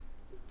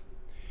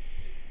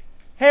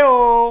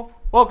Heyo!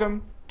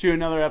 Welcome to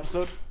another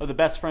episode of the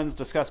Best Friends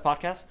Discuss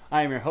podcast.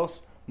 I am your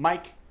host,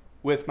 Mike,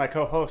 with my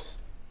co-host.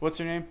 What's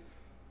your name?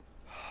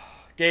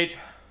 Gage.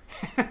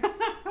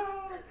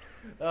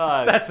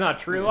 That's not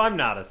true. I'm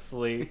not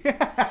asleep.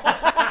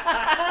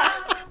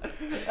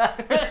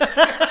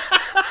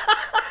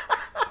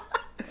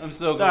 I'm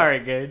so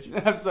sorry, Gage.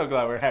 I'm so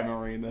glad we're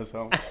hammering this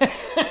home.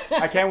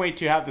 I can't wait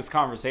to have this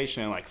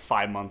conversation in like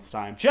 5 months'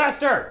 time.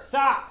 Chester,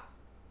 stop!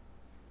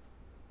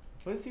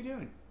 What is he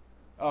doing?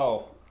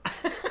 Oh.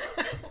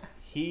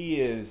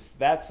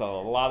 That's a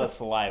lot of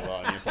saliva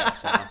on your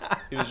couch now.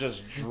 He was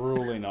just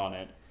drooling on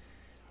it.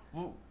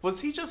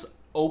 Was he just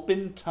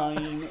open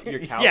tonguing your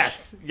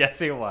couch? Yes,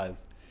 he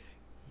was.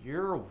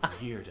 You're a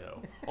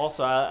weirdo.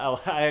 Also,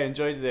 I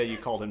enjoyed that you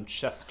called him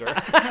Chester.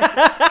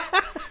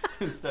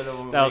 Instead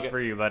of That was for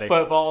you, buddy.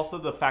 But also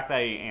the fact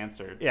that he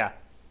answered. Yeah.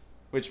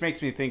 Which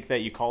makes me think that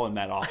you call him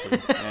that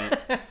often.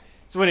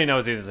 It's when he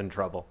knows he's in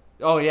trouble.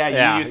 Oh,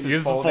 yeah, you use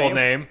his full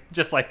name,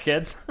 just like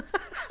kids.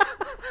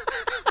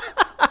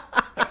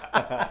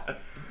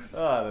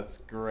 Oh, that's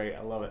great.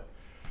 I love it.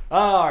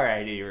 All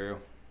right, Eru.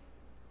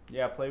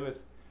 Yeah, play with...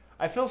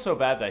 I feel so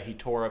bad that he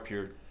tore up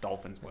your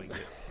Dolphins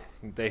blanket.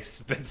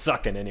 They've been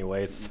sucking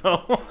anyways,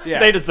 so Yeah.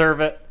 They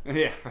deserve it.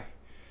 Yeah.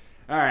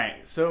 All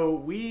right, so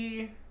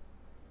we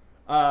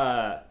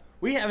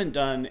haven't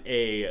done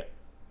a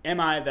Am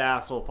I the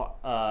Asshole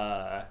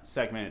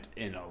segment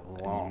in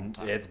a long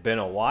time. It's been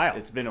a while.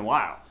 It's been a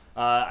while.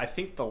 I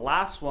think the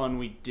last one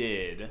we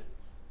did,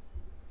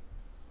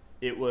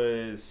 it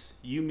was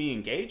You, Me,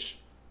 and Gage.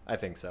 I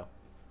think so.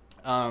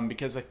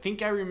 Because I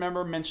think I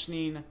remember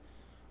mentioning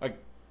a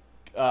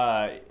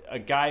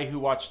guy who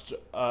watched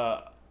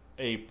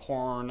a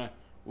porn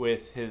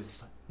with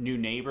his new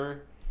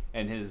neighbor,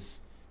 and his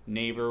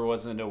neighbor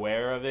wasn't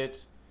aware of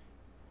it,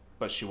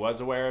 but she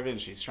was aware of it,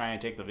 and she's trying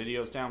to take the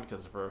videos down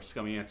because of her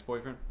scummy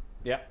ex-boyfriend.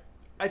 Yeah.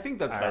 I think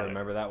that's better. I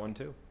remember that one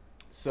too.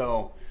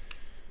 So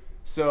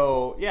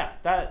yeah,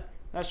 that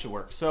should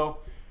work. So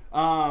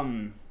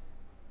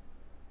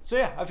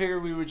yeah, I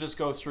figured we would just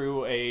go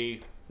through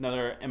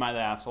another Am I the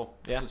Asshole?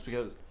 Yeah. Just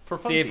because for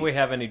funsies. See if we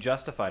have any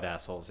justified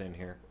assholes in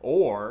here.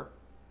 Or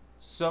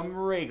some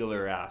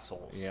regular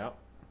assholes. Yep.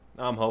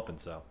 I'm hoping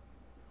so.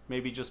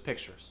 Maybe just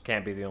pictures.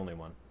 Can't be the only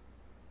one.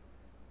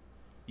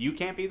 You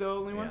can't be the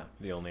only one? Yeah,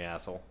 the only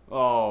asshole.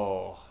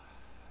 Oh,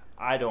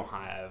 I don't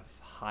have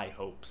high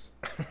hopes.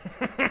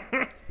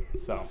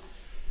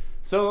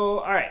 So,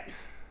 all right.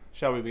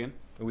 Shall we begin?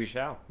 We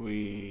shall.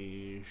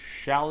 We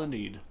shall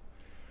indeed.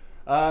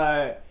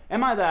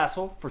 Am I the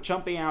asshole for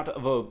jumping out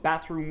of a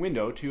bathroom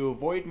window to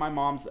avoid my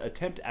mom's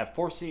attempt at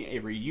forcing a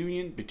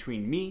reunion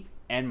between me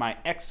and my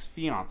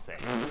ex-fiance?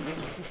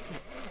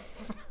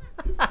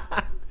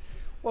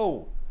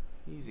 Whoa.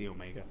 Easy,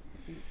 Omega.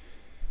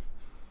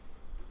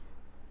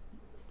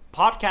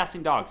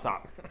 Podcasting dog,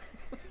 stop.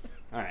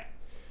 Alright.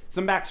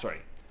 Some backstory.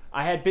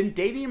 I had been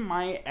dating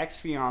my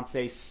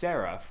ex-fiance,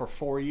 Sarah, for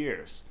 4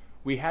 years.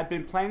 We had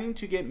been planning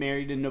to get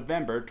married in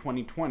November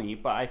 2020,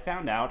 but I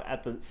found out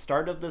at the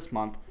start of this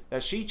month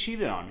that she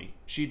cheated on me.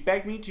 She'd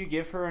begged me to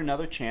give her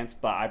another chance,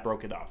 but I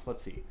broke it off.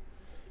 Let's see.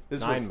 This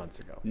 9 months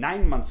ago.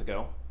 9 months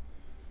ago.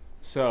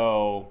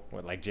 So...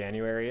 What, like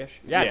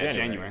January-ish? Yeah,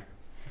 January.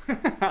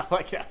 I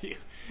like how you...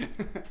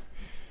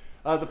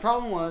 the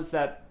problem was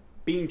that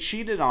being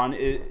cheated on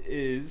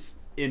is,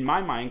 in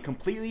my mind,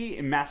 completely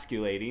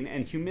emasculating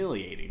and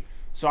humiliating.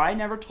 So I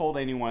never told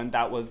anyone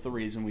that was the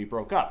reason we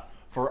broke up,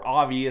 for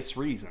obvious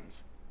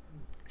reasons.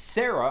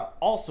 Sarah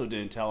also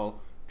didn't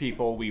tell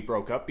people we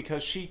broke up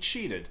because she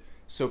cheated.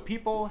 So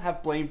people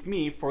have blamed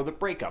me for the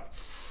breakup.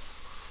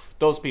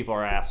 Those people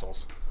are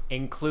assholes.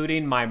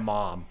 Including my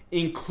mom.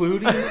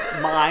 Including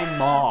my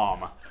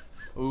mom.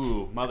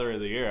 Ooh, mother of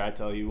the year, I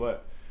tell you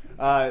what.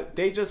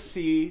 They just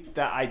see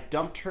that I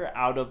dumped her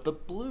out of the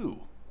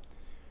blue.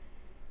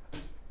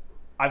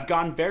 I've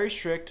gone very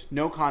strict,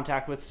 no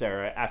contact with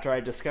Sarah after I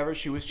discovered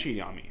she was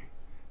cheating on me.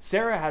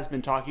 Sarah has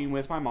been talking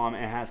with my mom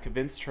and has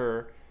convinced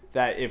her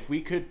that if we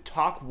could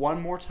talk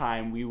one more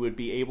time, we would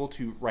be able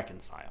to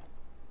reconcile.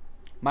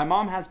 My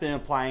mom has been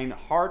applying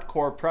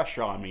hardcore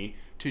pressure on me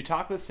to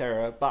talk with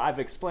Sarah, but I've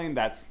explained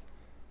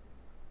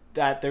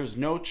that there's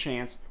no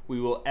chance we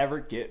will ever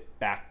get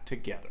back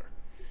together.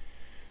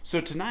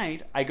 So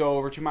tonight, I go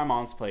over to my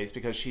mom's place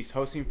because she's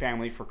hosting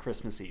family for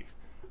Christmas Eve.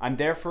 I'm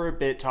there for a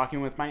bit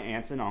talking with my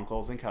aunts and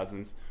uncles and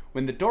cousins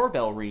when the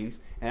doorbell rings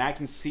and I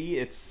can see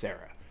it's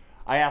Sarah.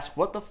 I ask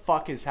what the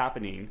fuck is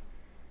happening,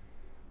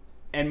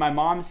 and my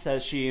mom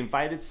says she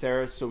invited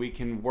Sarah so we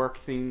can work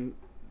things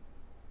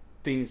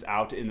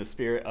out in the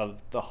spirit of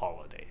the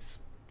holidays.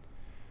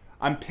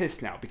 I'm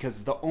pissed now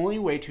because the only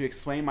way to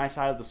explain my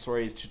side of the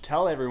story is to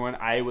tell everyone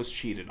I was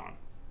cheated on.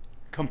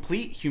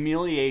 Complete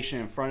humiliation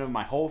in front of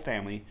my whole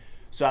family.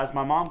 So as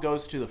my mom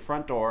goes to the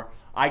front door,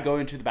 I go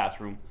into the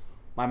bathroom.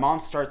 My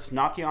mom starts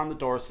knocking on the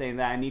door saying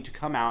that I need to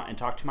come out and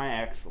talk to my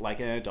ex like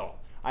an adult.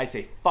 I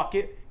say, fuck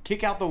it,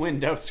 kick out the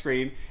window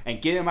screen,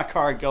 and get in my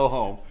car and go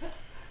home.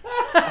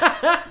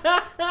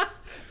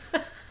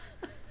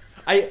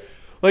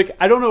 Like,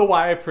 I don't know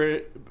why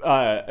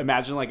I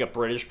imagine like a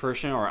British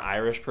person or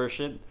Irish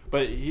person,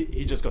 but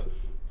he just goes,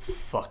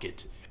 fuck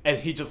it. And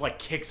he just like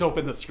kicks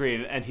open the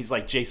screen and he's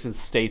like Jason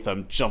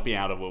Statham jumping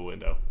out of a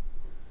window.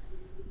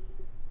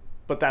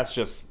 But that's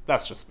just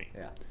me.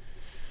 Yeah.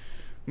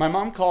 My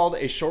mom called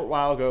a short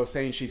while ago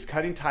saying she's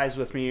cutting ties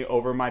with me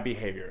over my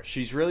behavior.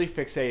 She's really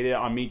fixated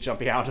on me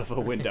jumping out of a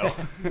window.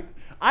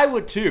 I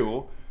would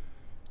too,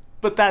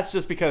 but that's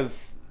just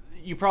because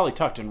you probably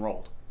tucked and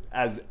rolled,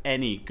 as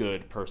any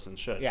good person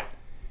should. Yeah.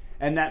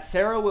 And that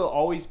Sarah will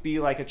always be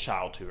like a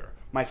child to her.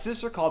 My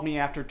sister called me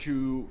after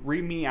to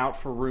read me out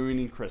for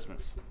ruining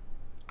Christmas.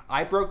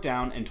 I broke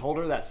down and told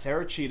her that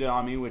Sarah cheated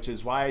on me, which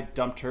is why I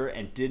dumped her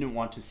and didn't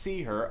want to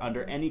see her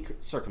under any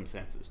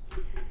circumstances.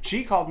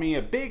 She called me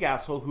a big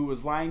asshole who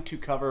was lying to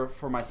cover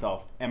for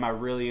myself. Am I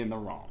really in the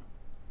wrong?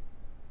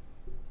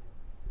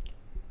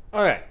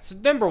 Okay, so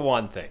number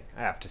one thing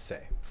I have to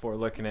say before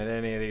looking at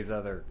any of these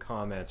other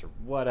comments or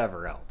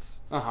whatever else.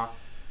 Uh-huh.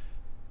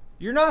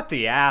 You're not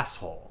the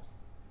asshole,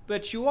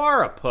 but you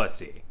are a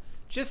pussy.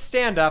 Just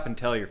stand up and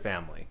tell your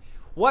family.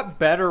 What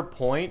better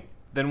point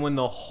than when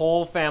the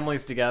whole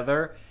family's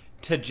together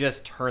to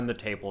just turn the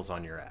tables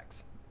on your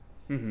ex?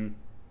 Mm-hmm.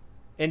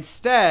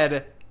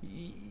 Instead,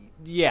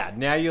 yeah,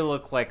 now you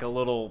look like a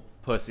little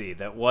pussy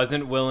that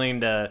wasn't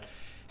willing to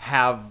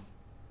have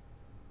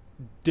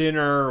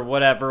dinner or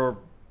whatever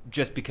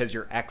just because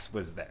your ex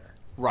was there.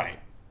 Right.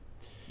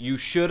 You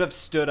should have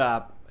stood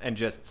up and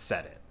just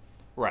said it.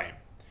 Right.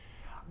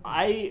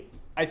 I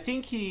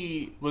think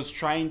he was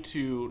trying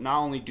to not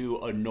only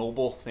do a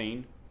noble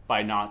thing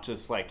by not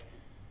just like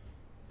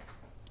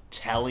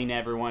telling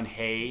everyone,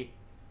 hey,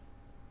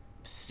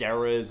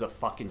 Sarah is a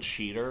fucking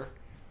cheater.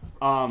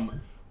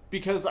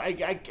 Because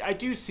I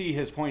do see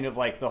his point of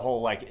like the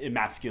whole like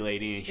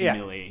emasculating and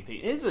humiliating thing.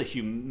 It is a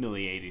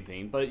humiliating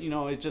thing, but you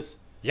know, it's just...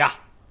 Yeah.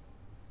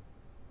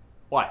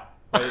 Why?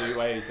 Why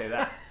do you say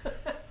that?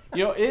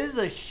 You know, it is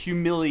a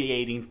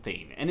humiliating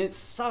thing, and it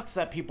sucks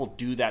that people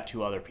do that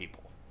to other people.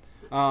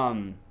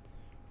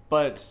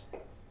 But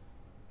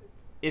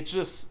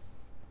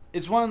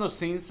it's one of those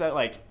things that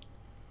like,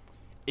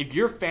 if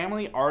your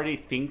family already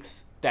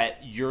thinks that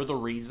you're the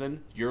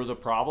reason, you're the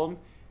problem,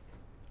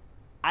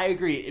 I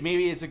agree.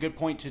 Maybe it's a good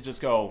point to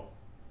just go,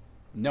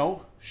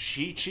 no,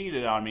 she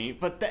cheated on me.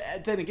 But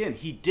then again,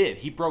 he did.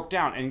 He broke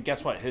down, and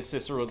guess what? His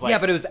sister was like... Yeah,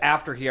 but it was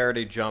after he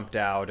already jumped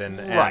out, and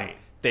Right.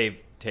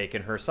 they've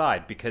taken her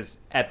side. Because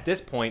at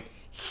this point,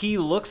 he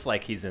looks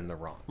like he's in the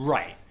wrong.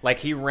 Right. Like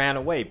he ran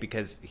away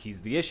because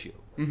he's the issue.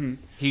 Mm-hmm.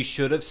 He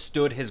should have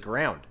stood his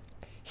ground.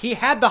 He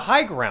had the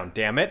high ground,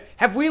 damn it.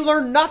 Have we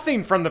learned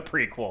nothing from the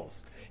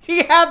prequels?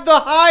 He had the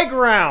high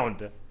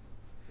ground.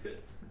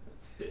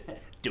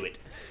 Do it.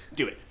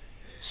 Do it.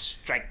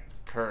 Strike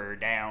her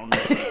down.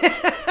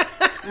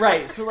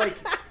 Right. So, like,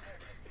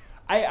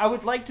 I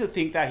would like to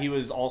think that he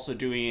was also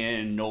doing it in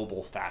a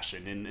noble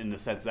fashion in the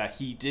sense that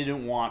he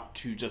didn't want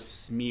to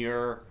just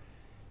smear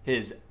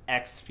his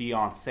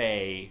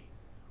ex-fiancée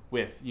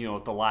with, you know,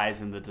 the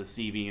lies and the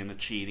deceiving and the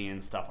cheating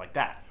and stuff like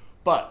that.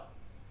 But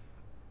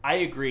I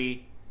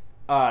agree.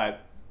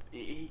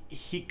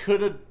 He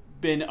could have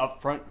been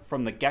upfront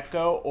from the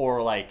get-go,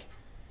 or like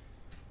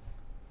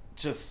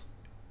just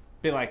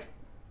been like,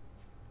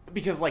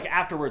 because like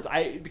afterwards,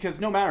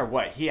 because no matter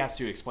what, he has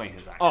to explain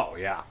his actions. Oh,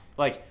 yeah.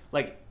 Like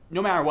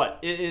no matter what,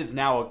 it is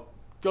now a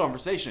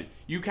conversation.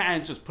 You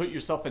kind of just put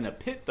yourself in a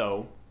pit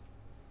though,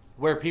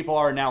 where people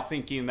are now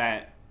thinking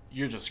that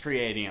you're just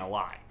creating a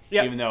lie,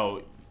 Yep. even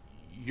though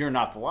you're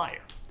not the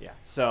liar. Yeah.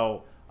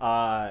 So,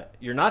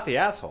 you're not the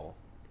asshole,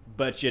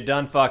 but you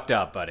done fucked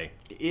up, buddy.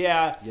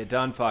 Yeah. You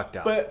done fucked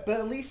up. But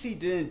at least he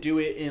didn't do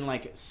it in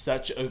like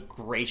such a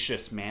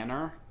gracious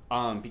manner.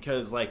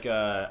 Because like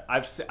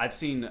I've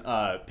seen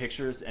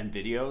pictures and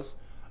videos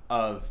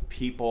of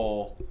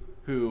people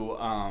who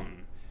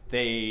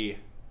you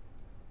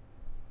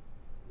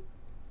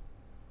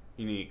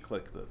need to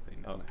click the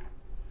thing. Oh.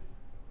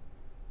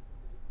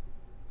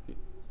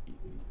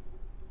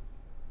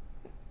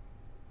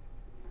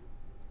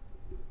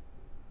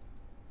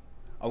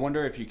 I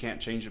wonder if you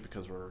can't change it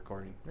because we're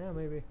recording. Yeah,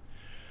 maybe.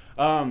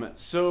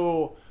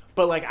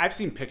 But like I've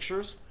seen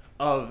pictures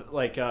of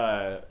like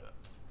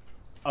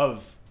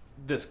of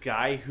this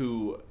guy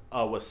who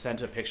was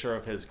sent a picture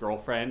of his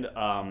girlfriend.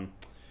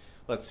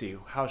 Let's see,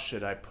 how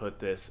should I put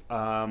this?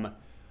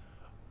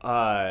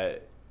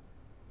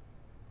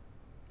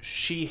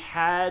 She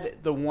had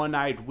the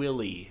one-eyed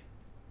Willie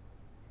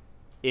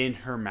in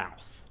her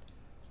mouth,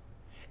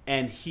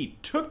 and he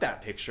took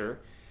that picture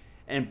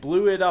and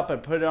blew it up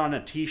and put it on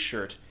a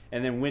t-shirt,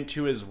 and then went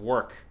to his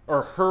work,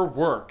 or her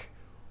work,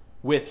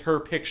 with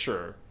her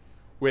picture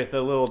with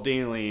a little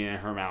dingly in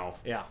her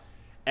mouth. Yeah.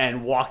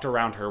 And walked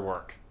around her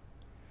work.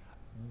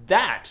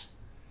 That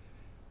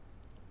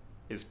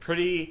is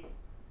pretty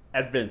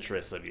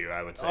adventurous of you,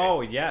 I would say.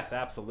 Oh, yes,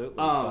 absolutely.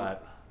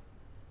 But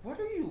What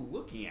are you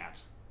looking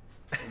at,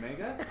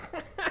 Omega?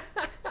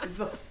 Is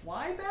the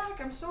fly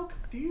back? I'm so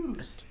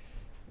confused.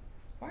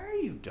 Why are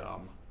you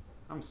dumb?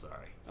 I'm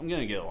sorry. I'm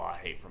going to get a lot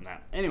of hate from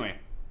that. Anyway,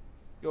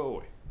 go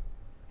away.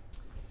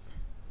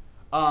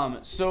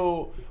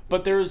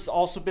 But there's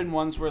also been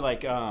ones where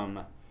like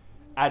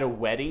at a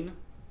wedding,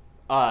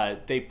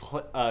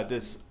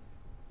 this.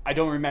 I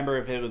don't remember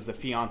if it was the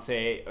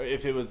fiance, or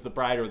if it was the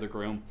bride or the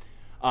groom,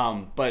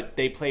 but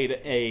they played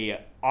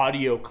a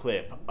audio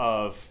clip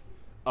of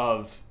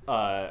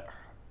her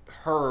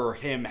or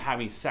him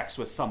having sex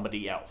with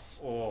somebody else.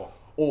 Oh.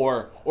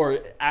 Or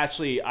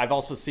actually, I've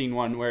also seen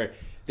one where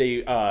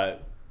they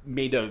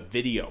made a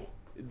video.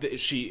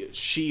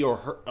 She or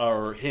her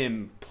or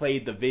him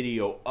played the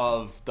video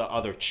of the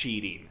other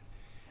cheating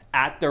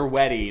at their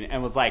wedding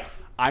and was like,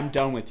 "I'm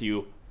done with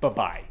you,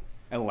 bye-bye,"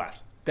 and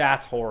left.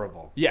 That's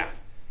horrible. Yeah,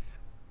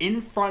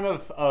 in front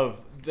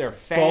of their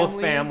family.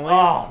 Both families.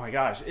 Oh my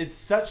gosh, it's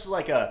such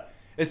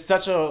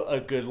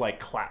a good like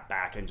clap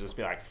back and just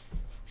be like,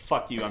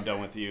 "Fuck you, I'm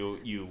done with you.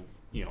 You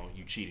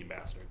cheating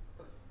bastard."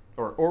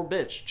 Or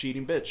bitch,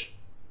 cheating bitch.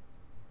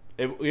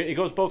 It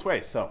goes both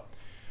ways. So,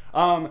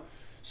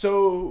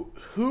 so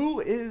who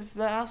is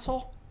the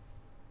asshole?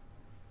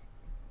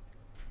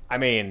 I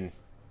mean,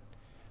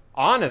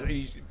 honest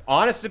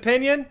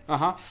opinion.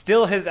 Uh-huh.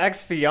 Still his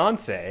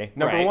ex-fiance.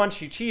 Number Right. one,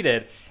 she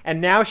cheated, and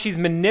now she's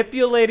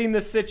manipulating the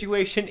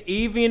situation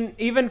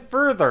even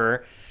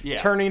further, Yeah.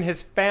 turning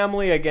his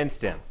family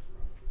against him.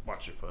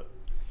 Watch your foot.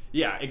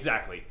 Yeah,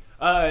 exactly.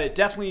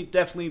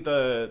 Definitely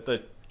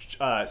the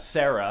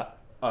Sarah.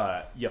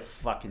 You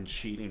fucking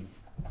cheating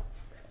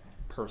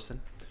person.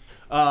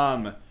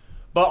 But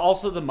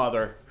also the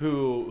mother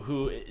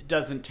who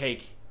doesn't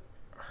take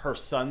her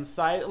son's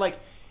side. Like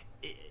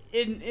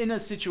in a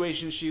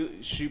situation,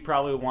 she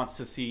probably wants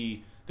to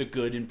see the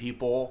good in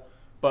people,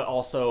 but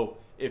also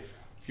if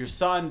your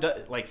son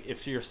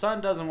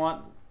doesn't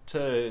want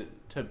to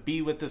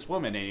be with this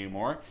woman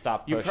anymore,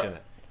 Stop pushing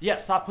it. Yeah,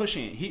 stop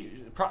pushing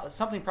it.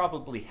 Something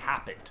probably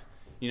happened.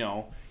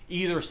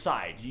 Either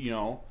side.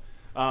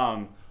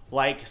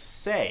 Like,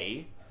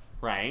 say,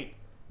 right,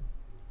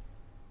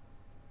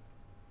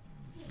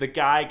 the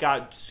guy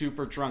got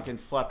super drunk and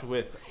slept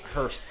with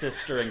her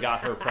sister and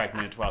got her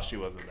pregnant while she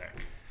wasn't there.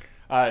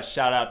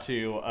 Shout out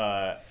to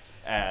a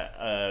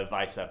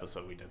Vice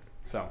episode we did.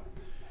 So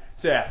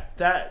yeah,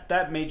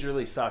 that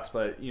majorly sucks,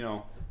 but,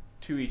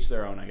 to each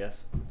their own, I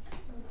guess.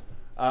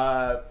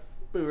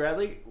 Boo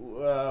Radley,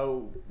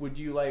 would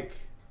you like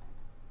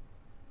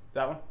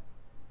that one?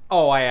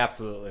 Oh, I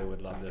absolutely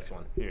would love this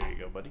one. Here you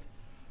go, buddy.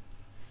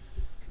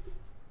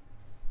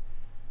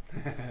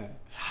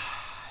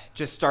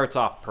 Just starts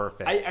off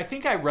perfect. I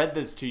think I read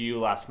this to you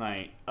last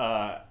night,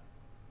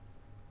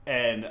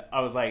 and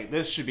I was like,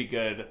 this should be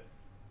good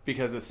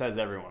because it says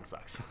everyone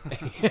sucks.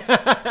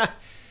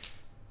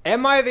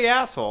 Am I the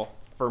asshole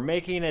for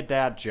making a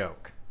dad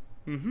joke?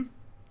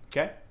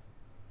 Okay.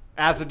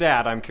 As a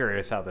dad, I'm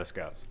curious how this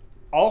goes.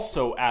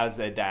 Also, as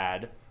a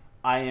dad,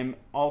 I am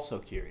also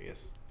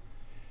curious.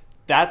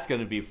 That's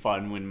going to be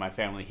fun when my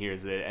family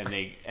hears it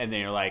and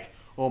they're like,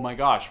 "Oh my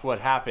gosh, what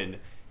happened?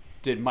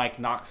 Did Mike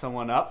knock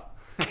someone up?"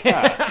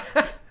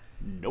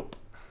 Nope.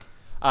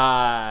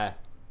 And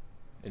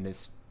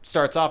this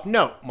starts off,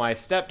 "Note, my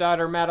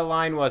stepdaughter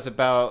Madeline was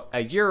about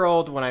a year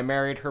old when I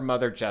married her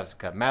mother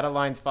Jessica.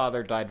 Madeline's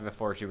father died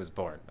before she was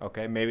born."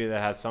 Okay, maybe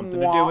that has something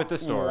to do with the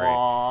story.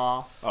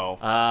 Wah.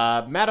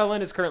 Oh.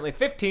 Madeline is currently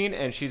 15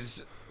 and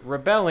she's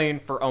rebelling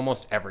for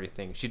almost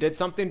everything. She did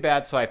something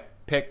bad,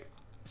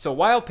 so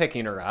while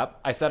picking her up,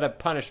 I set a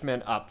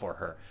punishment up for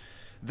her.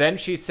 Then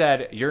she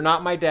said, "You're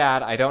not my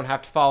dad. I don't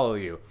have to follow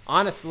you."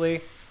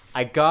 Honestly,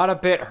 I got a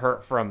bit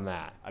hurt from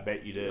that. I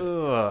bet you did.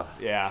 Ugh.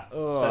 Yeah. Ugh.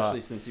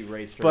 Especially since you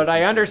raised her. But I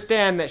since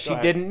understand that she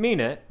ahead. didn't mean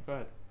it. Go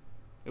ahead.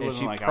 It And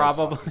wasn't she like I was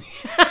probably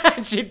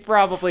she'd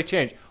probably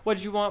change. What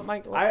did you want,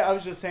 Mike? I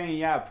was just saying,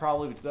 yeah, it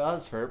probably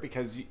does hurt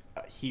because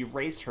he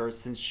raised her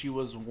since she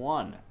was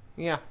 1.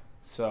 Yeah.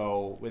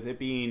 So with it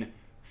being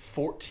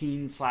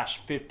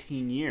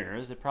 14/15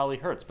 years, it probably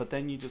hurts. But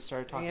then you just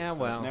started talking. Yeah, so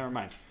well. never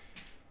mind.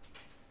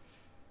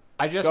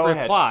 I just Go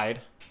ahead.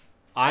 replied,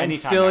 "I'm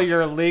Anytime still now.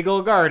 your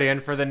legal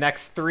guardian for the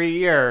next 3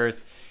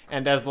 years,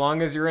 and as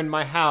long as you're in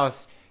my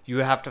house, you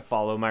have to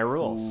follow my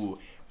rules." Ooh.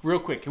 Real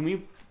quick,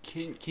 can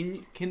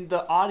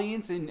the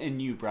audience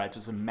and you, Brad,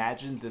 just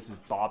imagine this is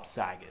Bob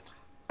Saget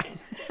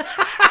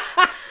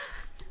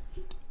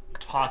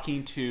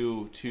talking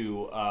to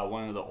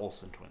one of the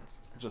Olsen twins?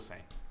 Just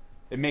saying,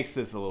 it makes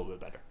this a little bit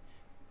better.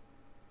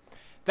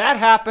 That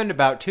happened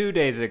about 2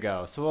 days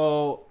ago.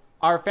 So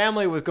our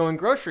family was going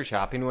grocery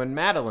shopping when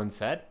Madeline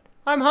said,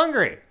 "I'm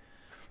hungry.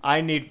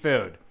 I need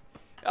food."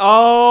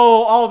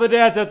 Oh, all the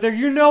dads out there,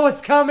 you know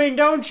it's coming,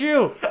 don't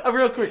you?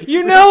 Real quick,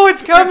 You know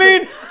it's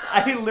coming.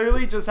 I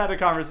literally just had a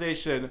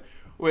conversation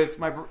with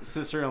my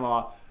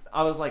sister-in-law.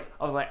 I was like,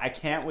 I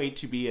can't wait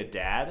to be a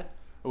dad,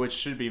 which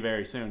should be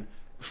very soon.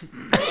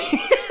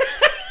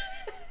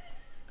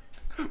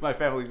 My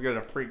family's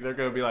gonna freak. They're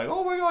gonna be like,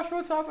 "Oh my gosh,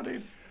 what's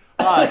happening?"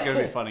 It's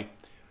gonna be funny.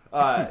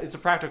 It's a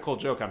practical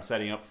joke I'm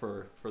setting up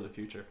for the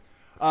future.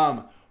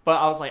 But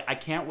I was like, I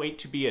can't wait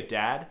to be a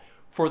dad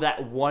for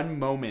that one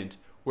moment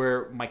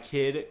where my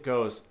kid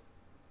goes,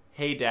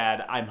 "Hey,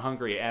 Dad, I'm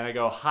hungry," and I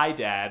go, "Hi,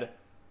 Dad."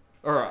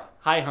 Or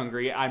hi,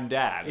 hungry, I'm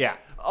dad. Yeah.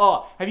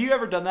 Oh, have you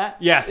ever done that?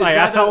 Yes, Is I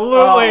that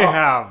absolutely oh,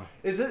 have.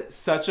 Is it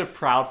such a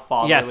proud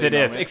fatherly Yes, it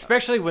is. moment?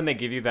 Especially when they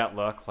give you that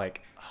look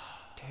like, oh,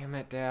 damn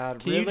it,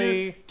 Dad,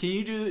 really? Can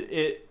you do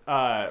it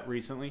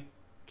recently?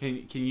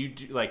 Can you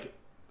do, like...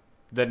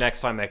 The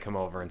next time they come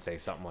over and say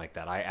something like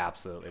that, I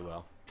absolutely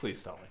will.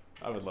 Please tell me.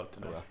 I would love to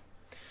know.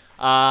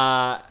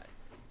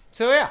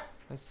 So yeah,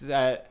 this is,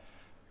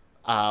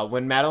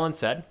 when Madeline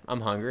said,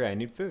 "I'm hungry, I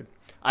need food,"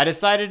 I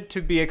decided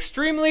to be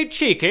extremely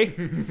cheeky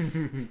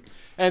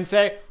and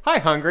say, "Hi,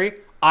 hungry,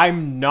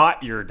 I'm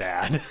not your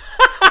dad."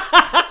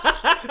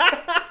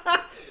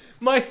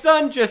 My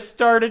son just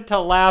started to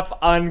laugh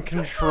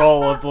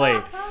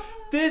uncontrollably.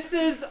 This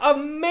is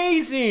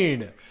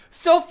amazing.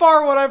 So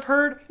far, what I've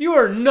heard, you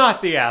are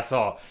not the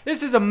asshole.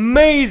 This is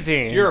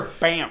amazing. You're a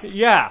BAMF.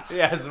 Yeah.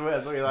 Yeah, that's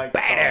what we like.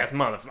 Badass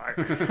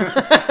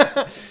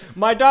motherfucker.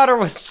 My daughter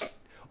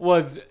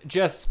was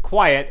just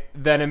quiet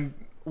then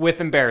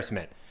with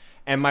embarrassment,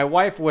 and my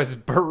wife was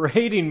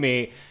berating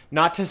me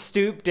not to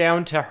stoop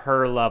down to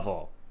her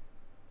level.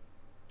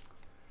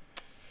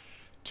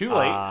 Too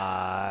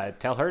late.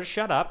 Tell her to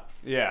shut up.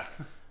 Yeah.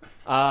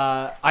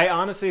 I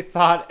honestly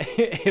thought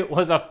it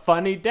was a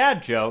funny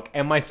dad joke,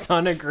 and my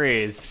son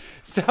agrees.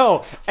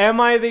 So, am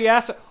I the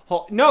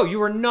asshole? No,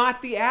 you are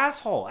not the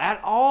asshole at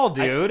all,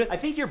 dude. I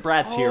think you're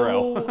Brad's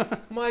hero. Oh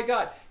my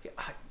god.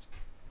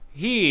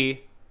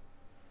 He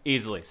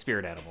easily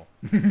spirit animal.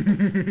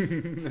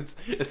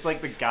 It's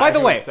like the guy By the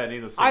who way, was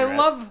sending the I cigarettes.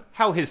 love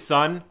how his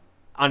son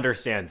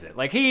understands it.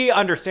 Like he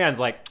understands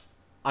like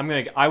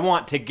I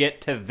want to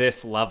get to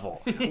this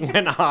level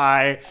when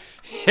I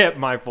hit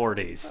my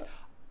 40s.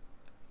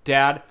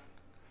 Dad,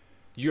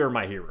 you're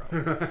my hero.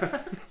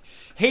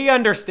 He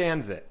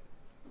understands it.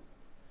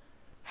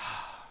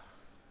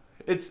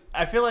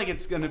 I feel like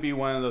it's going to be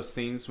one of those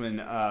things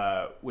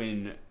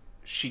when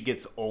she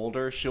gets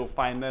older, she'll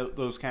find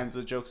those kinds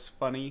of jokes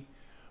funny.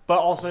 But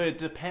also it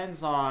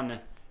depends on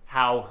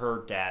how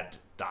her dad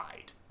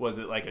died. Was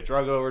it like a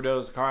drug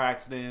overdose, car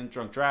accident,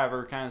 drunk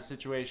driver kind of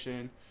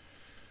situation?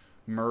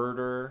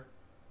 Murder?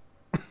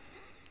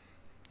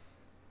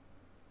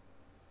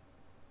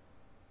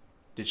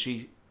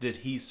 Did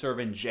he serve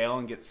in jail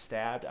and get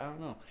stabbed? I don't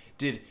know.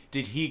 Did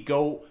he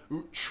go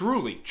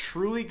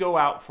truly go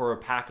out for a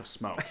pack of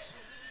smokes,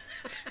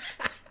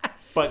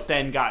 but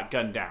then got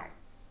gunned down?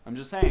 I'm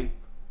just saying,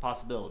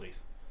 possibilities.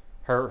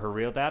 Her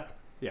real dad?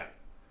 Yeah.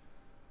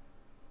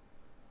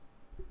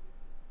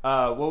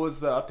 What was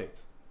the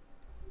updates?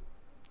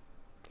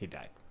 He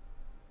died.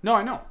 No,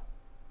 I know.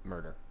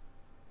 Murder.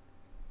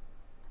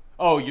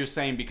 Oh, you're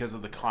saying because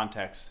of the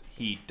context,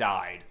 he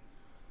died.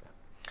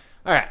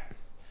 All right.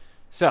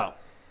 So,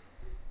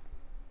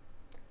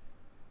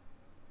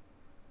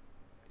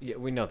 yeah,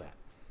 we know that.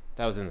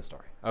 That was in the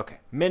story. Okay.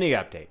 Mini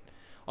update.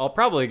 I'll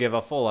probably give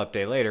a full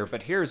update later,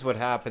 but here's what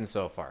happened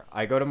so far.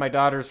 I go to my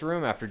daughter's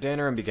room after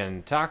dinner and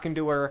begin talking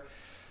to her.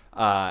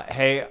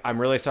 Hey, I'm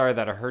really sorry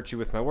that I hurt you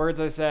with my words,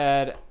 I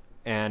said,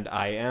 and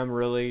I am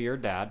really your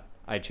dad.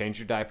 I changed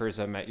your diapers.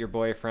 I met your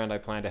boyfriend. I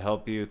plan to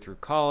help you through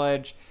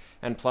college.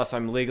 And plus,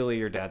 I'm legally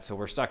your dad, so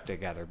we're stuck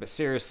together. But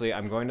seriously,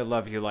 I'm going to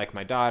love you like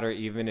my daughter,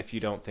 even if you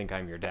don't think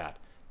I'm your dad.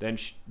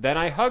 Then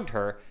I hugged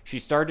her. She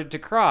started to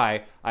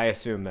cry. I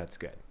assume that's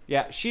good.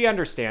 Yeah, she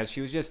understands.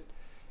 She was just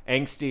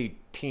angsty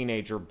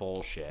teenager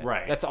bullshit.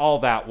 Right. That's all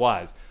that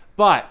was.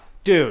 But,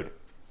 dude,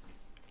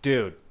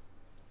 Dad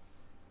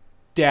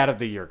of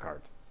the Year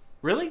card.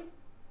 Really?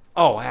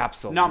 Oh,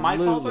 absolutely. Not my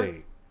father?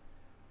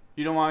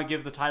 You don't want to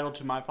give the title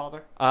to my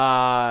father?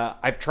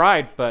 I've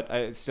tried, but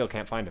I still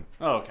can't find him.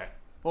 Oh, okay.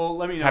 Well,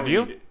 let me know. Have when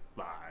you? did.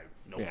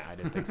 Nope. Yeah, I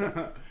didn't think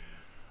so.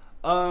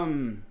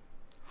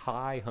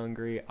 Hi,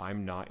 hungry.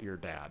 I'm not your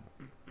dad.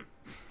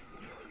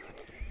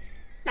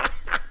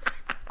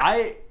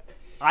 I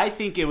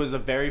think it was a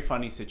very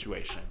funny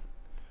situation.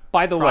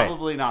 By the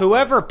Probably way, not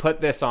whoever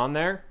put this on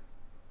there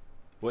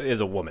is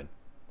a woman.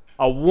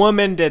 A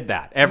woman did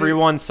that.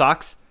 Everyone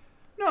sucks.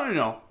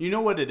 No. You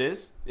know what it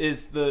is?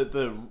 Is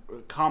the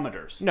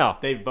commenters. No,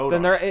 They vote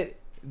on it.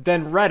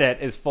 Then Reddit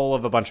is full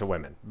of a bunch of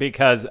women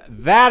because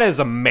that is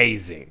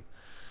amazing.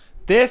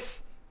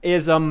 This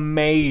is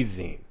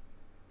amazing.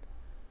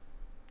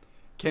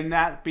 Can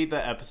that be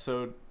the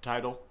episode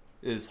title?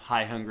 Is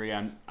Hi Hungry,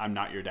 I'm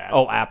Not Your Dad?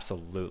 Oh,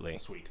 absolutely.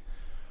 Sweet.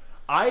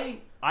 I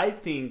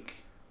think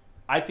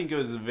it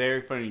was a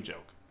very funny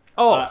joke.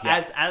 Oh,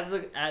 yeah. as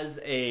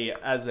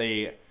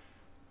a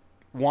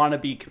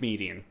wannabe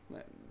comedian.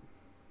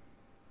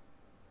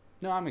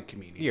 No, I'm a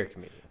comedian. You're a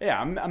comedian. Yeah,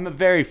 I'm a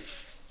very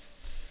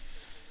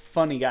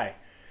funny guy.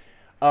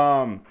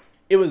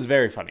 It was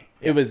very funny.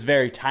 Yeah. It was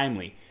very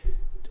timely.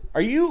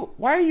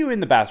 Why are you in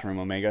the bathroom,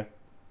 Omega?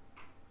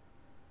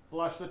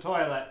 Flush the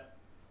toilet.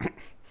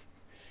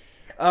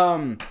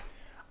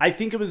 I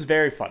think it was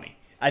very funny.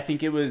 I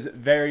think it was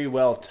very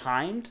well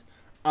timed.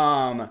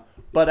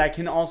 But I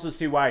can also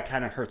see why it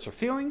kind of hurts her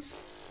feelings.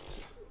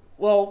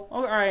 Well,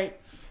 all right.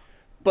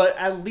 But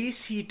at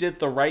least he did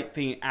the right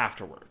thing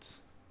afterwards.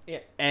 Yeah.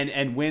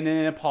 And went in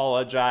and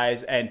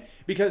apologized, and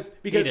because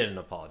he didn't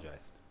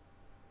apologize.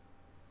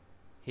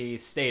 He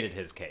stated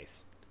his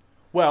case.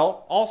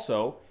 Well,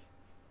 also,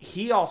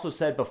 he also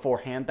said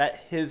beforehand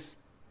that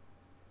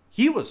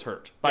he was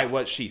hurt by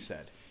what she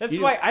said. That's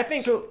why I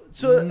think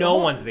no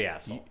one's the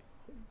asshole.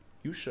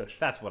 You shush.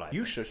 That's what I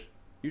You think. shush.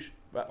 You shush.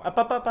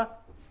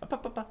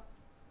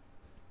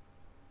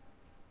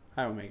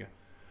 Hi, Omega.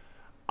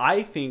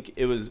 I think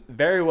it was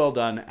very well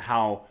done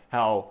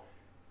how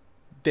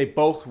they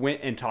both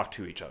went and talked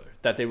to each other.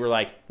 That they were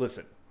like,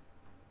 listen,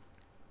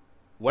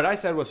 what I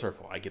said was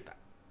hurtful. I get that.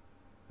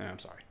 And I'm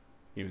sorry.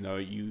 Even though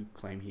you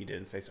claim he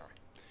didn't say sorry.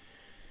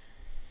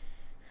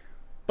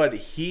 But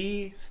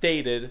he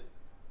stated,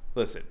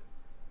 listen,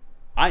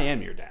 I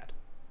am your dad.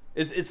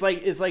 It's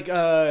like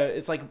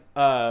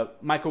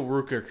Michael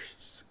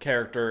Rooker's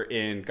character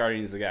in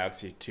Guardians of the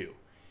Galaxy 2.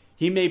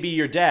 He may be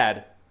your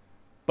dad,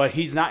 but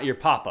he's not your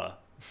papa.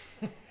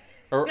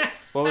 Or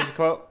what was the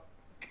quote?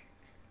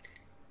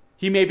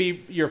 He may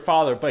be your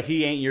father, but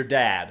he ain't your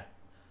dad.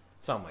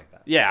 Something like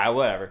that. Yeah,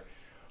 whatever.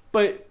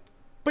 But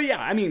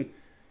yeah, I mean,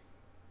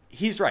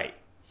 he's right.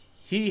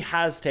 He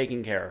has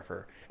taken care of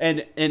her.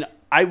 And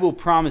I will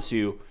promise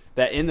you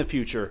that in the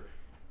future,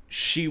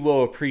 she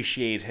will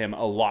appreciate him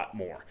a lot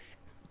more.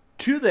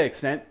 To the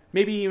extent,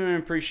 maybe even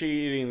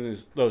appreciating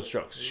those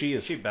jokes.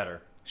 She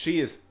better. She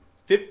is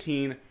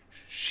 15.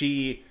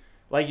 She,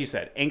 like you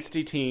said,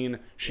 angsty teen.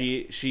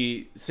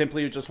 She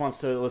simply just wants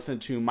to listen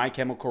to My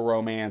Chemical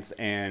Romance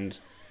and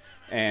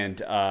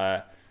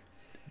dye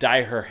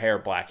her hair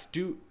black.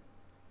 Do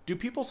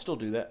people still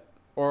do that?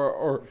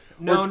 Or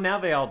now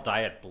they all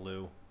dye it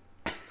blue.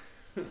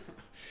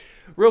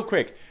 Real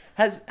quick,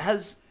 has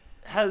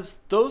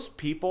those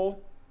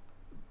people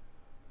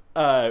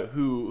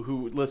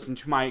who listen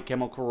to My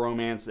Chemical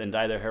Romance and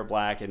dye their hair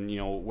black and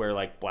wear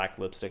like black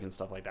lipstick and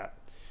stuff like that,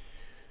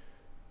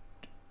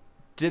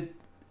 did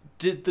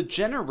the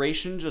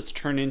generation just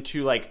turn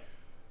into like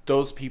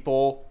those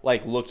people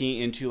like looking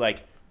into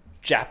like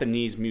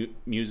Japanese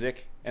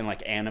music and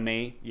like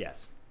anime?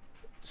 Yes.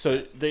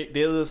 So they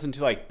listen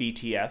to like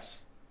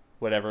BTS,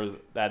 whatever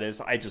that is.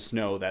 I just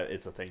know that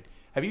it's a thing.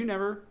 Have you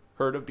never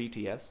heard of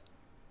BTS?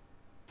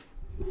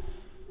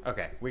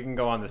 Okay, we can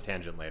go on this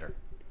tangent later.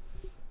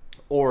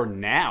 Or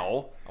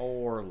now.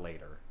 Or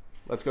later.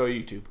 Let's go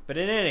YouTube. But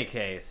in any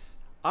case,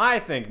 I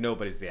think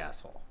nobody's the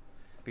asshole.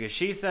 Because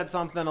she said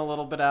something a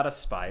little bit out of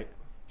spite.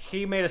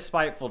 He made a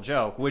spiteful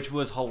joke, which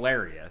was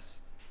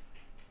hilarious.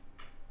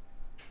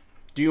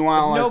 Do you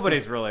want to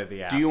Nobody's really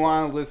the asshole. Do you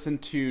want to listen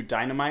to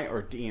Dynamite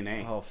or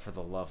DNA? Oh, for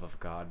the love of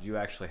God. You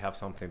actually have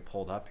something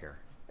pulled up here.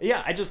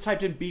 Yeah, I just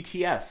typed in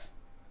BTS.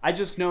 I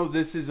just know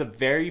this is a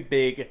very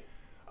big,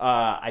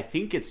 I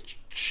think it's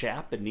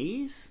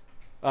Japanese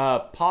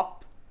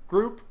pop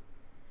group.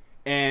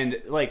 And,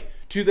 like,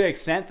 to the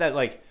extent that,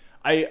 like,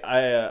 I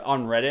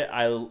on Reddit,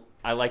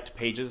 I liked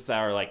pages that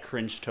are, like,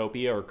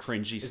 cringe-topia or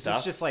cringy stuff. Is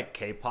this just, like,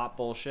 K-pop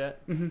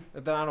bullshit? Mm-hmm.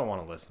 Then I don't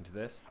want to listen to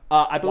this.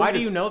 I believe Why do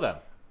you know them?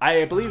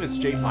 I believe it's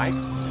J-Pike.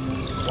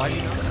 Why do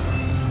you know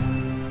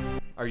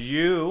that? Are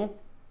you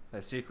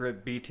a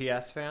secret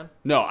BTS fan?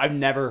 No, I've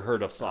never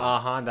heard of Song.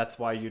 Uh-huh, that's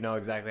why you know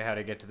exactly how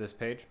to get to this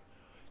page.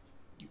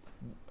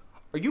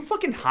 Are you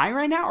fucking high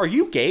right now? Are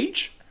you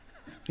Gage?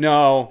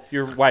 No,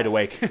 you're wide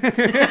awake.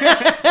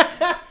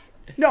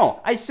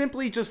 No, I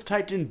simply just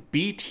typed in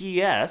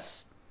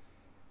BTS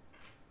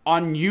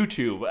on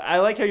YouTube. I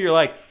like how you're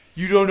like,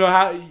 you don't know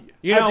how...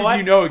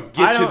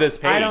 get to this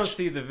page? I don't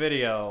see the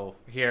video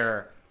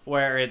here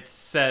where it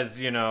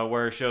says,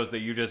 where it shows that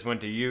you just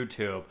went to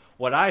YouTube.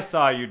 What I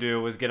saw you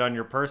do was get on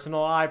your personal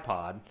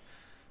iPod,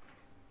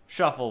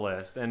 shuffle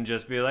list, and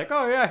just be like,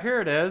 oh yeah, here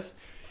it is.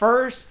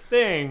 First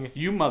thing.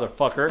 You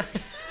motherfucker.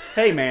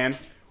 Hey man,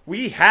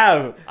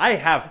 I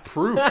have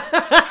proof.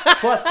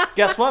 Plus,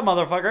 guess what,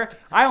 motherfucker?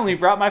 I only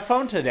brought my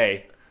phone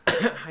today.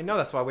 I know,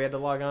 that's why we had to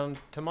log on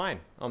to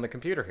mine on the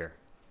computer here.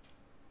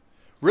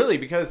 Really,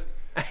 because...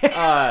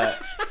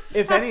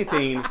 if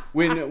anything,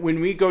 when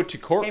we go to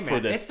court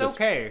for this, it's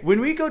okay. When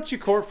we go to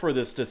court for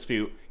this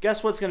dispute,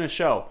 guess what's going to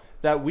show?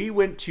 That we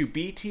went to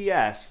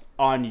BTS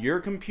on your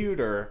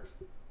computer,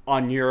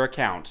 on your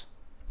account.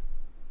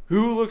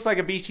 Who looks like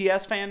a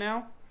BTS fan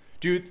now?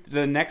 Dude,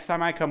 the next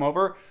time I come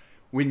over,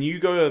 when you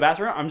go to the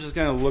bathroom, I'm just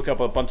going to look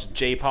up a bunch of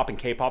J-pop and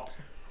K-pop.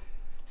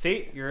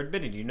 See, you're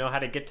admitting you know how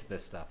to get to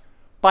this stuff.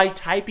 By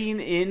typing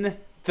in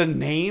the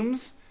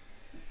names?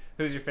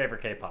 Who's your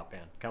favorite K-pop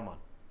band? Come on.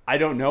 I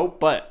don't know,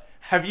 but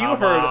have you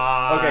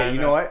heard... Okay, you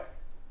know what?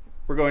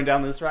 We're going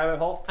down this rabbit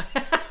hole.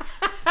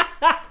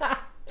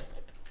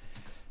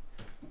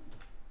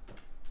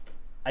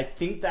 I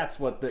think that's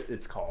what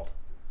it's called.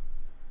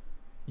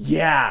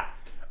 Yeah.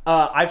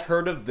 I've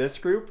heard of this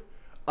group.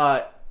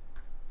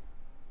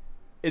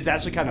 It's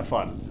actually kind of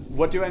fun.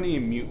 What do I need to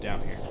mute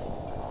down here?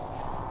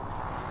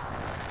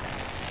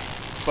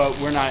 But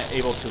we're not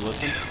able to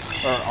listen?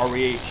 Or are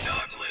we...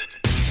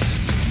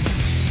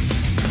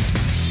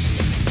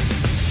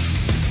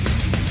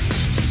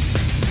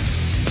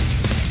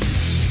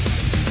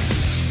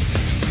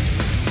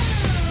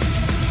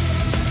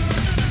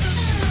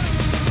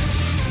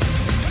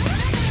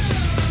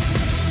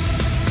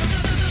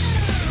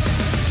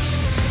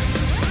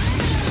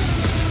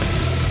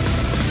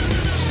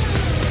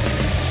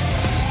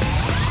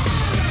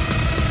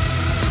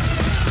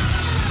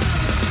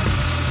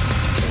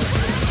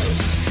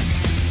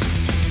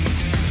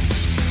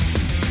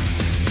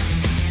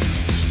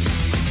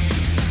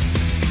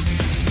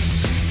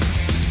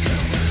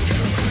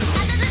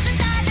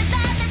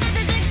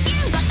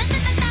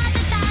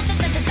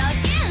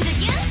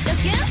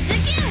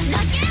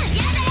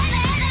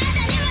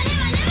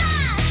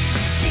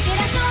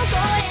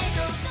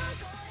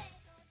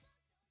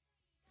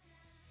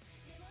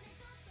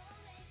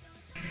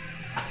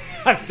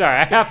 I'm sorry,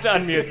 I have to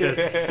unmute this.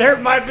 There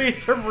might be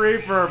some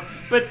reverb,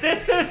 but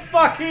this is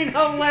fucking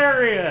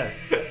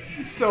hilarious.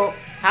 So,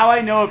 how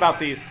I know about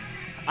these,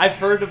 I've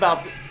heard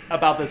about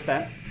this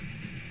band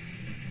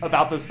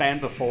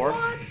before.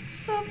 What the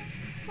fuck?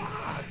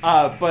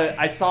 But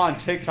I saw on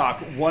TikTok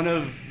one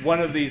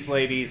of these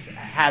ladies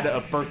had a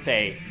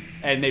birthday,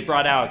 and they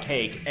brought out a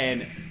cake,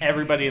 and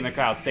everybody in the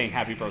crowd saying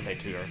happy birthday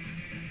to her.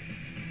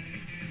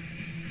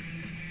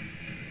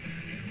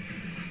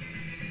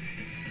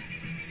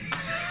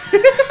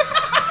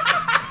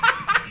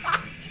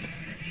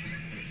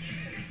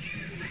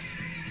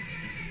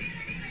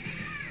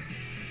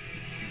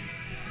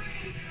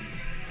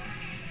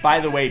 By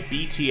the way,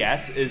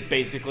 BTS is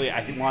basically,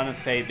 I want to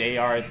say they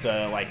are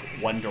the, like,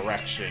 One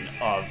Direction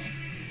of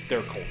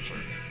their culture.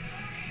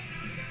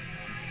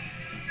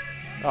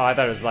 Oh, I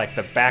thought it was like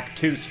the Back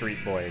 2 Street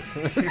Boys.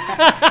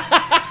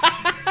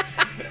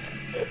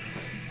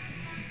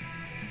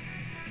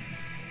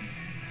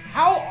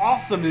 How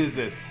awesome is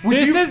this?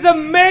 This is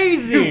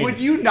amazing! Would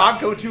you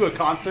not go to a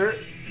concert?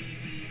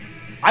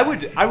 I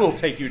will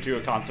take you to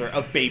a concert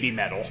of Baby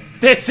Metal.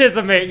 This is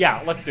amazing.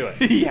 Yeah, let's do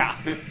it. Yeah.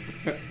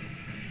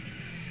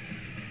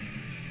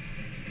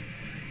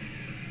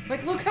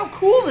 Like, look how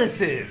cool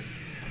this is.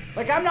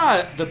 Like, I'm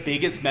not the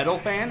biggest metal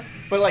fan,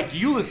 but, like,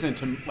 you listen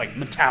to, like,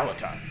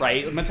 Metallica,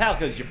 right?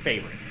 Metallica is your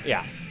favorite.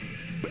 Yeah.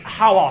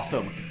 How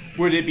awesome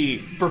would it be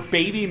for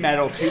Baby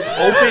Metal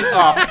to open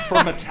up for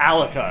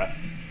Metallica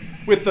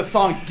with the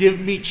song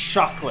Give Me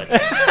Chocolate?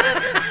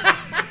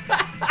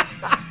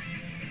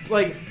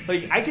 like,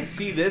 I could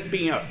see this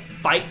being a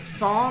fight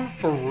song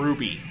for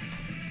Ruby.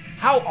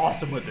 How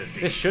awesome would this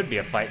be? This should be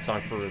a fight song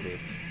for Ruby.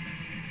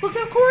 Look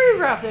how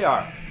choreographed they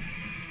are.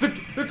 The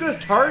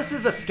guitarist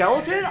is a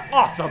skeleton?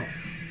 Awesome.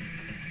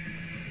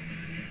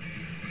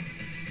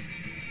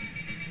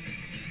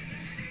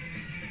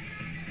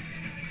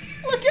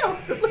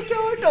 Look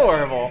how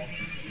adorable.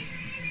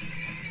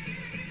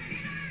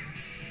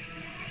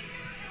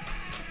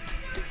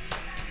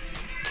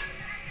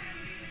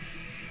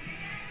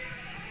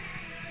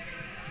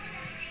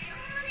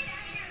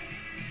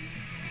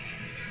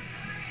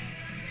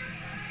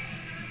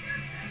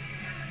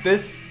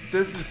 This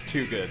is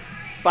too good.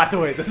 By the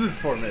way, this is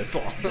 4 minutes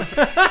long.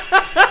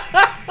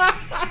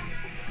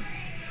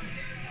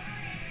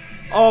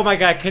 Oh my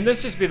god, can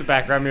this just be the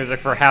background music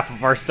for half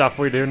of our stuff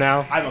we do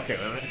now? I'm okay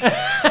with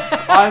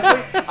it.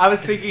 Honestly, I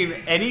was thinking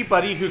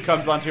anybody who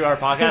comes onto our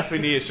podcast, we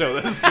need to show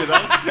this to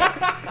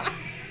them.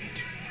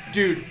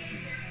 Dude,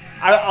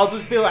 I'll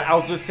just be like,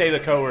 I'll just say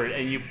the code word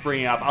and you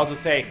bring it up. I'll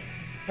just say,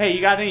 hey,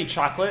 you got any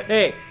chocolate?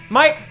 Hey,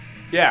 Mike,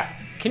 Yeah.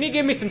 can you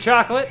give me some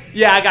chocolate?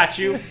 Yeah, I got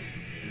you.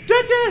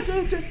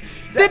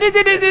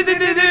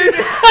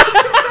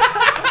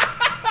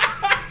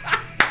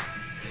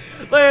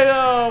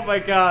 Oh my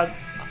god.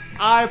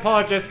 I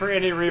apologize for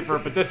any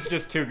reverb, but this is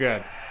just too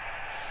good.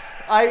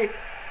 I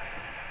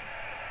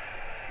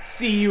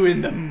see you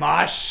in the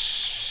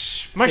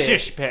mosh pit.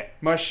 Mushish pit.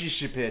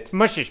 Mushish pit.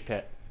 Mushish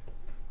pit.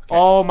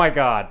 Oh my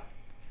god.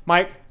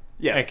 Mike,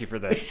 Yes. thank you for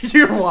this.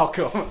 You're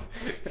welcome.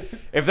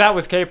 If that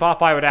was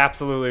K-pop, I would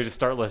absolutely just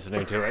start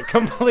listening to it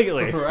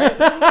completely. Right?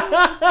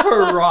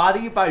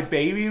 Karate by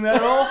Baby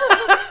Metal.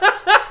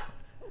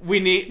 We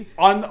need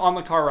on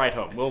the car ride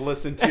home. We'll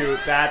listen to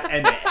that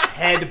and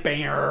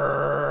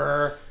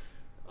Headbanger.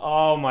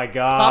 Oh my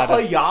god.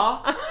 Papa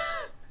Ya.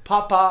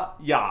 Papa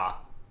Ya.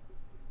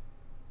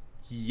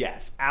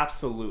 Yes,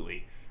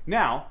 absolutely.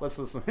 Now let's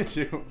listen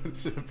to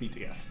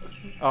BTS.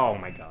 Oh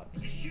my god.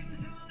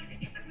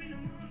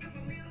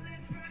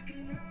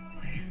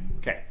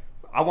 Okay,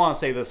 I want to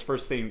say this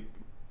first thing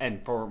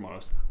and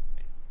foremost.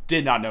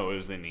 Did not know it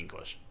was in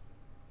English.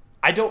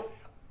 I don't.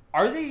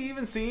 Are they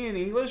even singing in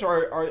English,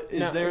 or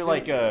is there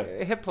like a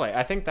hit play?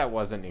 I think that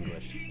was in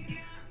English.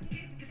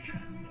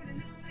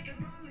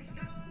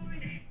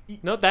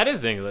 No, that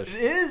is English.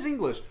 It is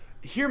English.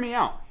 Hear me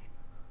out.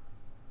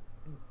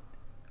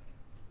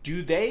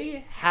 Do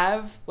they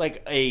have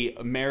like a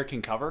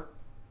American cover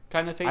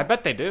kind of thing? I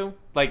bet they do.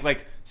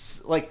 like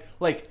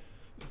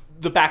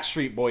the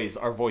Backstreet Boys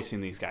are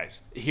voicing these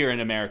guys here in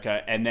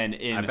America, and then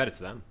in I bet it's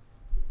them.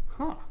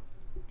 huh.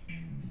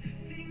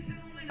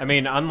 I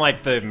mean,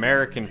 unlike the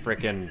American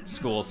frickin'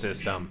 school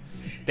system,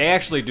 they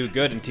actually do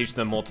good and teach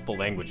them multiple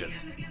languages.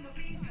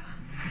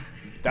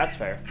 That's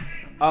fair.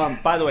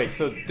 By the way,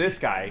 so this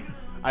guy,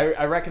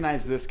 I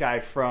recognize this guy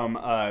from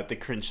the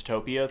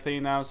Cringetopia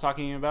thing that I was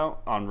talking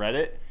about on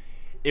Reddit.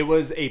 It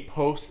was a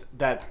post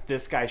that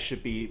this guy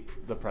should be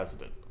the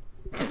president.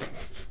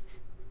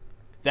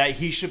 That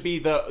he should be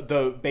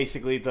the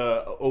basically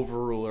the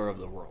overruler of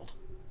the world.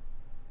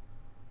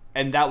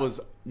 And that was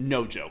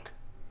no joke.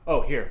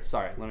 Oh, here,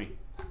 sorry, let me.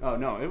 Oh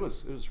no, it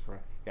was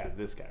yeah,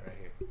 this guy right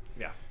here.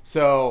 Yeah.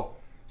 So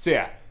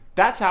yeah,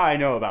 that's how I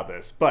know about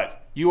this.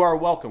 But you are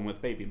welcome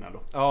with Baby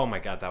Metal. Oh my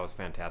god, that was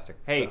fantastic.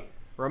 Hey, So-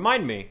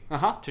 remind me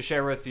Uh-huh. to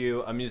share with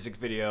you a music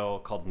video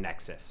called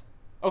Nexus.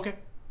 Okay.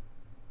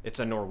 It's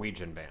a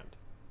Norwegian band.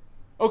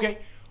 Okay.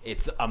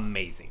 It's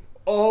amazing.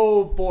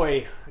 Oh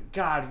boy,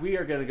 God, we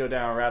are gonna go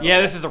down a rabbit Yeah,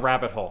 hole. this is a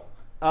rabbit hole.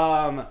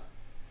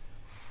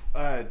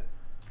 Donald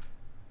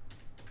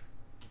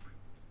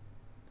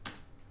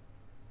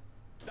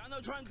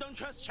Trump don't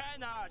trust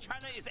China.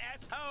 China is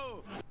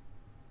asshole.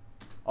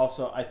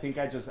 Also, I think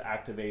I just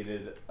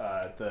activated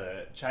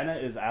the China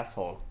is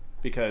asshole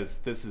because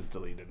this is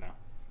deleted now.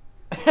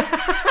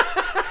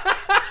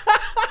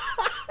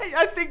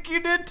 I think you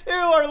did too,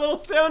 our little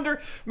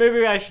sounder.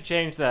 Maybe I should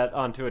change that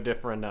onto a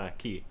different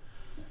key.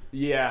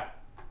 Yeah.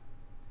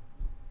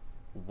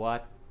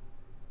 What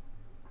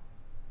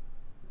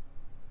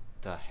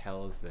the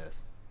hell is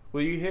this?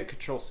 Will you hit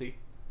Control-C?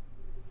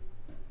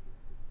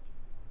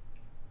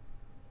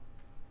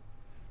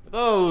 For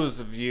those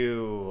of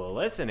you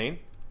listening,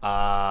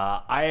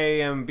 I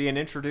am being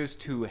introduced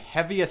to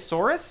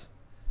Heavyosaurus.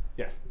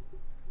 Yes.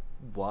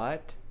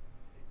 What?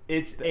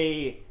 It's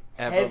a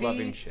Ever-loving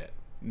heavy shit.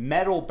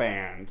 metal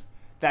band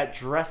that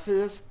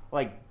dresses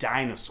like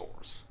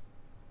dinosaurs.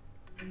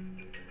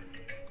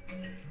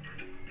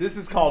 This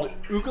is called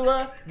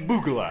Oogala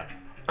Boogala.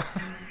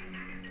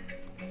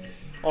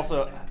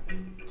 Also,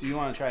 do you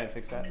want to try and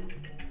fix that?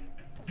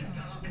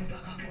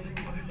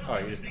 Oh,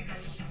 you just...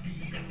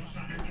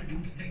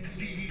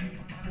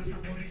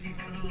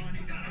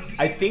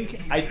 I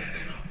think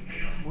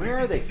Where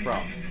are they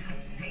from?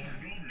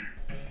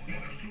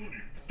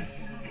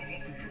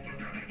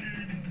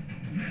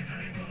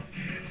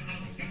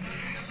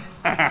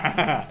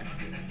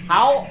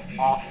 How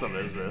awesome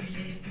is this?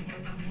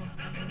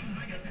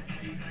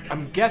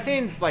 I'm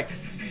guessing it's like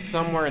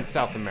somewhere in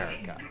South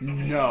America.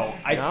 No,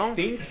 I No?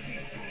 think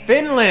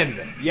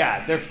Finland!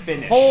 yeah, they're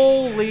Finnish.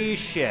 Holy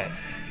shit.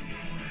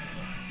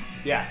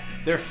 Yeah,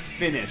 they're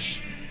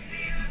Finnish.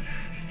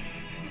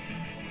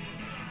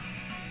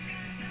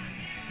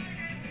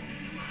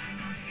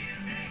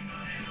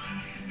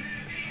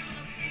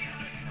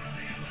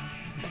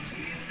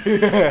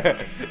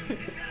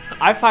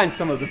 I find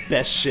some of the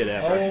best shit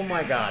ever. Oh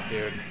my god,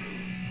 dude.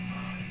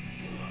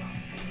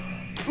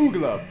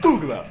 Oogala,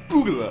 boogala,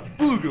 boogala,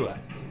 boogala.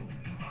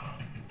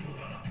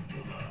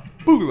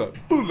 Boogala,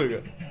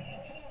 boogala.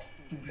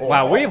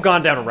 Wow, we have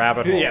gone down a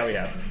rabbit hole. Yeah, we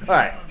have.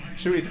 Alright,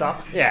 should we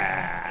stop?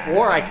 Yeah.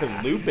 Or I could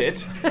loop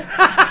it.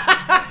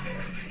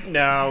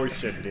 No, we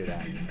shouldn't do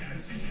that.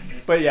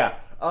 But yeah,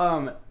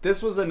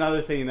 this was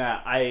another thing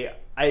that I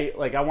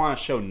want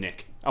to show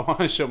Nick. I want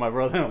to show my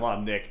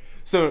brother-in-law Nick.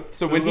 So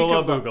when he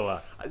comes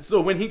boogala. on,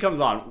 so when he comes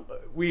on,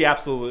 we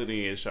absolutely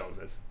need to show him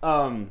this.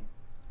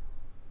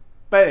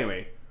 But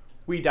anyway,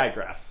 we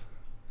digress.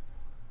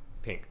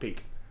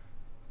 Pink.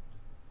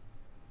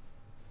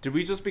 Did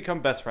we just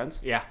become best friends?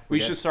 Yeah, We we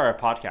did. should start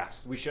a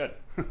podcast. We should.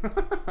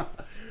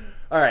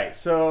 All right,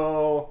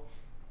 so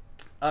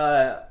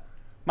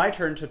my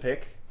turn to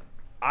pick.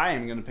 I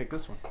am going to pick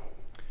this one.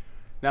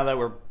 Now that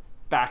we're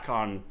back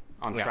on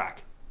Yeah.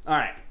 track. All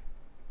right.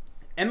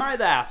 Am I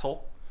the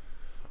asshole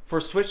for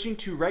switching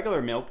to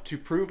regular milk to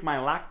prove my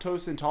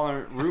lactose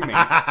intolerant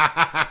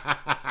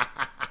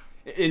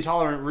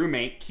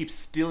roommate keeps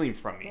stealing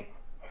from me?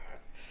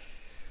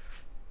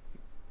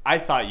 I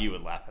thought you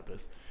would laugh at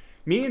this.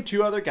 Me and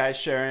two other guys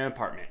share an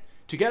apartment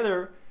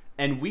together,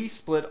 and we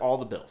split all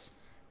the bills.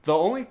 The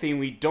only thing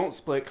we don't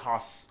split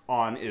costs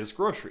on is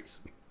groceries.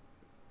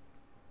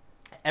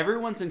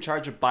 Everyone's in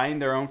charge of buying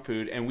their own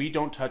food, and we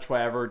don't touch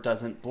whatever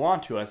doesn't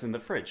belong to us in the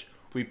fridge.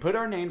 We put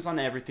our names on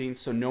everything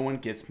so no one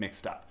gets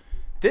mixed up.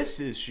 This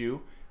issue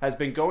has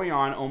been going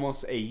on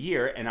almost a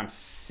year, and I'm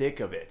sick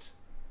of it.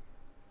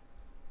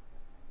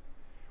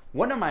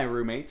 One of my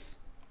roommates,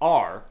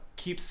 R,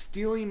 keeps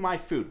stealing my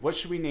food. What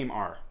should we name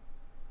R?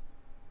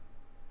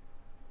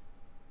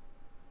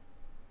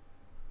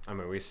 I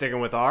mean, we sticking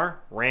with R?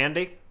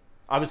 Randy?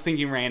 I was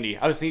thinking Randy.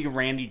 I was thinking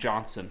Randy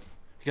Johnson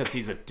because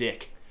he's a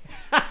dick.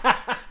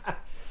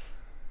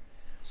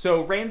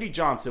 So Randy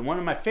Johnson, one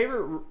of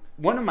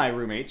my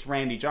roommates,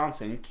 Randy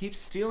Johnson, keeps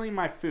stealing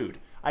my food.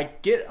 I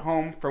get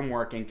home from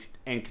work and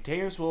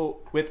containers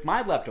with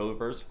my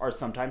leftovers are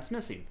sometimes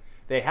missing.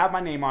 They have my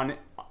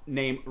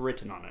name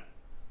written on it.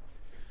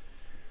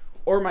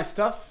 Or my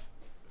stuff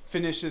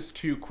finishes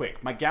too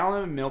quick. My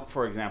gallon of milk,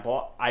 for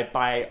example, I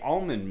buy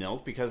almond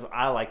milk because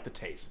I like the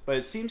taste, but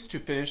it seems to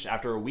finish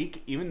after a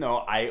week even though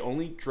I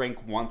only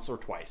drank once or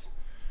twice.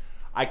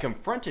 I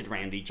confronted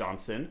Randy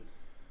Johnson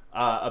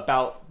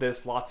about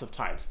this lots of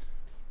times.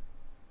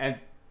 And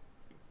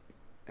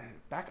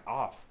back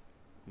off,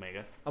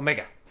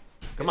 Omega.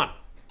 Come on.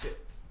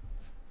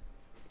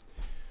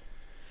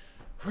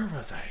 Where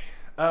was I?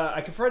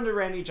 I confronted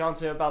Randy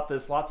Johnson about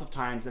this lots of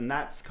times, and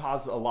that's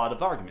caused a lot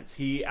of arguments.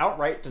 He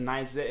outright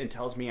denies it and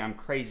tells me I'm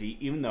crazy,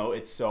 even though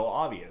it's so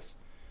obvious.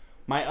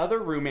 My other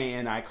roommate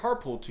and I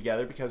carpooled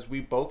together because we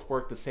both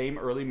work the same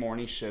early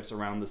morning shifts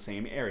around the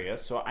same area,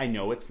 so I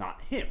know it's not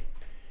him.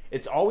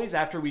 It's always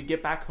after we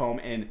get back home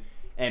and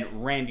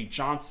Randy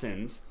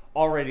Johnson's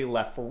already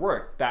left for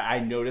work that I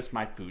notice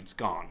my food's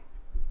gone.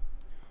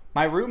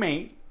 My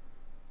roommates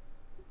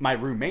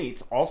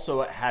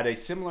also had a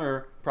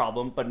similar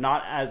problem, but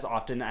not as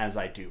often as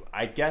I do.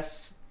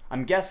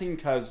 I'm guessing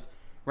because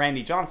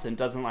Randy Johnson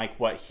doesn't like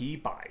what he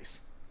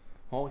buys.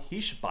 Well, he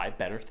should buy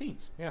better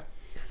things. Yeah.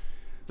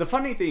 The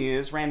funny thing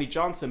is, Randy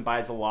Johnson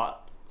buys a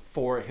lot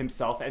for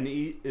himself, and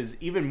he is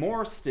even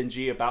more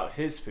stingy about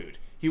his food.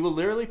 He will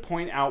literally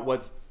point out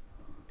what's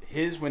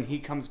his when he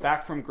comes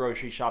back from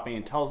grocery shopping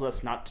and tells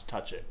us not to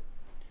touch it.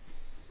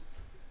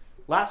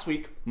 Last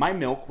week, my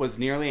milk was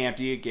nearly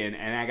empty again,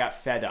 and I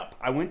got fed up.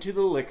 I went to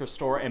the liquor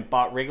store and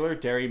bought regular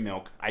dairy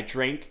milk. I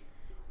drank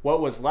what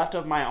was left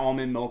of my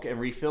almond milk and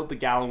refilled the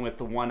gallon with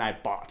the one I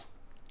bought.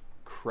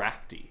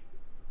 Crafty.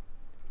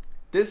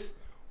 This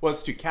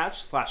was to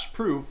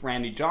catch/prove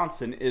Randy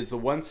Johnson is the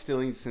one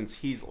stealing since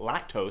he's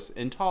lactose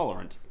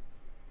intolerant.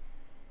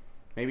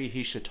 Maybe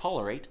he should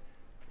tolerate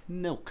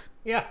milk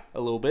Yeah. a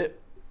little bit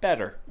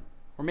better.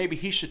 Or maybe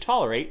he should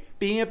tolerate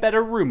being a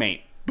better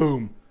roommate.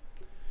 Boom.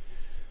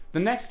 The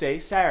next day,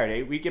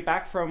 Saturday, we get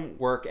back from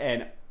work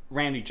and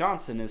Randy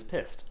Johnson is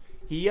pissed.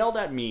 He yelled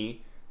at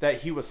me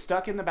that he was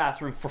stuck in the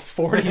bathroom for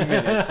 40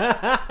 minutes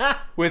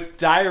with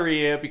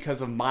diarrhea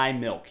because of my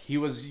milk. He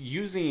was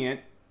using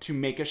it to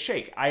make a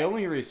shake. I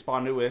only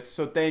responded with,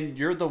 so then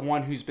you're the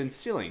one who's been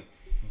stealing.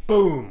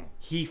 Boom.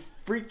 He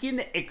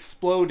freaking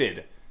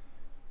exploded.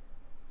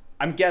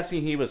 I'm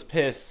guessing he was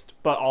pissed,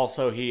 but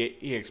also he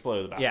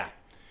exploded about Yeah.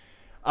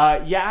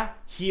 it.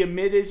 He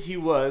admitted he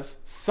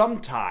was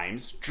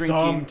sometimes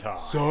drinking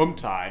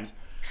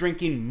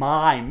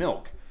my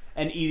milk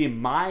and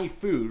eating my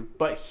food,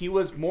 but he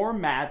was more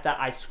mad that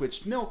I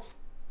switched milks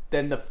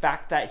than the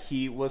fact that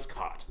he was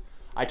caught.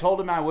 I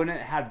told him I wouldn't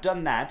have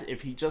done that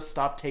if he just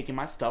stopped taking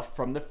my stuff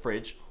from the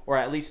fridge, or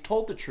at least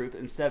told the truth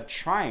instead of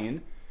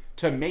trying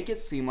to make it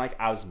seem like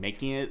I was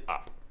making it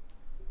up.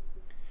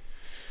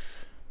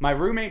 My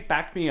roommate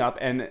backed me up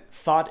and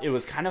thought it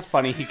was kind of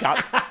funny he got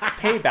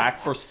payback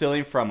for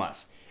stealing from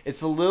us.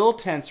 It's a little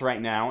tense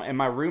right now, and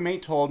my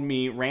roommate told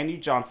me Randy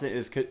Johnson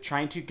is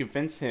trying to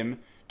convince him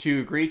to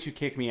agree to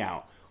kick me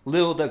out.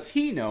 Little does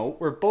he know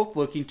we're both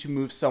looking to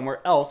move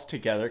somewhere else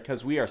together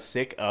because we are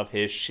sick of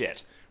his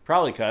shit.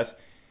 Probably because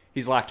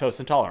he's lactose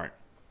intolerant.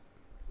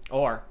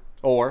 Or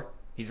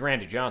he's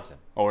Randy Johnson.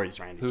 Or he's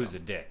Randy Who's Johnson.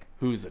 a dick.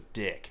 Who's a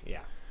dick. Yeah.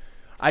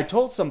 I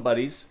told some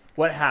buddies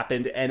what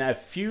happened, and a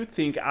few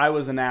think I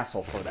was an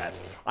asshole for that.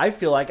 I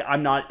feel like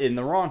I'm not in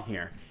the wrong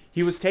here.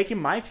 He was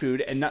taking my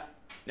food and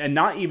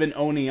not even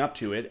owning up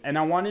to it, and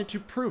I wanted to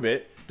prove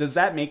it. Does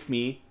that make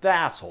me the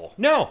asshole?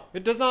 No,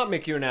 it does not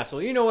make you an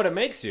asshole. You know what it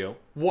makes you?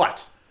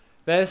 What?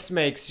 This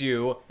makes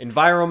you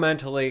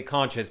environmentally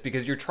conscious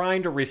because you're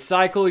trying to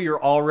recycle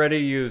your already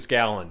used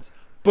gallons.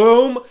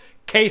 Boom!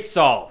 Case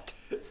solved.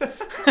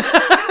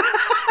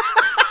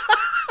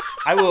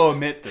 I will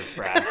admit this,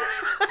 Brad.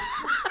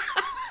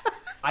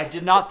 I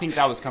did not think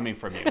that was coming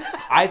from you.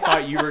 I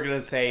thought you were going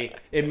to say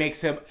it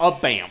makes him a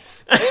BAMF.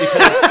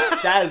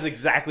 Because that is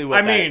exactly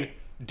what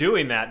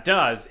doing that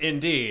does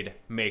indeed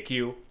make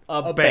you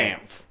a BAMF.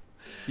 BAMF.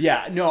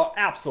 Yeah, no,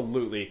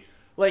 absolutely.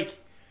 Like,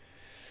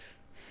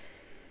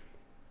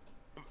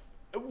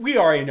 we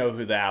already know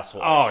who the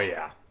asshole is. Oh,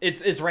 yeah.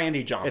 It's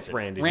Randy Johnson. It's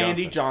Randy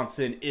Randy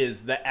Johnson. Johnson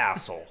is the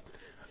asshole.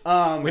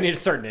 We need to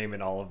start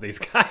naming all of these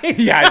guys.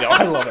 Yeah, I know.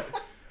 I love it.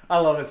 I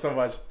love it so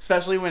much.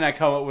 Especially when I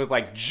come up with,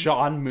 like,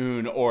 John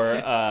Moon or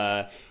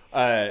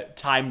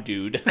Time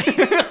Dude.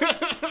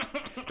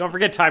 Don't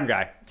forget Time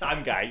Guy.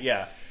 Time Guy,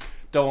 yeah.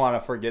 Don't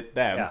want to forget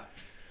them.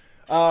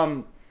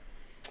 Yeah.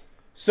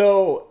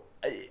 So,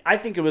 I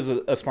think it was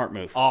a smart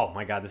move. Oh,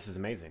 my God, this is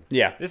amazing.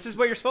 Yeah. This is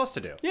what you're supposed to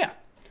do. Yeah.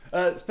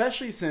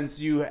 Especially since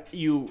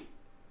you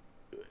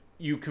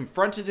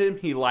confronted him,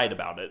 he lied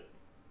about it.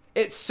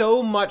 It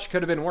so much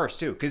could have been worse,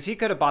 too, because he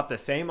could have bought the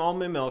same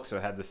almond milk, so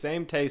it had the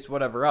same taste,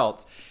 whatever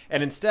else,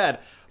 and instead,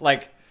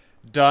 like,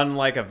 done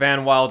like a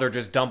Van Wilder,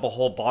 just dump a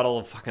whole bottle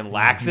of fucking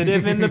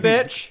laxative in the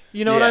bitch.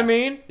 You know what I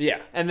mean?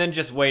 Yeah. And then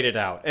just wait it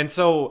out. And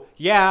so,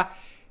 yeah,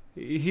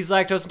 he's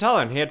lactose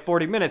intolerant. He had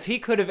 40 minutes. He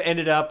could have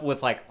ended up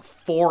with, like,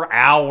 4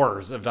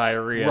 hours of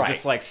diarrhea. Right.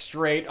 Just, like,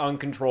 straight,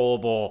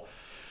 uncontrollable,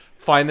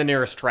 find the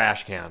nearest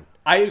trash can.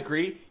 I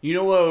agree. You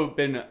know what would have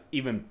been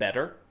even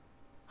better?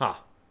 Huh.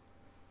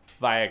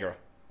 Viagra.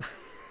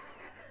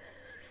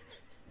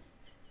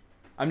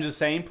 I'm just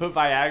saying, put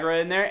Viagra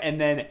in there,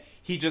 and then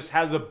he just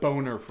has a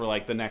boner for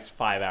like the next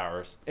 5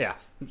 hours. Yeah.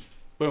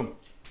 Boom.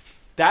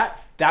 That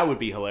would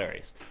be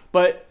hilarious.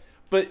 But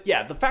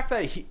yeah, the fact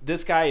that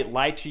this guy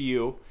lied to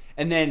you,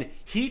 and then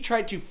he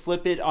tried to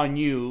flip it on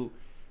you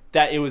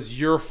that it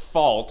was your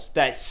fault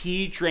that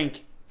he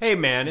drank. Hey,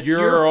 man, it's Your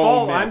your own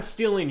fault. milk. I'm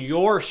stealing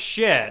your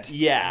shit.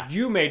 Yeah.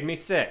 You made me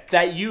sick.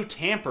 That you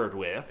tampered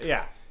with.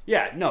 Yeah.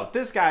 Yeah, no,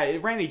 this guy,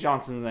 Randy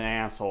Johnson's an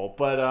asshole,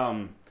 but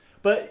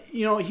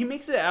you know, he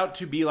makes it out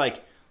to be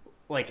like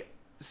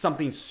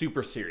something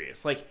super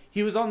serious. Like,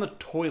 he was on the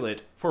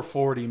toilet for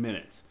 40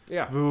 minutes.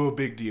 Yeah. Oh,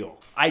 big deal.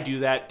 I do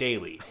that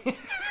daily.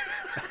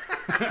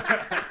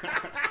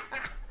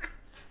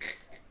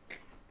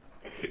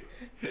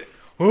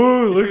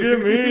 Oh, look at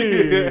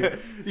me.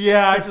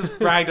 Yeah, I just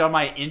bragged on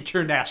my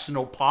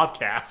international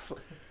podcast.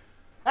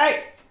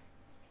 Hey!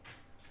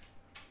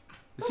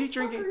 Is he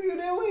drinking? What are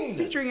you doing? Is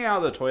he drinking out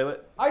of the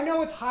toilet? I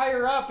know it's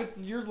higher up. It's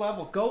your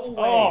level. Go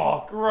away.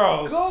 Oh,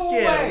 gross. Go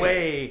Get away.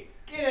 away.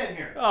 Get in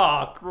here.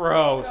 Oh,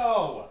 gross.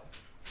 Go.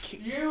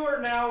 You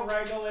are now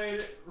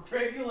regulated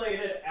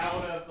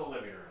out of the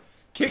living room.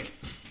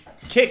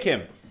 Kick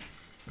him.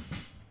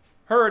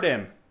 Hurt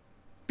him.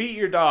 Beat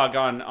your dog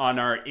on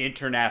our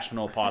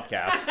international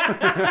podcast.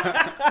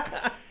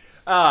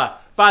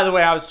 By the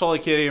way, I was totally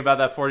kidding about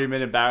that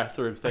 40-minute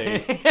bathroom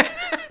thing.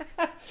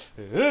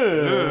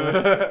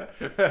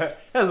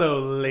 Hello,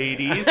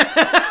 ladies.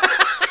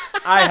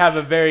 I have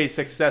a very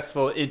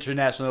successful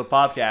international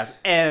podcast,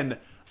 and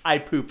I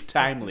poop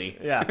timely.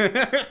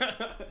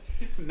 Yeah.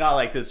 Not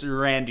like this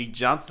Randy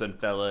Johnson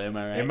fella, am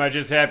I right? Am I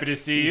just happy to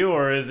see you,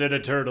 or is it a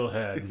turtle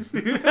head?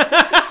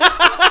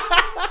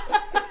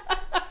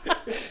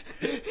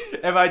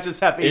 Am I just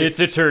happy? It's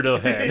a turtle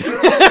head.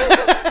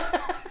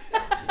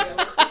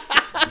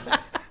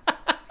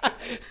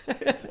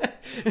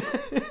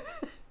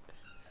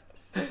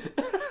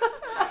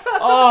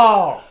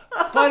 Oh,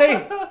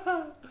 buddy.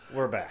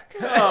 We're back.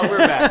 Oh, we're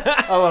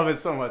back. I love it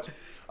so much.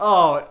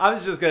 Oh, I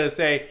was just going to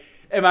say,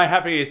 am I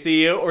happy to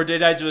see you, or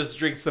did I just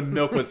drink some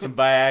milk with some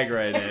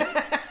Viagra in it?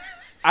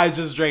 I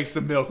just drank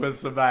some milk with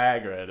some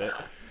Viagra in it.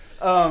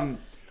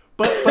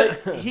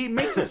 But he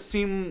makes it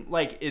seem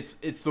like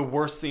it's the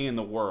worst thing in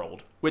the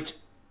world, which,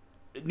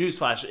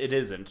 newsflash, it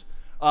isn't.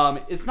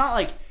 It's not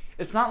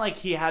like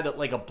he had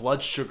like a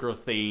blood sugar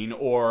thing,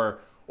 or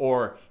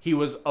he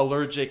was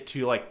allergic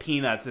to like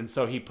peanuts, and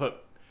so he put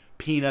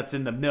peanuts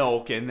in the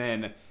milk and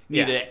then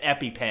needed an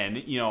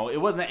EpiPen. You know, it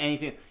wasn't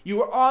anything. You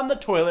were on the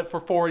toilet for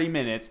 40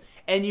 minutes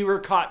and you were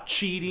caught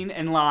cheating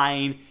and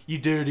lying, you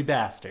dirty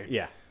bastard.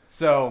 Yeah.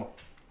 So,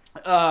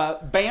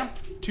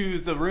 bamp to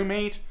the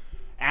roommate,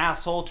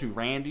 asshole to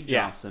Randy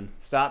Johnson.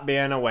 Yeah. Stop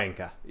being a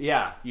wanker.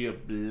 Yeah, you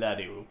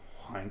bloody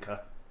wanker.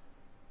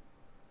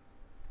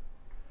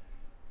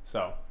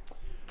 So.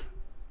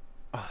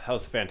 Oh, that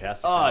was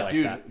fantastic. Oh, I like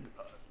dude. that.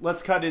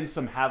 Let's cut in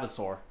some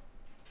Havasaur.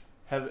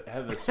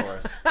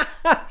 Havasaurus.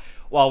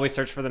 While we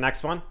search for the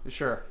next one?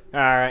 Sure. All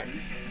right.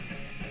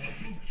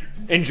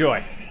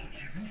 Enjoy.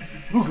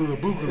 Boogala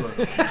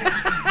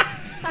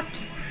boogala.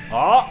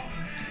 Oh!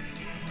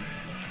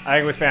 I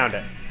think we found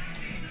it.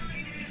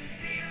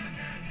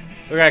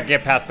 We gotta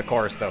get past the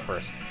chorus, though,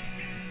 first.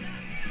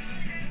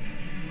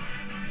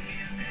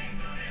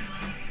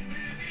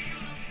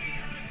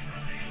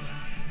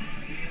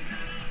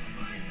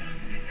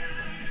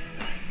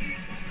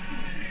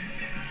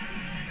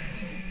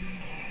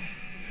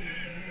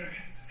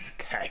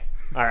 Okay.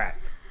 All right.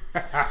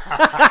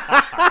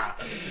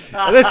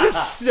 This is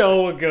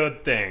so a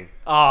good thing.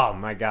 Oh,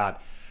 my God.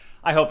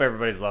 I hope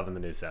everybody's loving the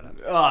new setup.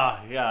 Oh,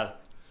 God.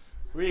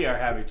 We are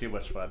having too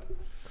much fun.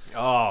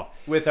 Oh,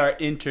 With our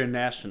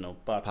international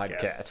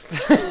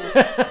podcast.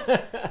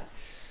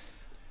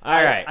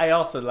 All right. I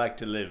also like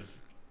to live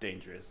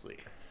dangerously.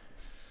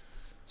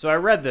 So I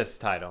read this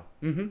title.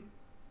 Mm-hmm.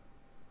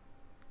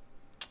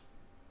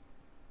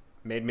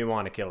 Made me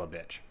want to kill a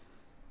bitch.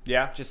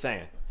 Yeah? Just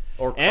saying.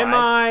 Or cry. Am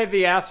I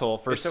the asshole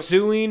for It's okay.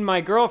 suing my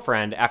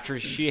girlfriend after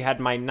she had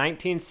my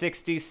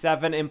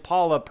 1967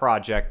 Impala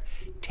project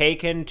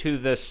taken to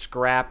the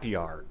scrap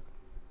yard?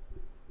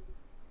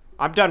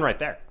 I'm done right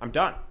there. I'm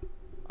done.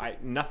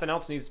 Nothing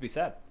else needs to be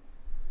said.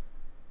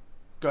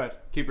 Go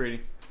ahead. Keep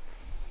reading.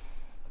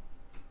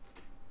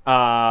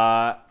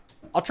 I'll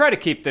try to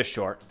keep this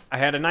short. I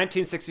had a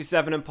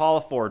 1967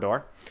 Impala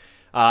 4-door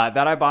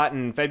that I bought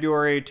in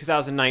February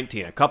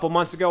 2019. A couple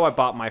months ago, I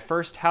bought my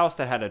first house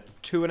that had a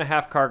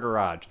 2.5-car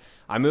garage.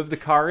 I moved the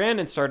car in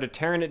and started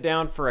tearing it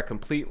down for a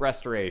complete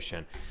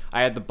restoration.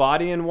 I had the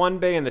body in one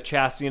bay and the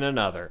chassis in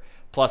another,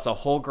 plus a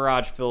whole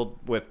garage filled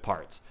with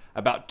parts.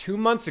 About 2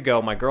 months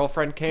ago, my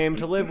girlfriend came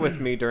to live with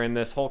me during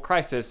this whole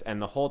crisis,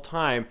 and the whole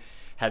time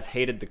has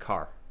hated the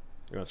car.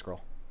 You want to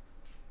scroll?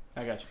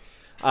 I got you.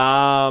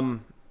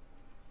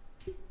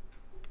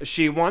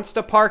 She wants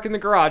to park in the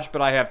garage,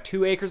 but I have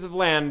 2 acres of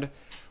land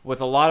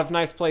with a lot of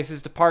nice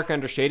places to park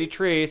under shady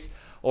trees,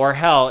 or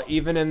hell,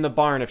 even in the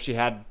barn if she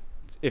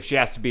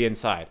has to be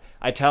inside.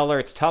 I tell her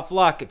it's tough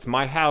luck, it's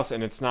my house,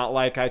 and it's not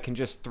like I can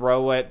just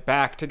throw it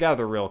back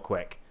together real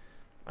quick.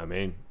 I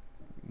mean,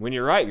 when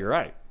you're right, you're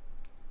right.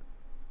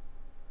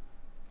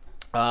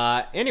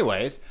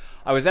 Anyways,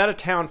 I was out of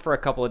town for a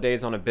couple of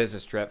days on a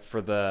business trip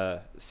for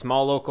the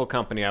small local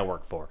company I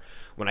work for.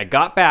 When I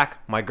got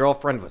back, my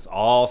girlfriend was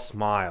all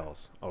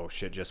smiles. Oh,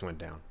 shit just went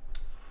down.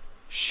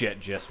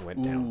 Shit just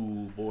went down.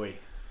 Ooh, boy.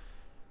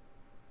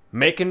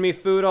 Making me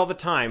food all the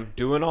time,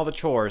 doing all the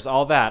chores,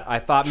 all that. I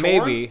thought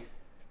maybe...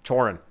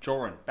 Chorin.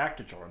 Chorin. Back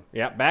to Chorin.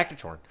 Yeah, back to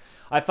Chorin.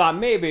 I thought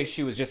maybe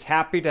she was just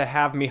happy to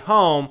have me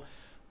home,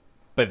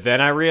 but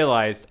then I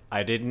realized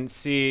I didn't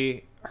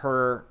see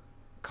her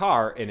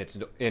car in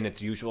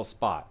its usual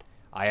spot.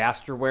 I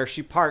asked her where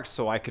she parked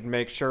so I could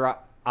make sure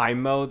I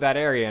mow that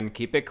area and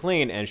keep it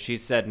clean, and she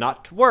said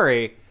not to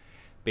worry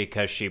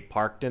because she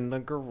parked in the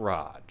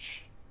garage.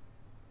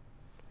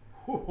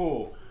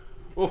 Oh,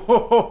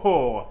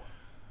 oh,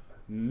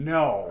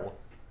 no.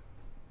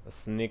 The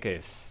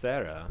sneaky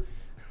Sarah.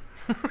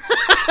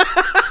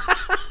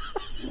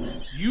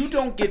 You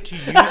don't get to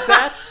use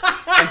that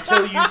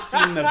until you've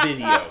seen the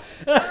video.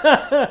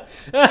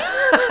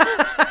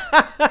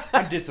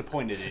 I'm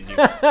disappointed in you.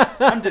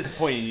 I'm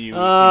disappointed in you, Boo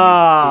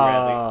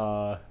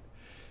Radley.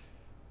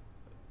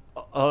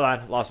 Hold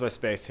on, lost my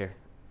space here.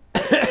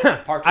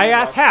 Parking I lot.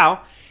 asked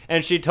how,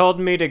 and she told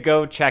me to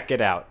go check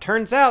it out.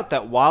 Turns out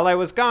that while I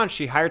was gone,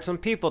 she hired some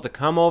people to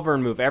come over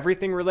and move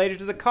everything related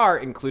to the car,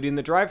 including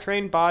the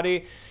drivetrain,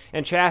 body,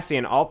 and chassis,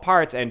 and all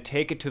parts, and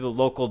take it to the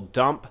local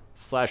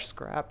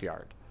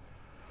dump/scrapyard.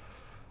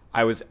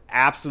 I was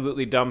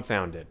absolutely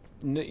dumbfounded.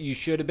 You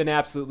should have been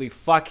absolutely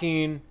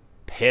fucking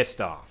pissed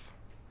off.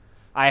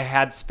 I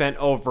had spent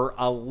over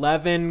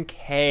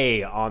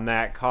 $11,000 on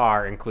that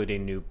car,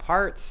 including new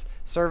parts,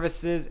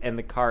 services, and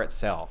the car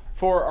itself.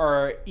 For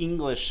our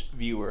English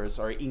viewers,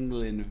 our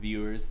England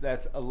viewers,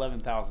 that's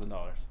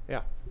 $11,000.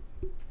 Yeah.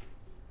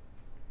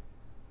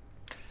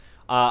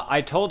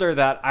 I told her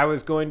that I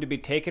was going to be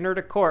taking her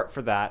to court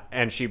for that,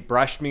 and she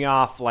brushed me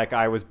off like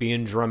I was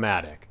being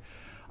dramatic.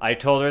 I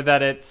told her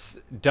that it's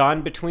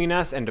done between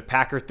us and to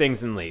pack her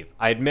things and leave.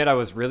 I admit I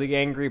was really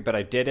angry, but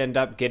I did end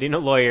up getting a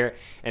lawyer,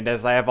 and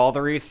as I have all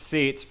the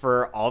receipts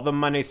for all the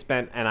money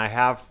spent, and I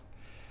have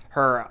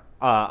her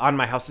on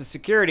my house's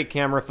security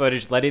camera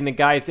footage letting the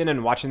guys in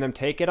and watching them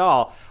take it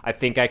all, I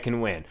think I can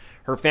win.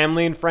 Her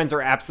family and friends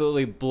are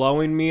absolutely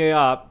blowing me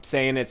up,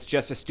 saying it's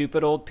just a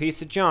stupid old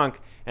piece of junk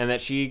and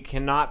that she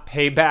cannot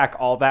pay back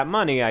all that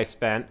money I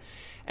spent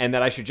and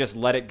that I should just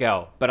let it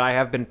go. But I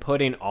have been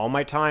putting all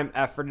my time,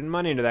 effort, and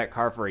money into that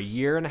car for a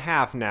year and a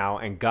half now,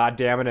 and god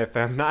damn it,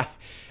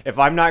 if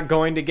I'm not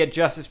going to get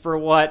justice for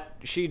what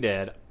she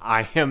did,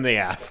 I am the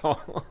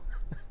asshole.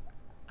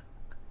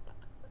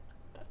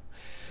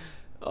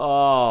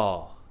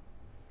 Oh.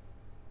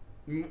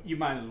 You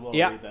might as well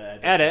Yeah. read the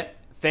Edit.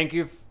 Thank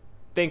you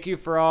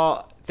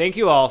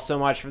all so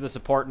much for the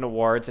support and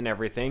awards and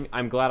everything.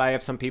 I'm glad I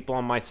have some people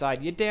on my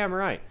side. You damn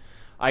right.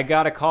 I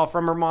got a call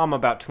from her mom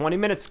about 20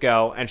 minutes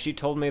ago, and she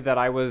told me that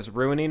I was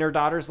ruining her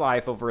daughter's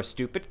life over a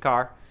stupid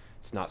car.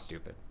 It's not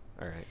stupid.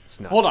 All right. It's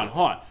not. Hold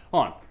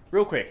on.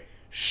 Real quick.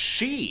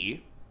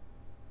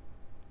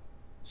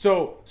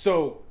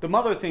 So the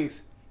mother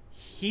thinks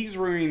he's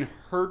ruining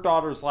her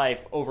daughter's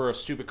life over a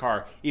stupid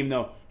car, even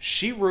though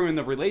she ruined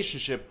the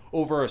relationship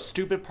over a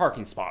stupid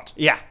parking spot.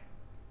 Yeah.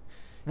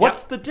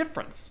 What's the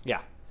difference?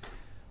 Yeah.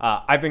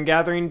 I've been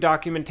gathering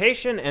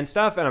documentation and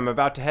stuff, and I'm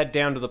about to head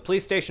down to the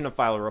police station to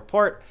file a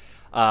report.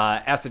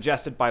 As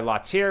suggested by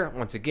Lots here.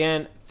 Once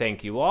again,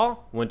 thank you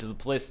all. Went to the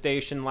police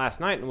station last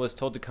night and was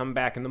told to come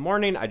back in the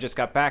morning. I just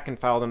got back and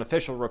filed an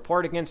official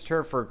report against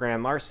her for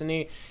grand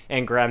larceny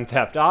and grand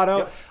theft auto.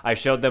 Yep. I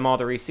showed them all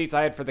the receipts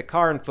I had for the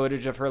car and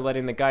footage of her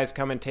letting the guys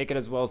come and take it,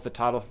 as well as the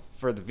title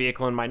for the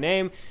vehicle in my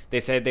name. They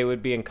said they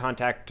would be in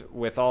contact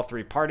with all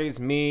three parties,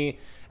 me,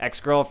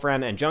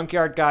 ex-girlfriend, and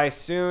junkyard guy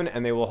soon,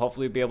 and they will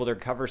hopefully be able to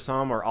recover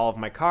some or all of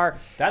my car.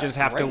 That's just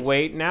have to great.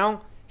 wait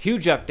now.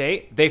 Huge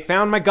update. They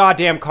found my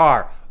goddamn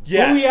car.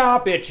 Yes.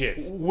 Booyah,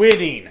 bitches.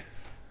 Winning.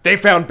 They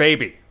found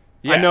Baby.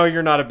 Yeah. I know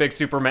you're not a big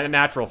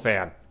Supernatural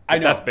fan. But I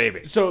know. That's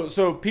Baby.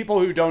 So people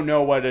who don't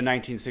know what a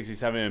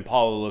 1967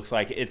 Impala looks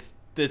like, it's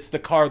the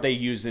car they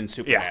use in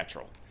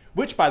Supernatural.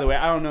 Which, by the way,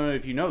 I don't know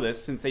if you know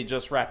this, since they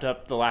just wrapped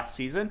up the last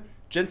season,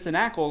 Jensen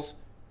Ackles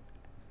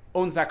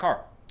owns that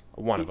car.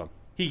 One of them.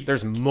 He's-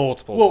 There's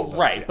multiple. Well, of those,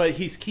 right, yeah. but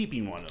he's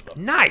keeping one of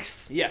them.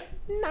 Nice. Yeah.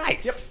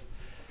 Nice.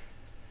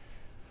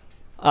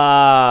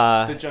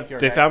 The junkyard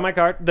They guys. found my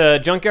car. The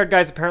junkyard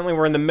guys apparently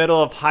were in the middle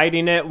of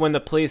hiding it when the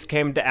police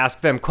came to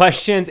ask them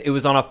questions. It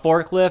was on a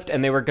forklift,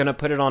 and they were going to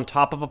put it on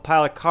top of a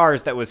pile of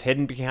cars that was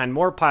hidden behind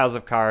more piles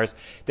of cars.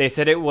 They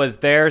said it was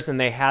theirs, and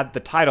they had the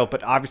title,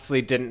 but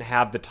obviously didn't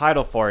have the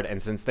title for it.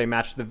 And since they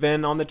matched the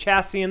VIN on the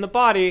chassis and the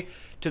body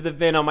to the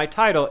VIN on my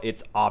title,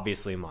 it's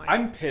obviously mine.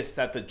 I'm pissed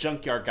that the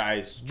junkyard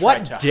guys tried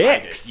What to dicks?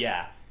 hide it.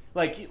 Yeah.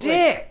 Like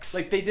Dicks.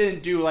 Like they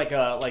didn't do like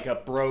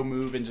a bro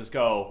move and just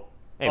go,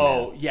 Hey,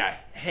 oh man. yeah,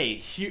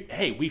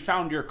 hey, we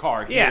found your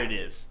car. Here Yeah. it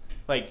is.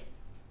 Like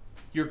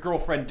your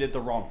girlfriend did the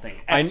wrong thing.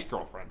 I-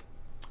 Ex-girlfriend.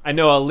 I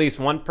know at least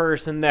one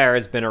person there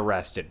has been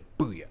arrested.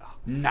 Booyah.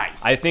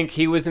 Nice. I think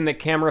he was in the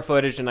camera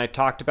footage and I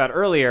talked about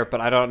earlier, but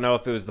I don't know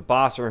if it was the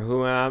boss or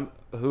whoever.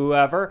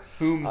 Whomever.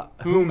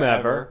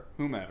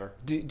 Whomever.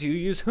 Do you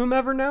use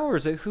whomever now, or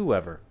is it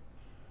whoever?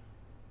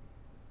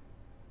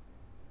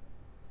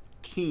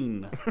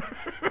 Keen.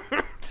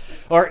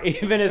 Or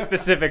even a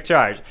specific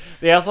charge.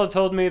 They also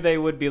told me they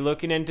would be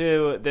looking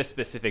into this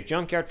specific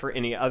junkyard for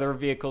any other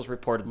vehicles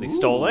reportedly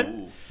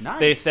stolen. Nice.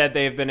 They said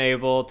they've been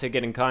able to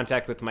get in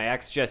contact with my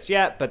ex just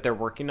yet, but they're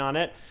working on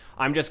it.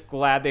 I'm just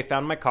glad they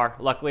found my car.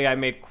 Luckily, I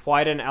made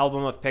quite an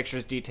album of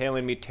pictures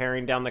detailing me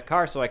tearing down the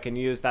car, so I can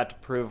use that to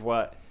prove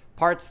what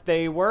parts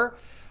they were.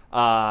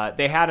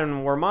 They had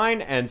and were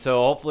mine, and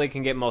so hopefully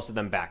can get most of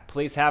them back.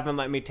 Police haven't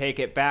let me take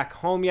it back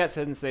home yet,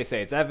 since they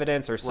say it's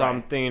evidence or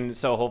something,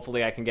 so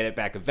hopefully I can get it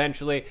back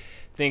eventually.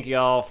 Thank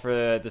y'all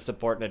for the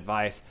support and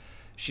advice.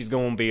 She's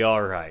gonna be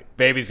alright.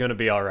 Baby's gonna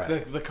be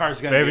alright. The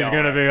car's gonna Baby's be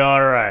gonna alright. be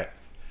alright.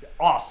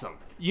 Awesome.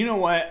 You know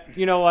what?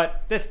 You know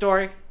what? This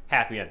story,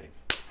 happy ending.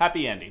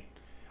 Happy ending.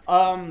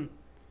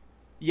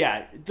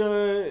 Yeah,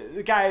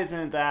 the guy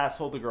isn't the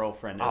asshole, the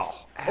girlfriend is.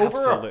 Oh, Over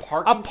absolutely.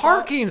 a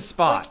parking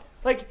spot?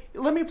 Like,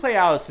 let me play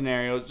out a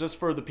scenario just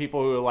for the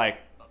people who are like,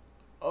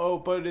 oh,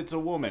 but it's a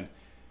woman.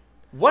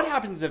 What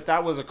happens if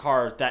that was a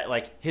car that,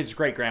 like, his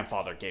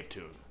great-grandfather gave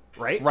to him?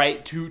 Right?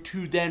 Right?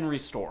 To then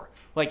restore.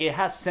 Like, it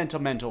has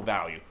sentimental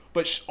value.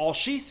 But all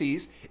she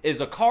sees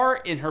is a car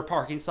in her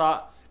parking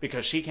spot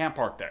because she can't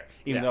park there.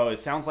 Even though it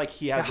sounds like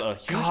he has a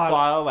huge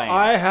pile of land.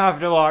 I have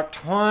to walk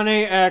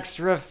 20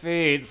 extra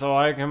feet so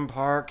I can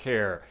park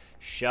here.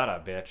 Shut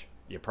up, bitch.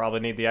 You probably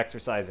need the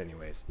exercise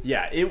anyways.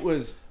 Yeah, it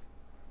was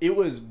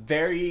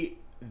very,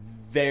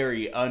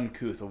 very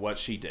uncouth of what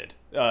she did.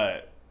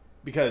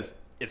 Because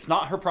it's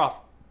not her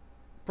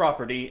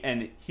property,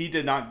 and he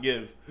did not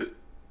give,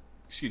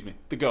 excuse me,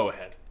 the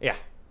go-ahead. Yeah.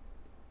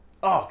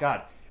 Oh,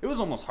 God. It was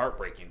almost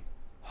heartbreaking.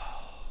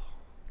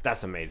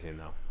 That's amazing,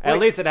 though. At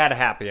least it had a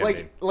happy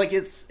ending.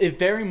 It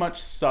very much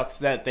sucks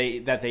that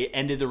they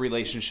ended the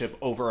relationship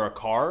over a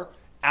car.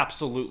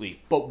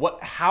 Absolutely.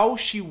 But how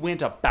she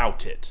went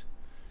about it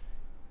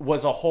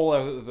was a whole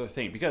other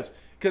thing. Because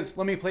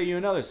let me play you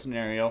another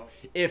scenario.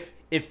 If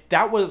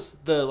that was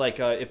the, like,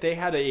 if they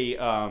had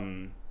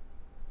a,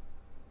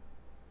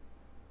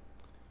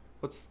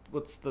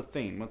 what's the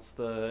thing? What's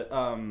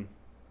the,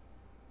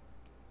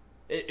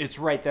 it's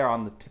right there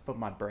on the tip of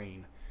my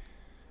brain.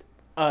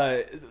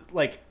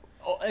 Like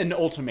an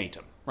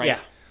ultimatum, right? Yeah.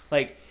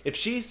 Like, if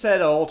she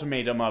said an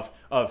ultimatum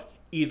of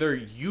either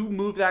you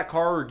move that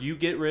car or you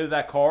get rid of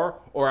that car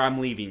or I'm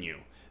leaving you,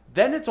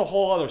 then it's a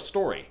whole other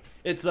story.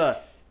 It's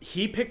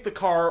he picked the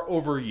car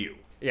over you.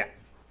 Yeah.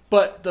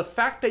 But the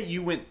fact that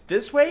you went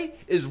this way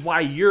is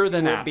why you're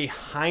the Went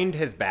behind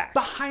his back.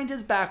 behind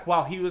his back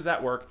while he was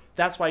at work.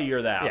 That's why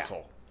you're the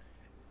asshole.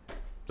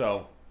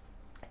 So,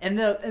 and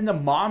the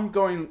mom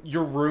going,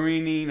 you're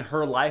ruining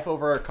her life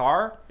over a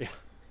car. Yeah.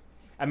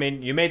 I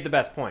mean, you made the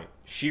best point.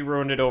 She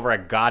ruined it over a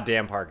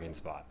goddamn parking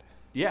spot.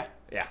 Yeah.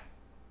 Yeah.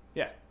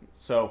 Yeah.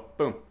 So,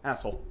 boom,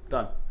 asshole,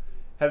 done.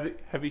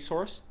 Heavy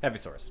source? Heavy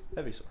source.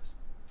 Heavy source.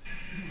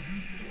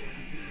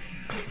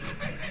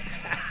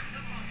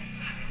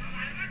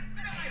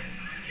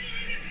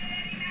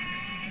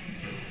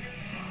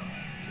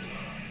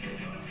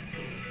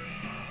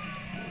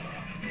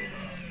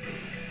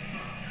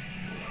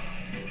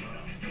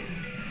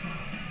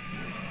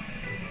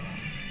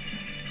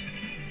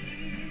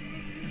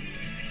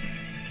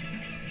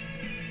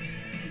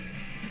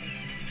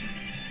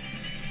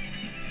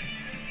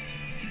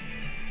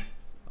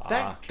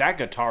 That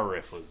guitar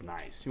riff was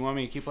nice. You want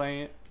me to keep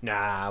playing it?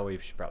 Nah, we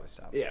should probably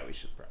stop. Yeah, we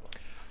should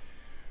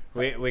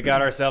probably. We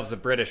got ourselves a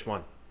British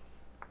one.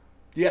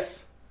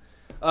 Yes.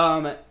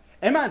 Am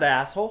I the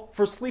asshole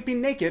for sleeping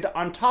naked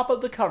on top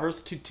of the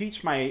covers to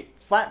teach my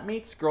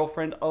flatmate's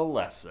girlfriend a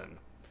lesson?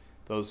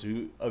 Those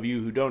of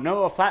you who don't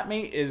know, a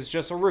flatmate is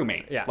just a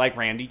roommate, Yeah. like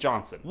Randy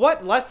Johnson.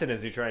 What lesson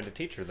is he trying to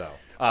teach her,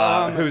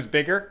 though? Who's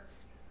bigger?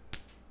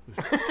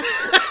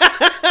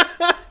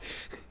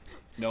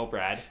 No,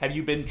 Brad. Have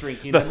you been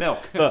drinking the milk?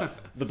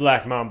 The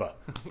Black Mamba.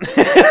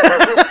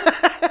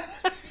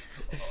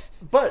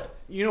 But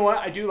you know what?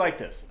 I do like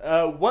this.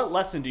 What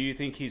lesson do you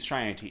think he's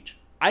trying to teach?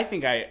 I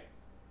think I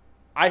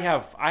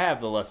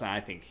have the lesson I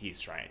think he's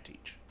trying to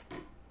teach.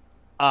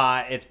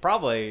 It's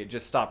probably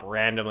just stop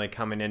randomly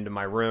coming into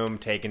my room,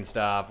 taking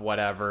stuff,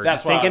 whatever.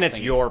 That's just what I thinking was it's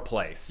thinking. your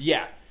place.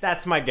 Yeah.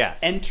 That's my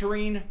guess.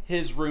 Entering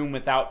his room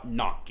without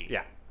knocking.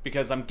 Yeah.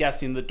 Because I'm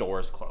guessing the door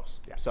is closed.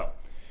 Yeah. So,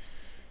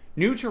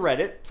 new to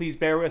Reddit, please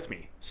bear with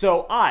me.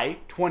 So I,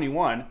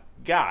 21,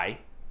 guy,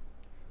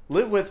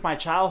 live with my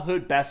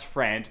childhood best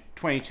friend,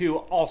 22,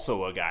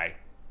 also a guy.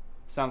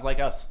 Sounds like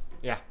us.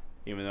 Yeah.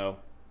 Even though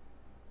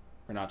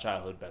we're not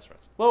childhood best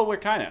friends. Well, we're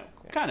kind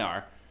of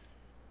are.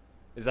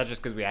 Is that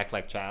just because we act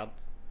like child?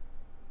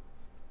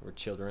 We're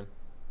children.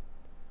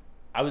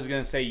 I was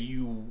gonna say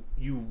you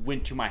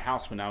went to my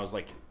house when I was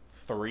like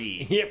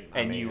 3. Yep.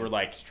 And you were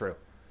like, it's true.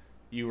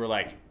 you were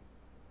like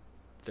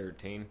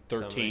 13.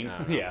 13. something, I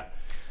don't know.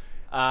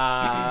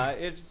 Yeah.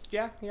 It's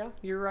yeah,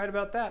 you're right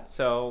about that.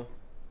 So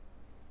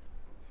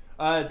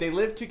They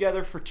lived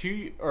together for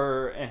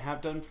and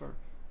have done for,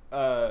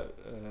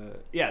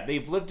 yeah,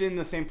 they've lived in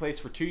the same place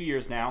for 2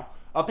 years now.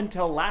 Up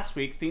until last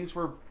week, things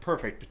were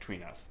perfect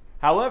between us.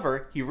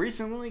 However, he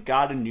recently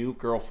got a new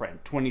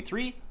girlfriend,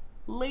 23,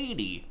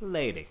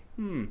 lady.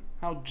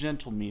 How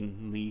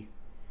gentlemanly.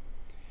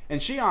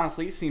 And she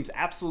honestly seems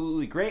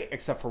absolutely great,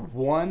 except for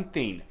one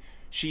thing.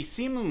 She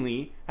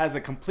seemingly has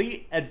a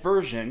complete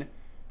aversion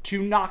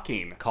to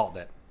knocking. called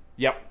it.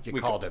 Yep. You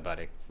called it,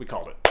 buddy. We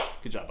called it.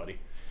 Good job, buddy.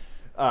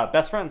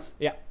 Best friends.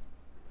 Yeah.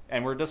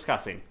 And we're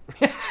discussing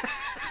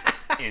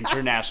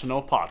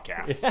international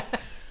podcast.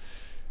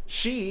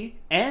 She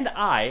and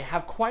I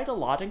have quite a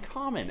lot in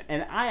common,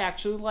 and I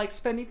actually like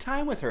spending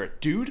time with her.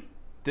 Dude,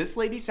 this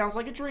lady sounds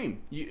like a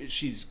dream.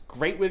 She's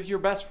great with your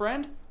best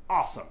friend?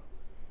 Awesome.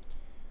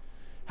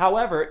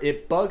 However,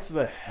 it bugs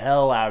the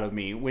hell out of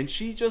me when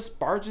she just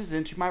barges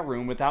into my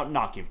room without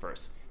knocking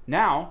first.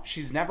 Now,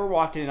 she's never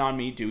walked in on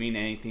me doing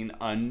anything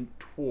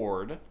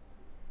untoward.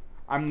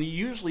 I'm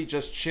usually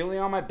just chilling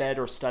on my bed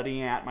or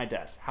studying at my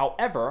desk.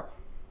 However,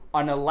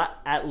 On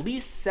at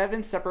least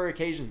 7 separate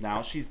occasions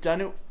now, she's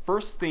done it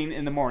first thing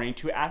in the morning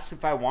to ask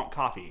if I want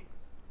coffee.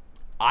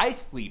 I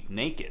sleep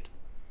naked.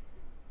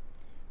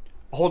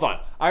 Hold on.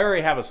 I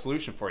already have a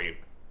solution for you.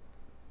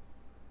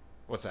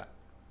 What's that?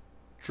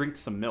 Drink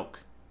some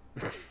milk.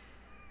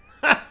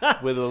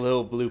 With a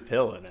little blue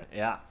pill in it.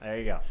 Yeah, there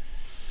you go.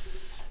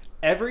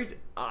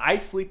 I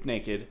sleep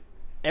naked.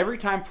 Every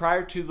time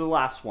prior to the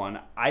last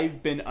one,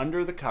 I've been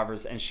under the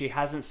covers and she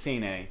hasn't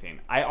seen anything.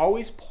 I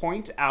always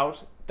point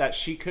out that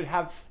she could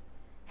have,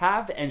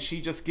 and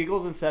she just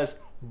giggles and says,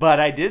 "But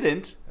I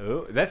didn't."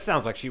 Ooh, that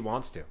sounds like she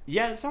wants to.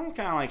 Yeah, it sounds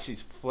kind of like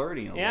she's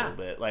flirting a little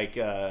bit, like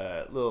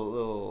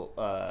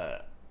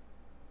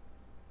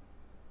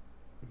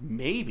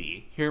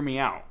maybe. Hear me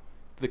out.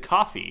 The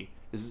coffee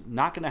is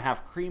not going to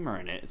have creamer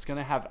in it. It's going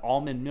to have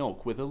almond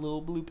milk with a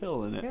little blue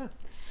pill in it. Yeah.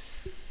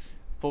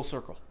 Full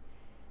circle.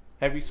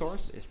 Heavy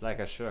source? It's like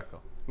a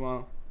circle.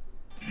 Well,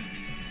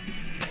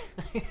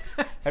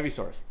 heavy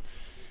source.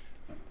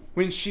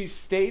 When she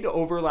stayed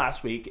over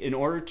last week in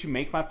order to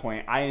make my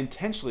point, I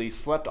intentionally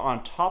slept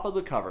on top of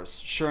the covers.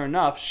 Sure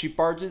enough, she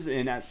barges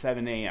in at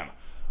 7 a.m.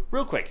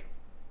 Real quick,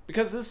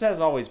 because this has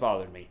always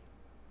bothered me.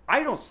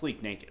 I don't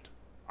sleep naked.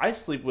 I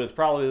sleep with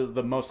probably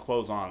the most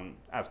clothes on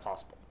as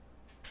possible.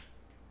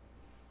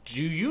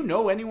 Do you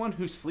know anyone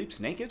who sleeps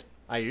naked?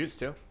 I used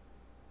to.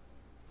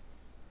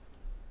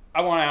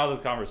 I want out of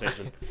this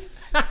conversation.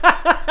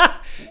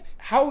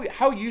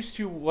 How used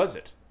to was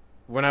it?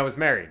 When I was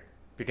married.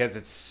 Because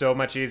it's so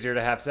much easier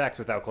to have sex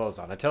without clothes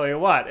on. I tell you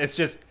what, it's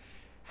just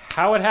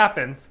how it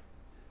happens.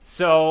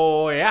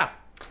 So, yeah.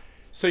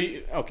 So,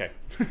 okay.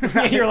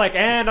 You're like,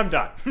 and I'm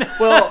done.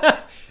 Well,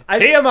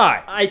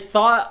 TMI. I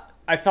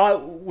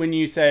thought when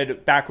you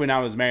said back when I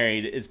was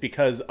married, it's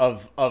because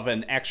of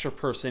an extra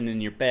person in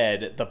your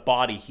bed, the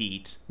body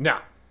heat.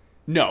 No,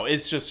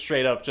 it's just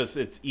straight up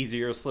it's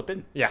easier to slip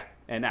in. Yeah.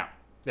 And out.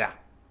 Yeah.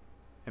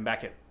 And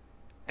back in.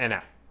 And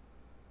out.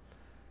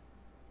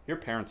 Your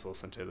parents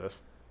listen to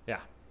this. Yeah.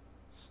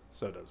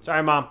 So does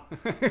Sorry, Mom.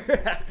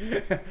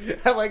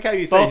 I like how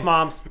you say Both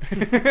moms.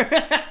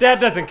 Dad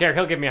doesn't care.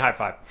 He'll give me a high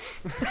five.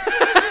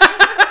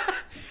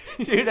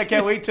 Dude, I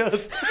can't wait for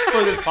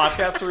this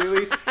podcast to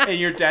release and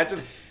your dad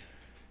just,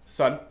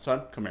 son,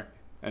 come here,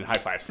 and high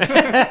fives.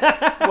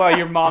 While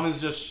your mom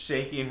is just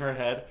shaking her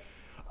head.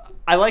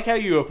 I like how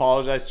you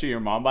apologize to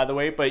your mom, by the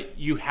way, but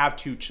you have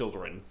 2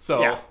 children,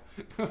 so Yeah.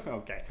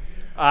 Okay.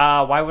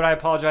 Why would I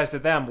apologize to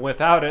them?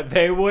 Without it,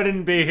 they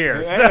wouldn't be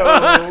here.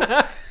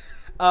 So.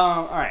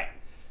 All right.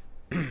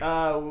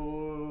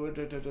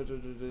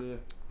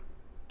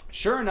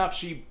 Sure enough,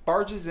 she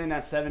barges in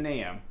at 7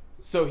 a.m.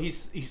 So he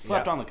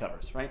slept on the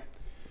covers, right?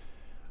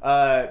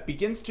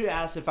 Begins to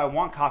ask if I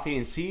want coffee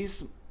and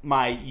sees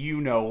my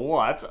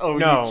you-know-what. Oh,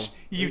 no.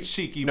 you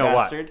cheeky No,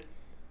 bastard.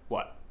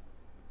 What?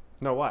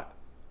 No, what?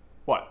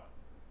 What?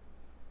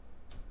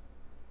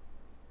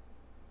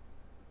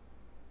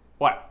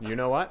 What? You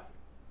know what?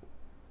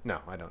 No,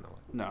 I don't know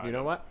what. No. You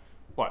know what?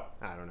 What?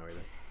 I don't know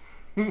either.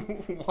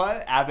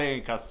 What Abbott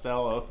and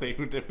Costello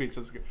thing did we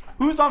just...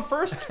 Who's on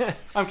first?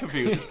 I'm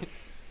confused.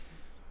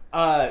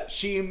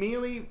 She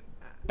immediately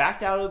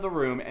backed out of the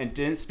room and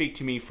didn't speak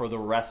to me for the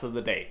rest of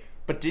the day.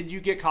 But did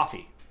you get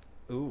coffee?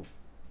 Ooh.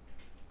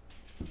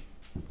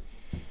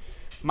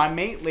 My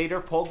mate later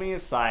pulled me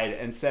aside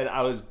and said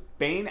I was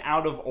bang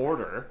out of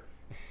order.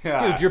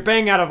 Dude, you're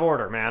bang out of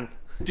order, man.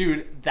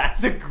 Dude,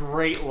 that's a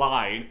great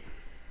line.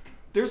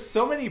 There's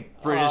so many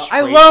British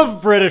I phrases.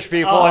 love British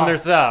people and their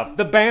stuff.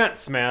 The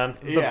bants, man.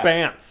 The Yeah.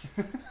 bants.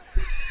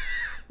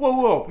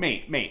 Whoa,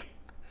 mate.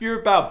 You're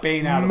about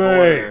bang out of Mate.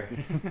 order.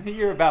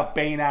 You're about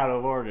bang out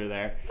of order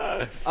there.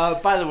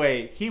 By the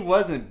way, he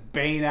wasn't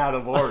bang out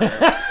of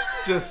order.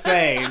 Just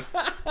saying.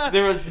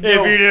 There was no...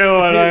 If you know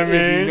what I If you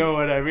mean. know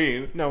what I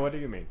mean. No, what do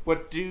you mean?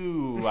 What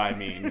do I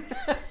mean?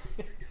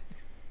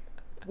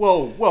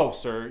 Whoa,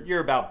 sir.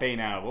 You're about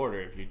bang out of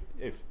order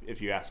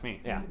if you ask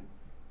me. Yeah.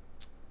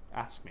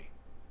 Ask me.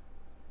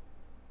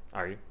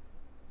 Are you?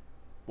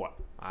 What?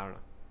 I don't know.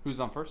 Who's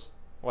on first?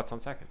 What's on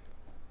second?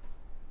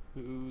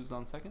 Who's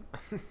on second?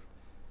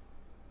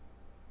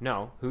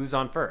 No, who's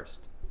on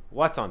first?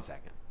 What's on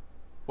second?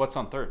 What's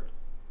on third?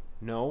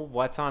 No,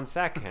 what's on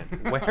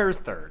second? Where's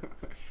third?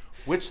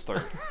 Which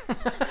third?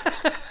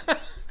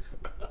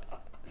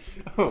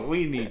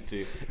 we need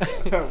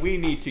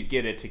to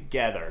get it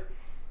together.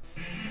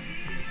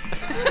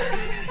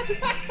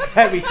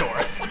 Heavy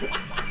source.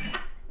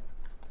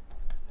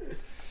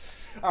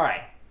 All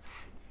right.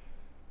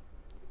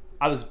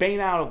 I was bang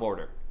out of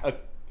order.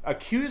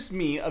 Accused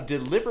me of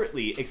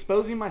deliberately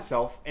exposing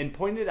myself and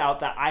pointed out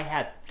that I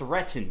had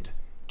threatened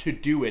to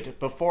do it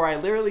before I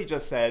literally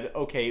just said,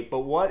 okay,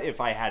 but what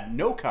if I had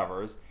no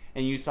covers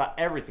and you saw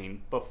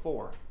everything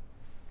before?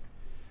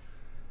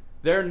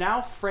 They're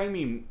now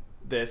framing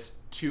this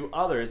to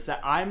others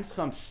that I'm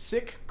some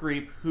sick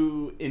creep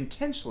who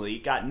intentionally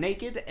got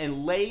naked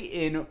and lay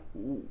in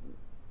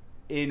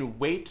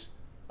wait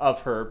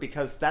of her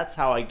because that's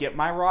how I get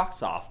my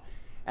rocks off.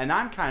 And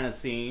I'm kind of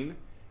seeing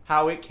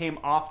how it came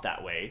off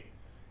that way.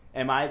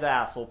 Am I the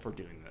asshole for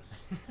doing this?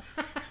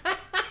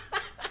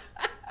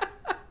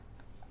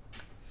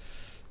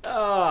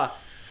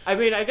 I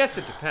mean, I guess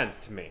it depends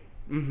to me.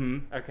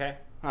 Mm-hmm. Okay?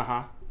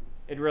 Uh-huh.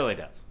 It really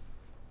does.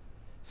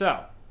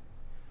 So,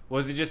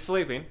 was he just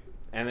sleeping?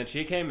 And then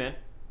she came in.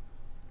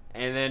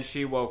 And then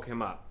she woke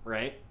him up,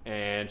 right?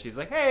 And she's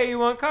like, hey, you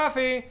want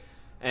coffee?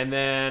 And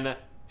then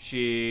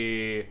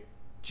she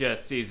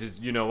just sees his,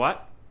 you know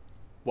what?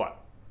 What?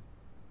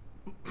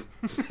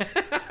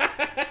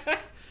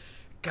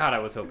 God, I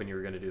was hoping you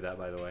were going to do that,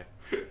 by the way.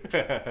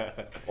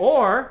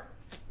 Or,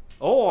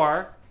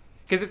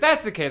 because if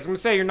that's the case, I'm going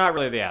to say you're not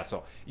really the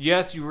asshole.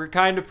 Yes, you were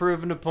kind of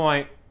proving a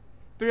point,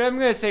 but I'm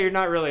going to say you're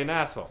not really an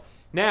asshole.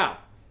 Now,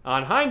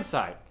 on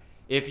hindsight,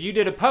 if you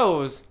did a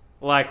pose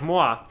like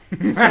moi,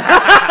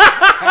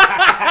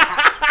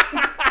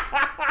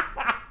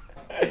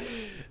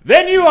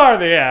 then you are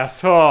the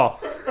asshole.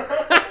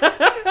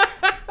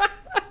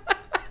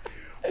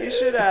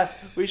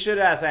 We should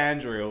ask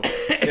Andrew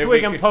if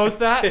we can post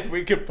that. If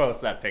we could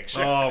post that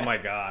picture. Oh my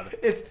God!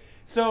 It's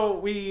so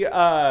we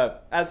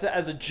as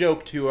a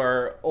joke to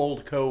our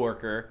old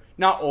coworker,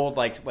 not old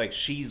like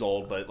she's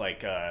old, but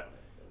like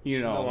you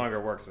She know, no longer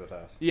works with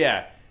us.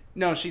 yeah,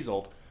 no, she's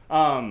old.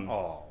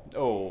 Oh,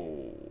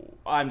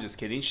 I'm just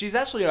kidding. She's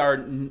actually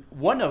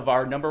one of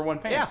our number one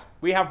fans. Yeah.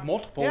 We have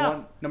multiple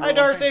number Hi, one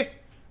Darcy. fans.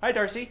 Hi,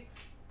 Darcy.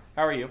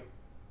 How are you?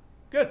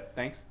 Good,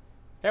 thanks.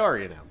 How are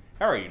you now?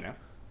 How are you now?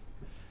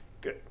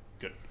 Good.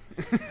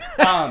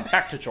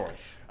 Back to Troy.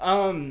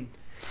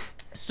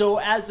 So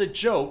as a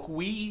joke,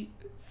 we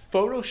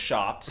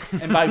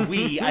photoshopped, and by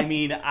we, I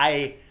mean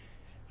I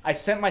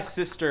sent my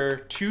sister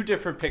 2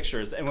 different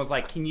pictures and was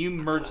like, can you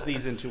merge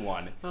these into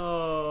one?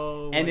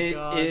 Oh, And it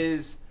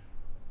is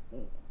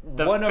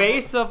the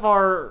face of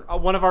our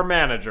one of our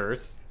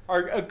managers,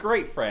 a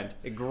great friend,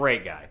 a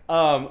great guy,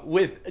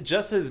 with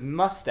just his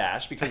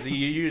mustache, because he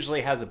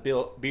usually has a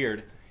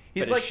beard.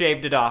 He's but like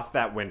shaved it off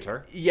that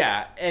winter.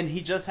 Yeah, and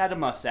he just had a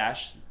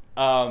mustache.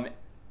 And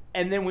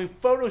then we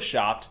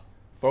photoshopped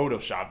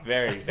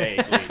very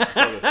vaguely,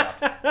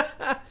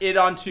 photoshopped it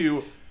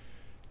onto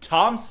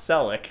Tom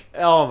Selleck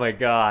Oh my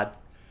God!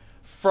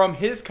 from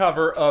his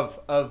cover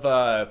of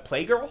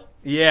Playgirl.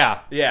 Yeah,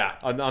 Yeah.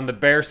 on the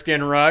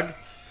bearskin rug.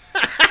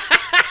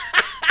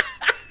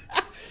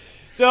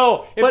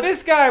 So if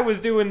this guy was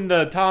doing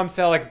the Tom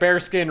Selleck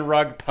bearskin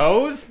rug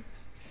pose,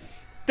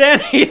 then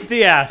he's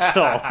the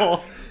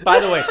asshole. By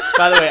the way,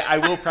 I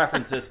will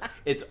preference this.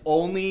 It's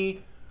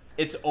only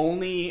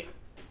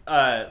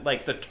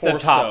like the torso. The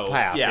top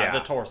half, yeah. The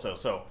torso.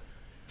 So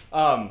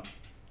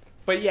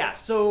but yeah,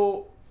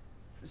 so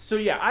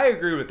yeah, I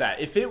agree with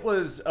that. If it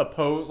was a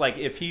pose, like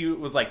if he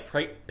was like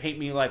paint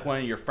me like one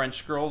of your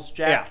French girls,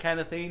 Jack, kind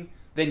of thing,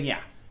 then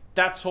yeah,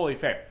 that's totally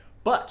fair.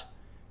 But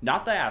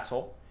not the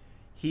asshole.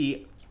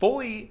 He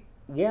fully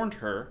warned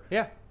her.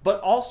 Yeah.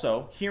 But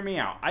also, hear me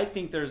out. I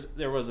think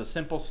there was a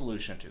simple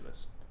solution to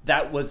this.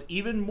 That was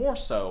even more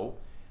so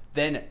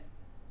than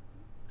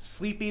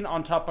sleeping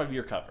on top of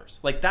your covers.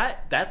 Like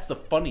that's the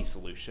funny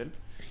solution,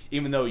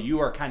 even though you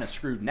are kind of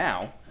screwed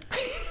now.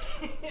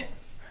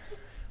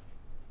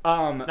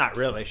 Not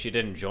really. She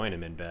didn't join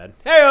him in bed.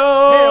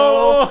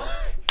 Hey-o!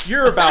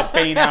 You're about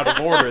bang out of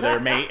order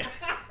there, mate.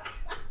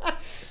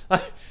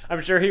 I'm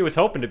sure he was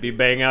hoping to be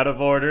bang out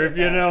of order, if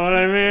you know what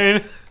I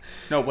mean.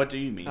 No, what do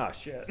you mean? Oh,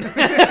 shit.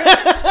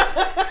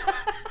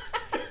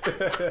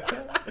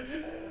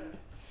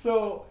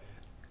 So,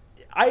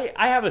 I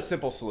have a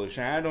simple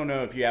solution. I don't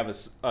know if you have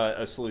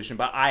a solution,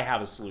 but I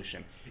have a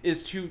solution.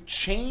 Is to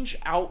change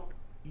out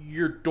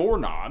your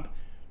doorknob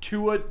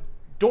to a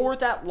door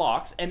that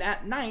locks, and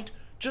at night,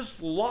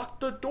 just lock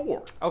the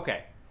door.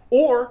 Okay.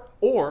 Or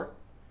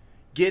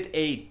get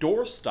a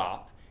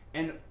doorstop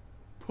and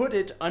put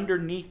it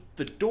underneath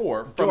the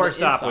door from the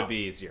Doorstop inside. would be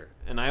easier.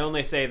 And I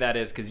only say that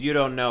is because you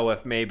don't know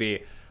if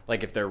maybe,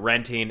 like, if they're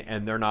renting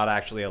and they're not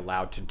actually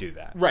allowed to do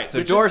that. Right, So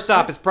which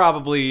doorstop is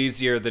probably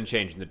easier than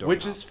changing the doorknob.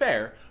 Which is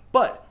fair,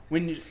 but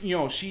when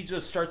she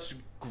just starts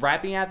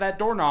grabbing at that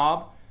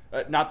doorknob,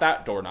 not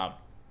that doorknob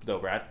though,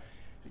 Brad.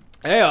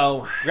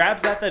 Hey-o.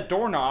 Grabs at the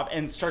doorknob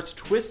and starts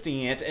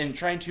twisting it and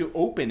trying to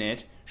open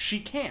it. She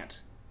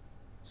can't.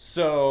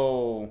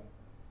 So,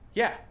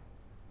 yeah,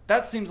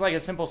 that seems like a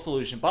simple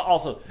solution. But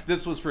also,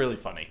 this was really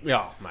funny.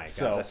 Oh, my God.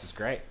 So- This is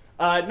great.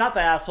 Not the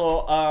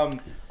asshole.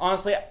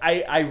 Honestly,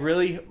 I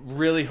really,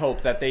 really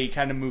hope that they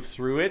kind of move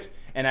through it,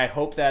 and I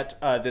hope that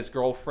this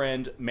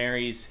girlfriend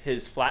marries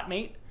his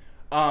flatmate,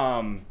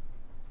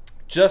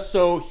 just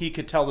so he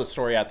could tell the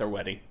story at their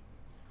wedding.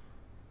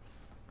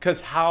 Because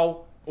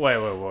how? Wait,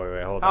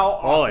 hold How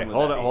on. awesome would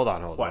Hold that on, be? hold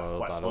on, hold What? on, hold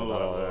What? on, hold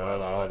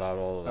on,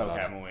 hold on.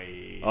 Okay, I'm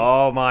waiting.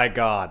 Oh my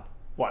God.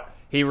 What?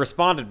 He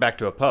responded back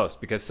to a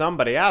post because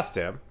somebody asked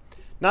him,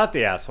 not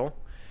the asshole.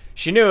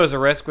 She knew it was a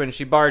risk when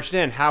she barged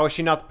in. How is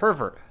she not the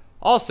pervert?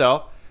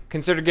 Also,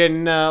 consider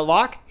getting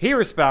Locke. He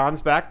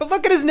responds back, but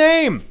look at his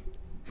name.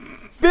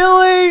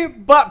 Billy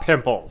Butt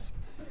Pimples.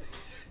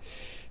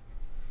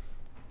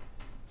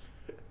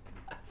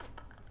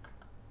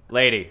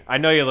 Lady, I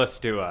know you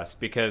listen to us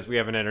because we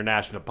have an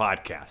international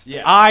podcast.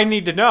 Yeah. I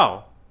need to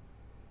know.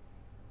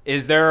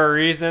 Is there a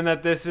reason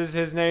that this is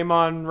his name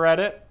on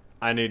Reddit?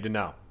 I need to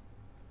know.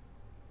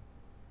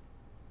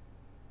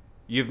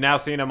 You've now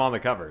seen him on the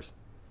covers.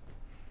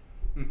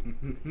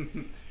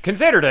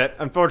 Considered it.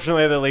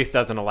 Unfortunately, the lease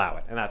doesn't allow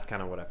it, and that's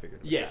kind of what I figured.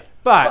 Yeah.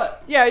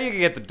 But yeah, you can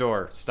get the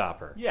door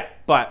stopper. Yeah.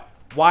 But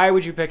why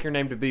would you pick your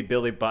name to be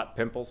Billy Butt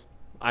Pimples?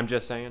 I'm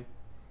just saying.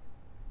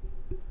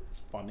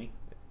 It's funny.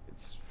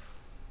 It's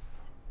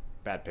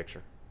bad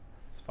picture.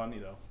 It's funny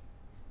though.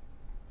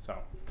 So,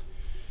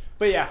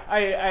 but yeah, I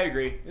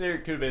agree. There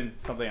could have been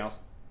something else.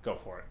 Go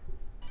for it.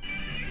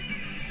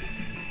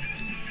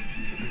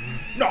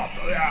 Not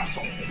the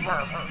asshole.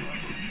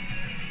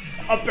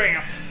 A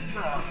bam.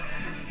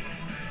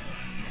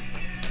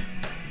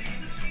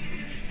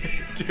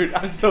 Dude,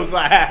 I'm so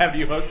glad I have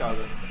you hooked on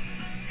this.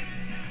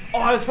 Oh,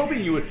 I was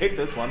hoping you would pick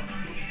this one.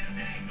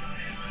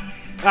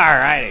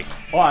 Alrighty.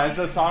 Hold on, is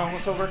the song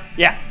almost over?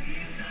 Yeah.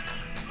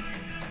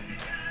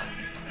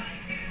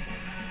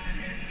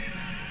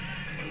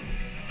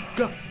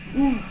 Go.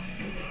 Ooh.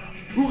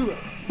 Oogla.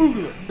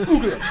 Oogla.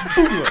 Oogla.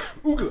 Oogla.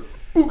 Oogla.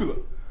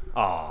 Oogla.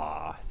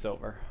 Aw, it's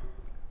over.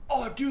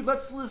 Oh, dude,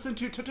 let's listen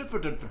to.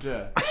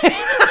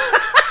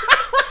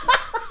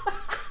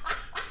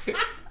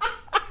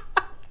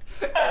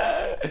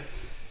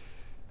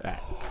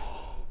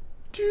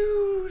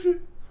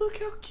 Dude, look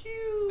how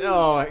cute.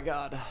 Oh my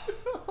god.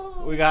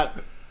 We got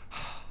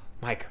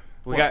Mike.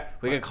 We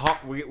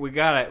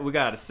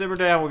gotta simmer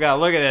down. We gotta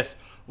look at this.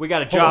 We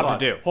got a job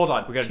to do. Hold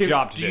on. We got a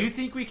job to do. Do you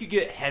think we could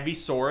get Heavy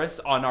Saurus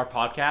on our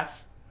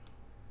podcast?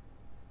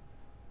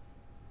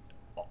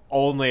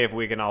 Only if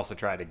we can also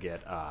try to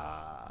get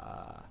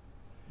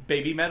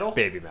Baby Metal?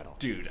 Baby Metal.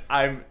 Dude,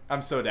 I'm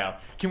so down.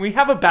 Can we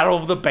have a battle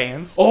of the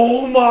bands?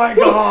 Oh my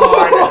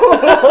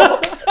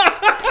god.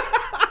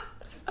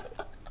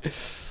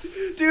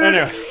 Dude,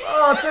 Anyway.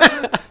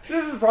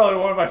 this is probably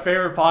one of my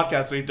favorite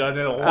podcasts we've done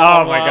in a long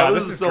Oh my while. god, this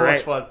this is is so great.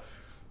 much fun.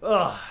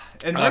 Ugh.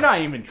 And they're not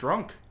even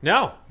drunk.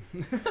 No.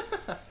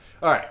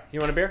 All right.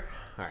 You want a beer?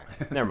 All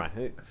right. Never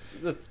mind.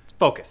 Let's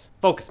focus.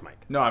 Focus, Mike.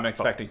 No, I'm Let's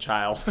expecting focus.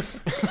 child.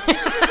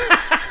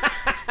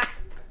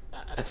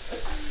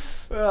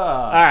 All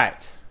right.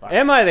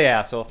 Am I the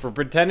asshole for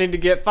pretending to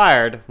get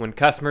fired when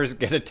customers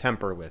get a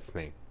temper with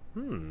me?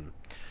 I'm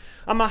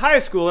a high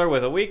schooler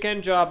with a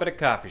weekend job at a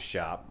coffee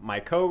shop. My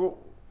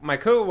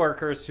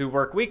co-workers who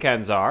work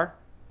weekends are...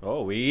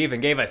 Oh, we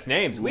even gave us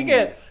names. We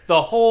get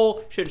the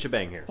whole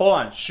shebang here. Hold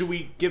on. Should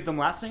we give them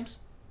last names?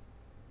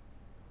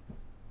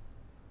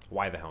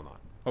 Why the hell not?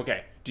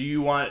 Okay. Do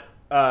you want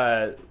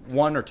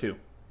one or two?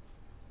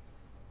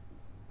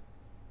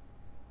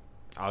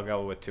 I'll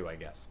go with 2, I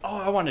guess. Oh,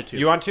 I wanted two.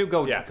 You want 2?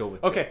 Go Yeah. go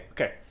with 2.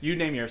 Okay. You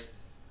name yours.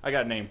 I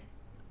got a name.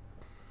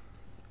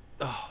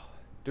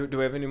 Do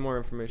we have any more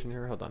information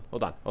here? Hold on.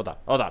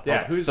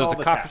 Yeah. Who's so all it's a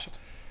the coffee cast? shop.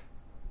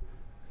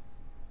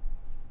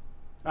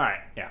 All right.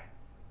 Yeah.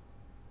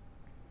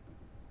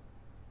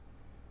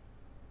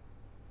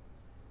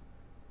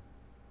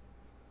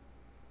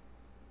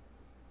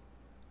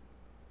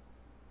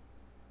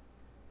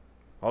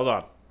 Hold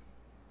on.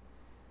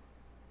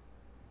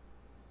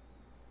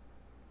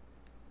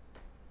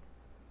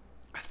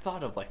 I've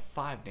thought of like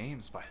 5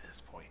 names by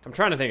this point. I'm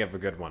trying to think of a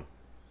good one.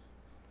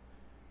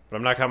 But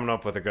I'm not coming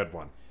up with a good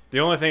one. The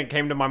only thing that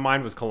came to my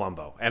mind was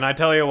Columbo. And I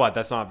tell you what,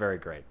 that's not very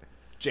great.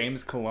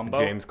 James Columbo.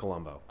 James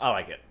Columbo. I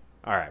like it.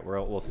 All right,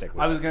 we'll stick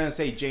with I it. was gonna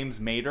say James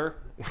Mater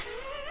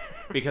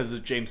because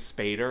of James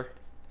Spader.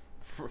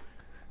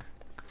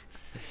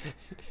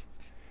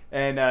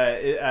 And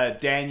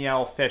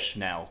Danielle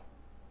Fishnell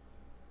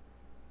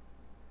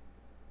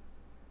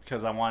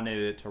because I wanted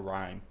it to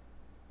rhyme.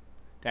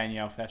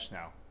 Danielle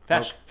Fishnell.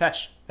 Fesh.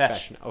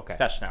 Okay.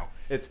 Fishnell.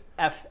 It's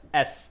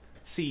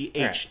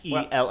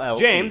FSCHELL.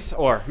 James,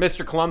 or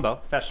Mr.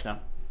 Columbo. Fishnell.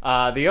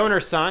 The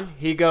owner's son,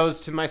 he goes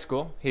to my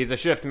school. He's a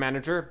shift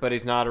manager, but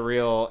he's not a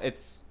real...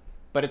 It's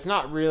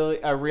not really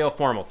a real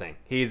formal thing.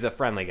 He's a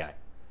friendly guy.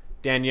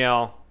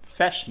 Danielle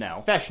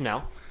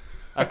Fishnell.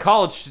 a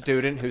college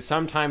student who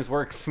sometimes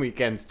works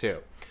weekends too.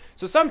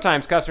 So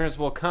sometimes customers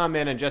will come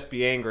in and just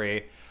be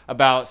angry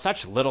about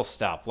such little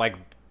stuff, like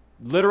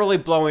literally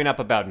blowing up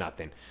about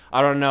nothing.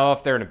 I don't know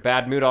if they're in a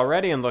bad mood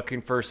already and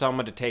looking for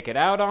someone to take it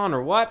out on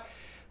or what,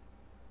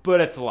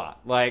 but it's a lot.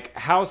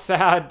 How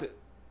sad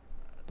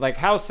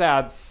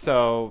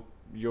so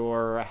you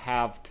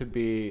have to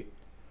be...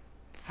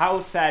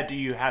 How sad do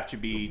you have to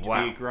be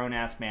Wow. be a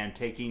grown-ass man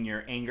taking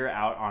your anger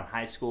out on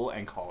high school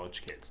and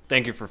college kids?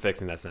 Thank you for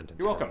fixing that sentence.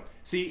 You're welcome.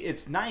 See,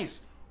 it's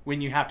nice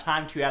when you have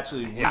time to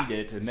actually read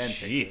it and then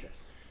fix it.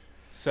 Jesus.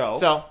 So,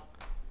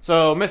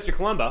 So Mr.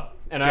 Columbo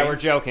and I were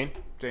James. joking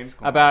James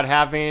Columbo. about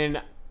having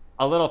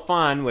a little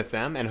fun with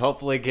them and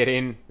hopefully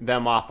getting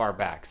them off our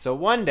backs. So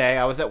one day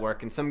I was at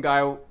work and some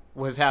guy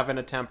was having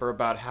a temper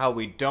about how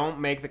we don't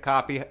make the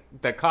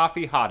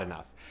coffee hot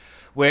enough,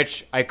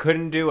 which I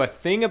couldn't do a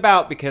thing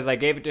about because I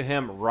gave it to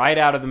him right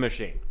out of the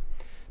machine.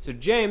 So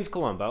James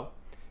Columbo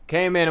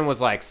came in and was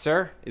like,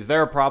 "Sir, is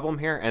there a problem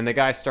here?" And the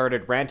guy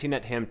started ranting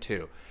at him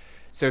too.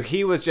 So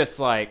he was just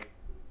like,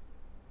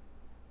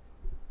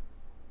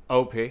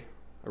 OP,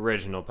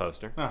 original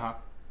poster. Uh-huh.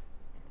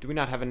 Do we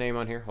not have a name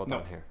on here? Hold No.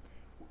 on here.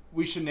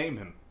 We should name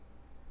him.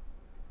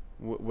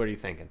 What are you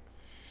thinking?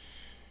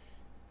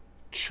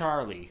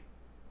 Charlie.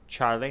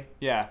 Charlie?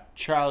 Yeah,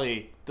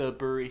 Charlie, the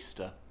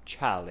barista.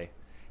 Charlie,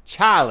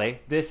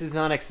 this is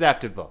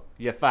unacceptable.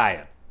 You're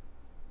fired.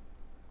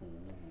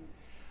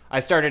 I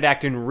started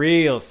acting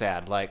real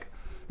sad, like,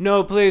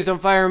 no, please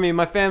don't fire me.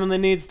 My family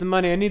needs the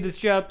money. I need this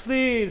job,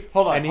 please.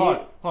 Hold on, And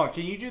hold on.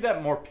 Can you do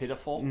that more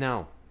pitiful?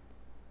 No.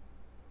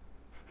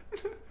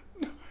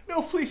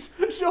 No, please,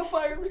 don't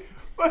fire me.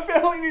 My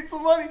family needs the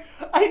money.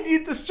 I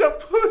need this job,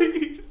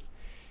 please.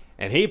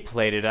 And he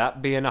played it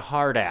up being a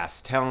hard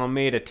ass, telling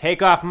me to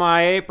take off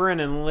my apron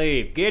and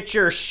leave. Get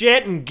your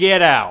shit and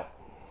get out.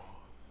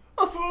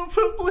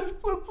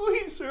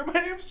 Please, sir, my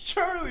name's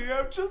Charlie.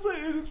 I'm just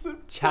an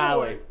innocent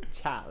boy.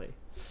 Charlie.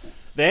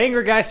 The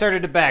angry guy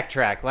started to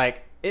backtrack,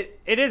 like, it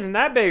isn't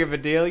that big of a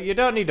deal. You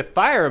don't need to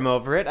fire him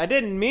over it. I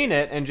didn't mean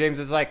it. And James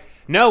was like,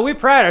 no, we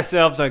pride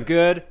ourselves on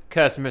good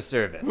customer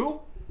service.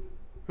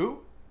 Who?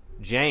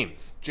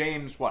 James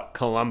James what?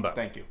 Colombo.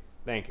 Thank you.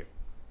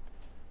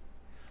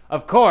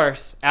 Of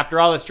course, after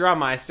all this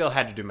drama, I still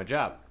had to do my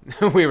job.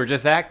 We were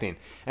just acting.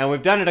 And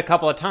we've done it a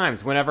couple of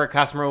times. Whenever a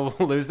customer will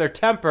lose their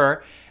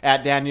temper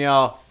at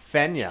Danielle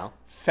Feshnell,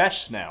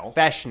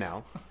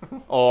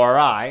 or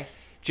I,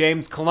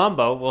 James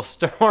Colombo will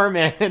storm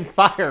in and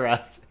fire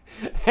us.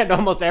 And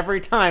almost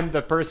every time,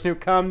 the person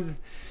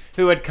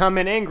who had come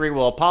in angry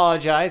will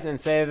apologize and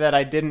say that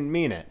I didn't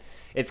mean it.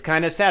 It's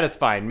kind of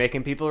satisfying,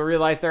 making people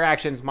realize their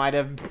actions might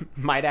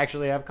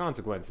actually have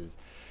consequences.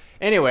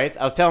 Anyways,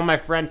 I was telling my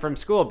friend from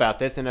school about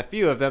this, and a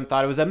few of them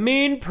thought it was a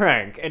mean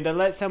prank, and to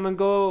let someone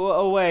go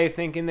away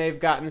thinking they've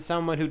gotten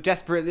someone who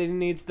desperately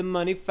needs the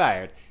money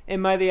fired.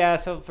 Am I the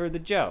asshole for the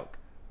joke?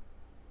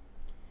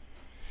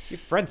 Your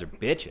friends are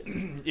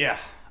bitches. Yeah.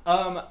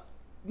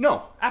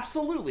 No,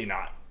 absolutely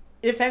not.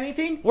 If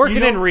anything,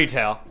 Working in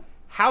retail,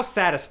 how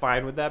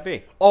satisfying would that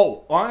be?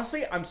 Oh,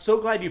 honestly, I'm so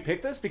glad you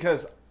picked this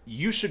because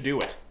you should do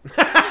it.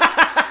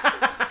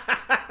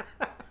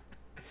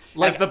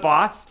 As the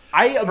boss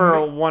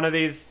for one of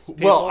these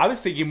people? Well, I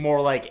was thinking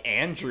more like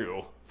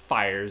Andrew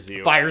fires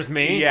you. Fires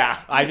me? Yeah.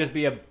 I just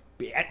be a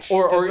bitch.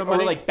 Or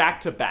like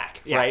back to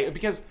back, Yeah. right?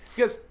 Because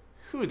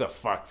who the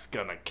fuck's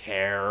gonna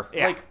care?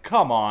 Yeah. Like,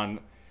 come on.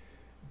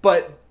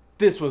 But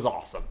this was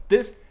awesome.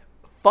 This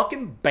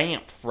fucking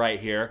Bamf right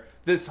here.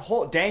 This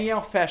whole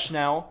Danielle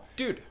Feshnell.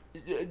 Dude,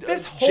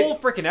 this whole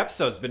freaking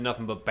episode's been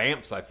nothing but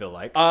bamfs, I feel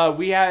like.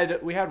 We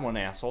had one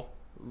asshole.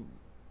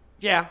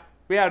 Yeah.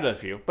 We had a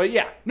few. But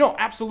yeah, no,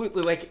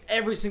 absolutely. Like,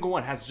 every single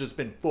one has just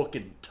been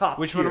fucking top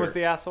Which tier. one was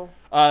the asshole?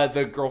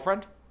 The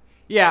girlfriend.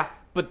 Yeah,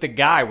 but the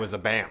guy was a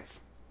bamf.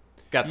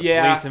 Got the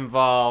police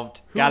involved,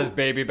 got his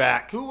baby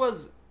back. Who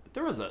was...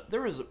 There was...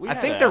 I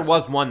think there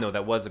was one, though,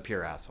 that was a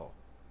pure asshole.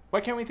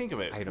 Why can't we think of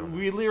it? I don't know.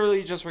 We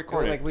literally just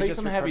recorded. Like, we Play just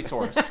some heavy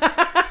recorded. source.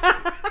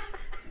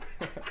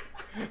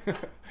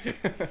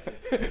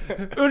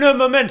 Uno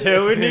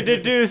momento, we need to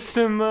do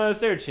some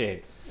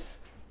searching.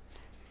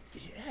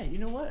 Yeah, you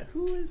know what?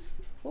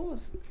 What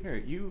was... Here,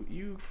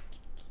 you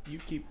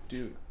keep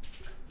doing...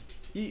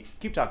 You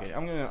keep talking.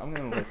 I'm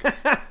gonna look.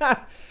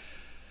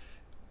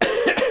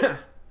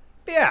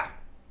 Yeah.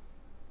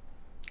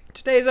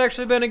 Today's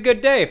actually been a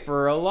good day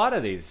for a lot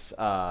of these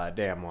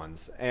damn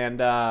ones. And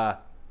yeah,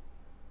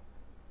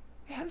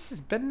 this has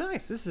been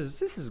nice. This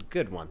is a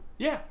good one.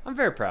 Yeah. I'm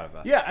very proud of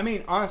us. Yeah, I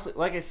mean, honestly,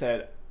 like I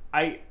said,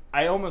 I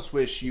almost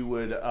wish you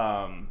would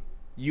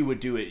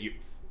do it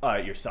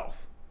yourself.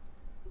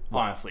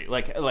 Honestly,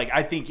 like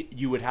I think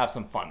you would have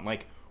some fun.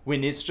 Like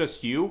when it's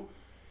just you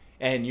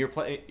and you're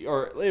playing,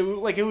 or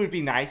it would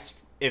be nice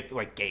if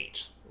like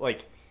Gage,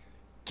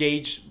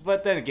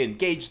 but then again,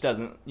 Gage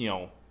doesn't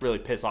really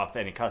piss off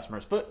any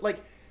customers. But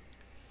like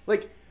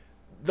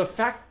the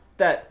fact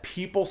that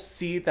people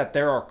see that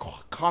there are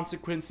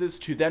consequences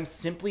to them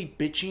simply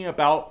bitching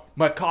about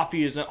my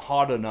coffee isn't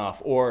hot enough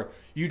or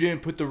you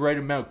didn't put the right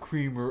amount of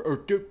creamer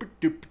or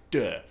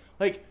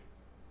like,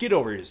 get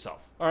over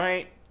yourself. All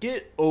right,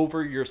 get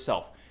over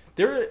yourself.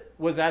 There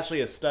was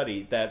actually a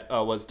study that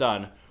was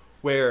done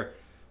where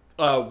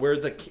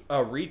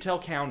the retail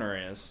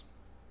counter is.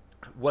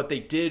 What they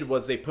did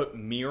was they put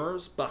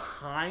mirrors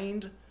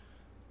behind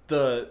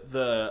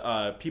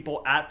the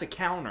people at the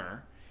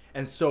counter,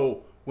 and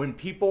so when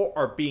people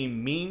are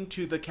being mean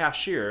to the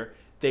cashier,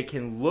 they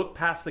can look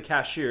past the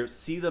cashier,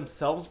 see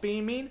themselves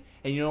being mean,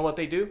 and you know what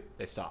they do?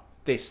 They stop.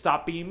 They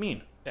stop being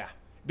mean. Yeah.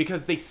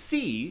 Because they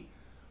see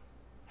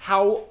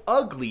how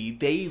ugly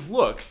they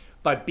look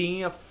by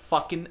being a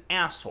fucking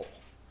asshole.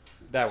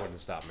 That wouldn't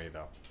stop me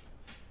though.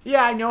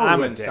 Yeah, I know it I'm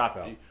a wouldn't dick, stop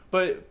though. you.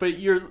 But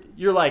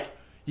you're like,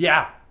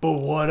 yeah, but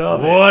what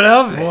of it? What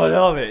of it? What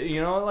of it?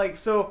 Like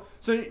so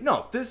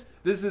no, this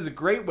is a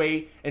great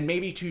way, and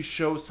maybe to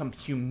show some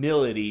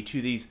humility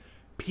to these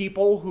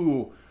people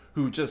who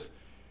just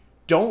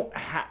don't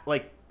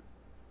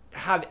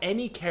have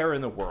any care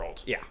in the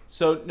world. Yeah.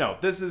 So no,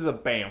 this is a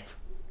Bamf.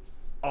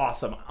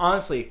 Awesome.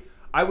 Honestly,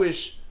 I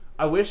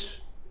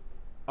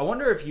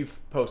wonder if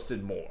you've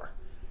posted more,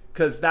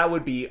 because that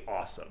would be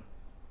awesome.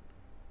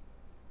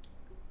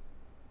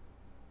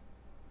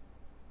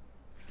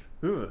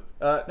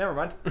 Never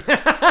mind.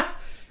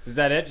 Is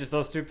that it? Just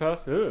those two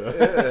posts?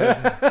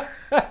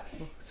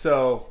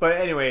 So, but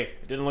anyway,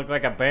 It didn't look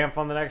like a bamf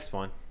on the next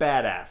one.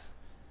 badass.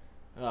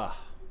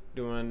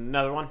 Doing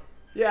another one?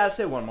 Yeah, I'd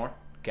say one more.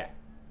 Okay.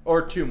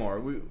 Or two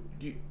more.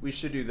 We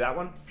should do that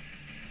one.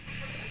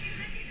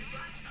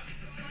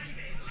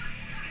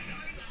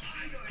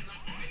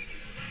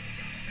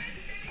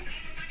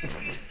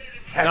 It's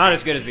not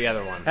as good as the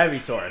other one. Heavy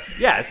Saurus.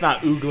 Yeah, it's not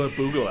Oogla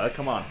Boogla.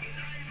 Come on.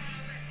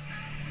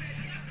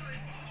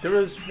 There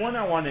was one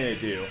I wanted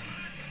to do.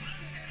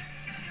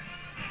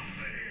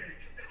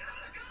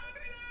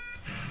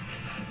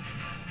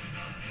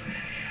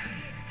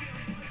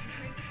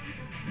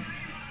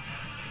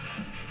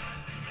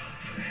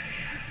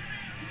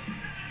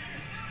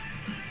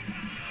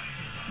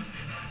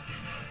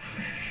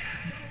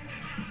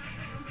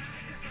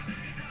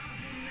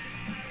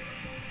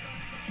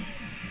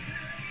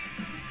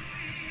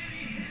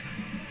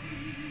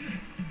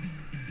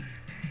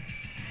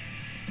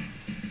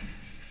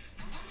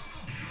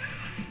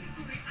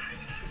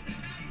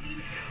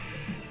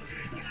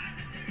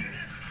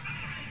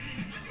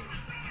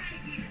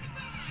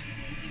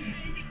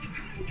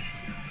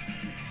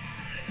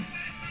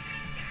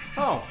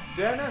 Oh,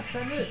 did I not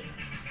send it?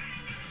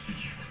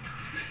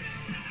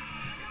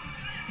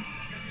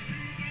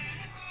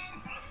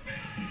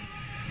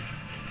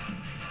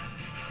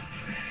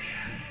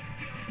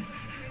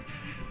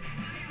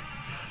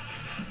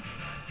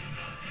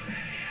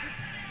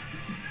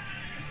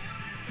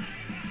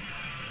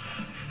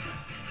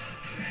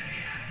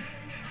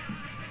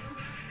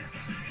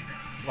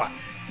 What?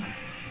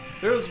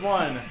 There was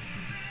one.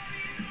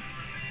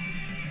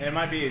 It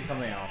might be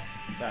something else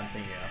that I'm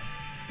thinking of.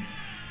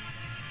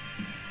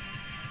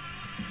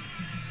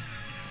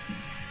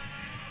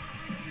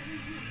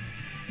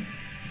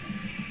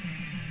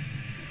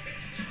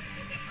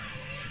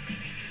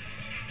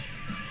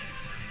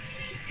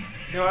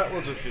 You know what?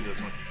 We'll just do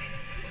this one.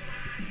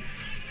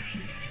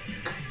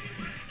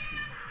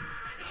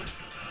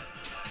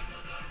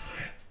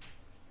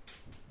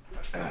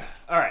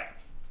 All right.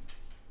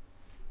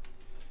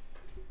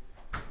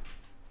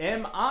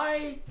 Am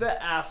I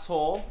the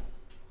asshole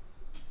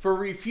for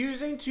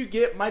refusing to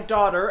get my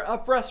daughter a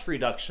breast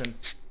reduction?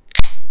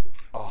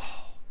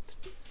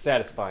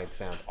 Satisfying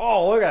sound.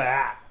 Oh, look at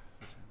that.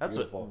 That's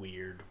Beautiful. a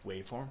weird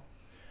waveform.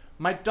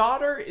 My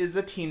daughter is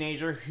a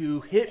teenager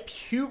who hit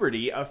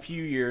puberty a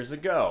few years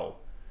ago.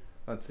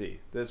 Let's see.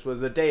 This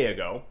was a day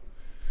ago.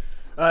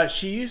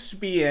 She used to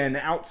be an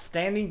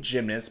outstanding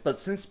gymnast, but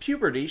since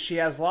puberty, she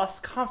has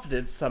lost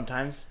confidence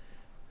sometimes.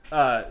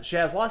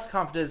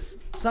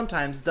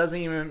 Sometimes doesn't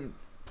even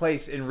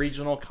place in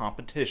regional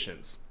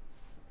competitions.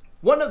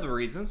 One of the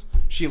reasons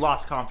she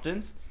lost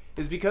confidence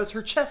is because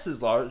her chest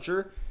is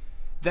larger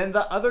than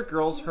the other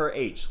girls her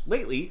age.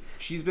 Lately,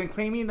 she's been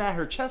claiming that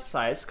her chest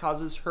size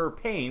causes her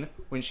pain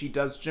when she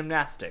does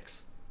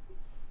gymnastics.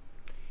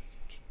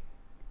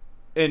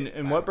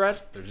 And what,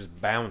 Brad? They're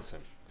just bouncing.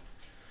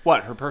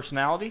 What, her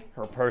personality?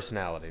 Her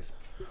personalities.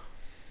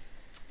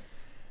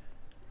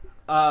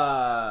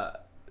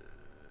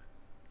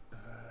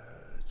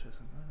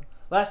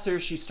 Last year,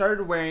 she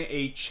started wearing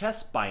a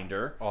chest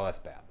binder, Oh, that's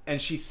bad. and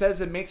she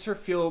says it makes her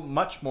feel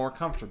much more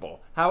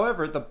comfortable.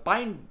 However, the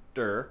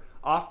binder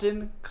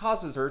often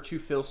causes her to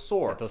feel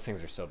sore. Those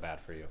things are so bad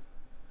for you.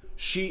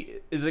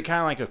 Is it kind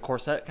of like a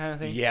corset kind of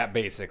thing? Yeah,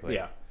 basically.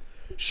 Yeah.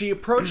 She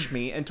approached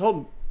me and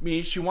told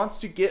me she wants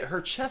to get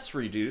her chest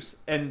reduced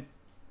and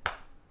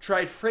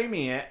tried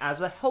framing it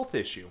as a health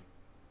issue.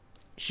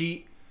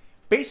 She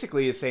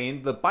basically is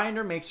saying the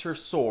binder makes her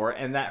sore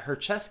and that her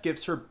chest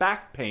gives her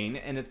back pain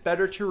and it's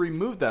better to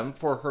remove them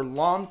for her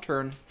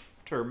long-term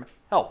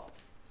health.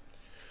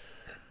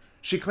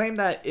 She claimed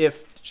that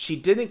if she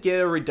didn't get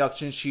a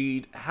reduction,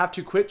 she'd have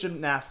to quit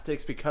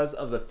gymnastics because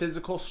of the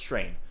physical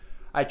strain.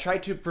 I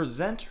tried to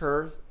present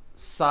her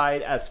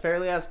side as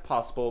fairly as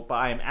possible, but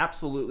I am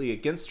absolutely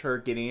against her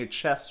getting a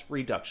chest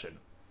reduction.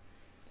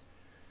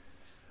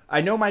 I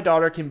know my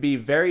daughter can be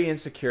very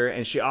insecure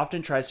and she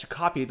often tries to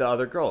copy the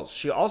other girls.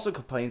 She also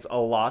complains a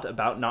lot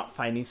about not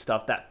finding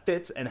stuff that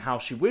fits and how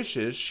she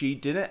wishes she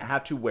didn't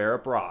have to wear a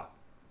bra.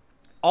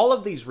 All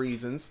of these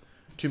reasons,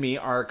 to me,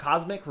 are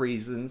cosmetic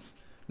reasons,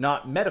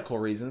 not medical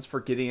reasons for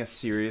getting a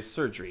serious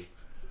surgery.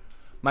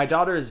 My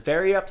daughter is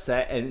very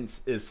upset and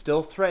is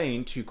still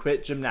threatening to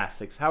quit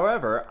gymnastics.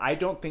 However, I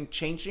don't think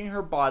changing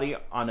her body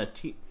on a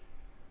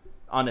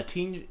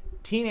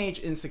teenage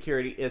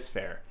insecurity is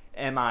fair.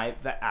 Am I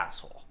the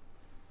asshole?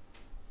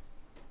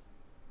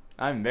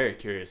 I'm very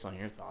curious on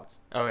your thoughts.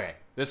 Okay.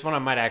 This one I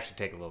might actually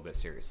take a little bit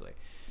seriously.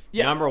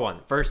 Yeah. Number one,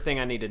 first thing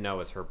I need to know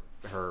is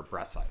her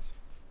breast size.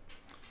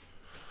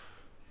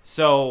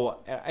 So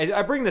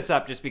I bring this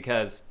up just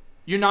because...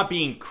 You're not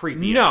being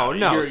creepy. No.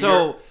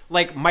 You're-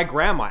 Like, my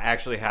grandma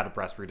actually had a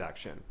breast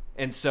reduction,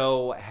 and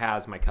so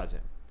has my cousin.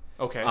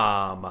 Okay.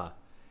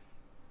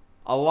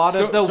 A lot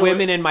of the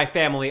women in my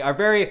family are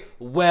very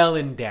well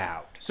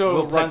endowed. So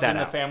We'll it put runs that in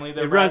the out. family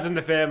there, It Brad? runs in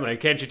the family,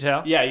 can't you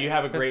tell? Yeah, you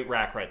have a great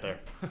rack right there.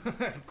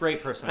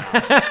 Great personality.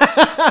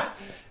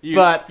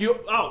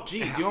 Oh,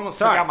 geez, you almost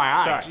took Sorry, out my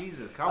eye. sorry.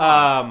 Jesus, come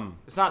on.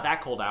 It's not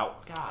that cold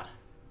out. God.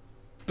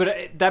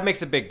 But that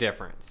makes a big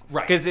difference.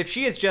 Right. Because if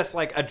she is just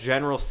like a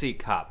general C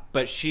cup,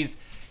 but she's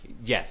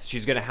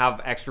going to have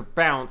extra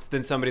bounce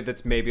than somebody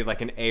that's maybe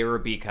like an A or a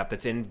B cup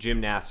that's in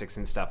gymnastics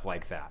and stuff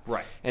like that.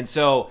 Right. And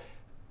so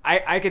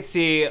I could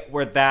see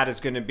where that is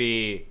going to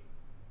be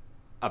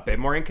a bit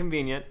more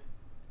inconvenient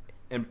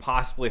and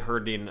possibly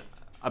hurting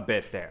a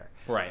bit there.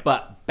 Right.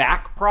 But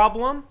back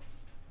problem,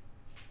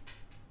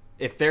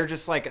 if they're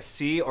just like a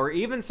C or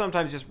even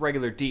sometimes just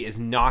regular D, is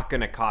not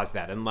going to cause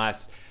that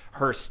unless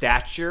her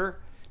stature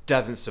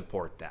doesn't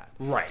support that.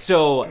 Right.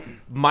 So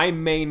my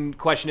main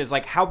question is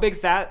like, how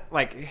big's that?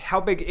 Like,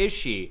 how big is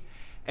she?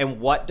 And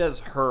what does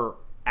her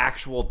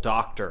actual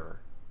doctor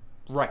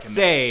Recommend.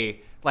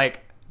 say,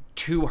 like,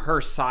 to her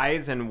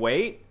size and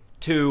weight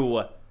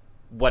to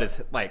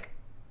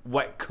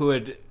what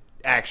could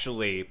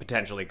actually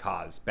potentially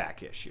cause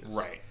back issues?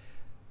 Right.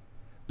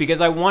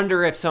 Because I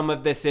wonder if some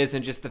of this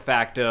isn't just the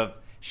fact of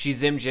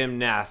she's in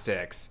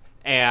gymnastics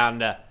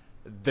and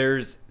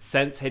there's,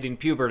 since hitting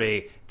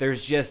puberty,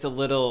 there's just a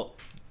little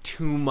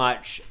too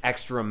much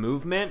extra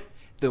movement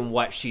than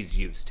what she's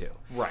used to.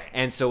 Right.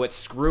 And so it's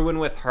screwing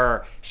with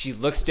her. She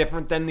looks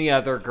different than the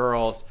other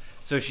girls,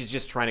 so she's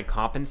just trying to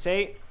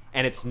compensate,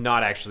 and it's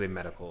not actually a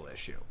medical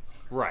issue.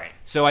 Right.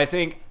 So I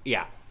think,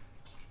 yeah.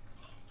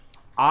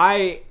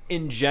 I,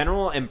 in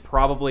general, am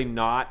probably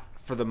not,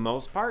 for the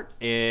most part,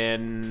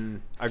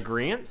 in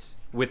agreement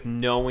with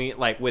knowing,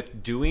 like,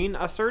 with doing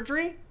a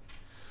surgery.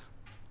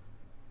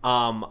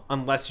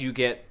 Unless you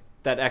get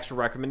that extra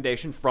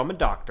recommendation from a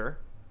doctor.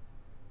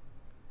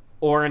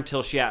 Or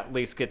until she at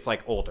least gets,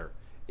 like, older.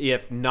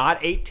 If not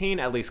 18,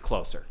 at least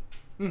closer.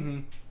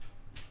 Mm-hmm.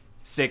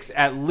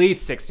 At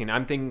least 16.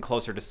 I'm thinking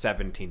closer to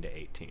 17 to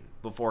 18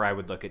 before I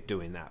would look at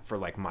doing that for,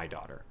 like, my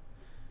daughter.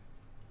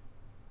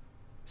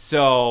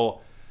 So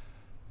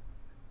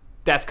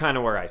that's kind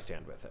of where I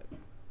stand with it.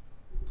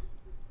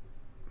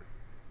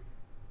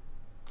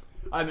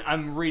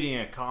 I'm reading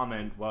a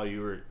comment while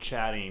you were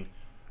chatting.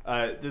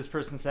 This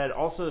person said,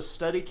 also a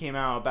study came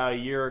out about a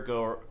year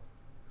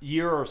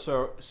or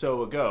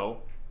so ago.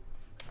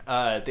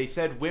 They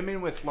said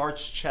women with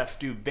large chests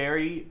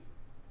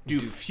do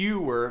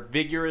fewer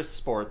vigorous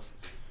sports.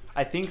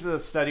 I think the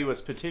study was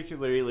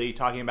particularly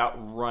talking about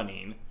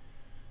running,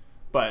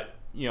 but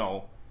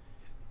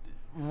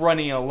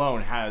running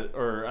alone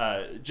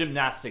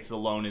gymnastics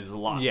alone is a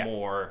lot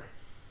more.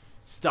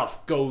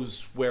 Stuff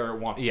goes where it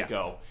wants to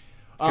go.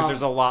 Because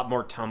there's a lot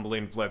more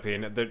tumbling,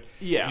 flipping.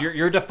 Yeah.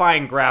 You're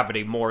defying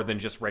gravity more than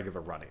just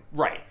regular running.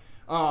 Right.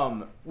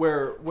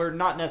 Where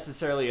not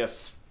necessarily a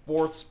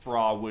sports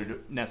bra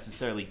would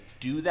necessarily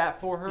do that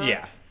for her.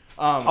 Yeah.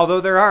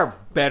 Although there are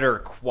better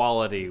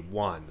quality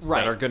ones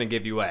that are going to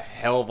give you a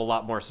hell of a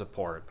lot more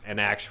support and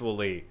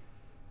actually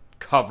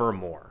cover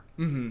more.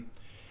 Mm-hmm.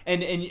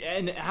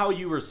 And how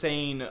you were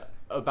saying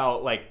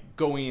about like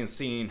going and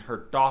seeing her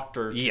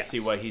doctor to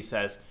see what he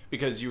says,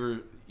 because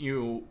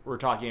you were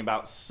talking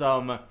about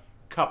some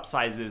cup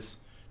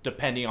sizes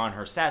depending on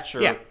her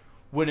stature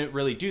wouldn't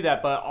really do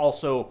that, but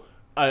also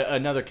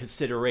another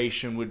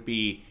consideration would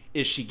be,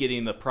 is she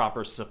getting the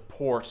proper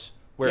support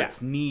where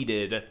it's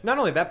needed? Not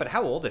only that, but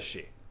how old is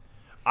she?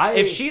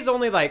 If she's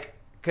only like,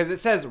 because it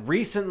says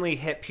recently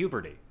hit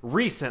puberty.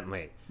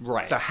 Recently.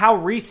 Right. So how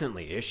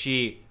recently? Is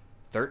she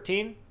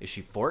 13? Is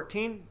she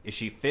 14? Is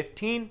she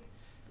 15?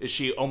 Is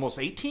she almost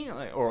 18?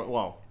 Or,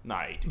 well,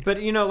 not 18.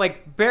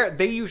 But,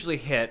 they usually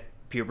hit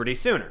puberty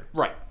sooner.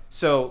 Right.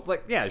 So,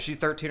 is she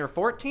 13 or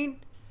 14?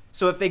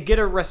 So if they get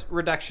a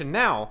reduction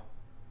now,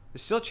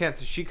 there's still a chance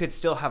that she could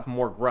still have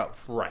more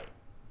growth. Right.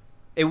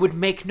 It would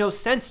make no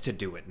sense to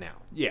do it now.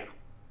 Yeah.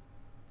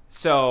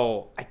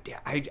 So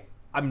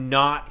I'm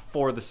not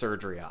for the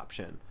surgery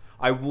option.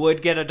 I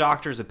would get a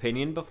doctor's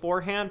opinion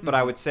beforehand, but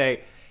I would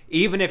say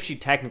even if she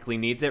technically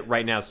needs it,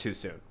 right now is too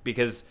soon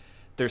because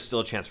there's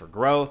still a chance for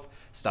growth,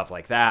 stuff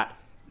like that.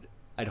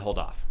 I'd hold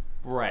off.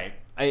 Right.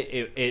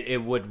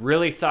 It would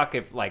really suck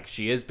if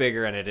she is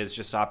bigger and it is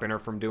just stopping her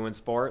from doing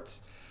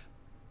sports.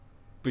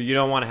 But you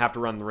don't want to have to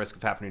run the risk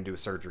of having to do a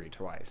surgery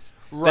twice.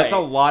 Right. That's a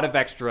lot of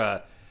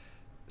extra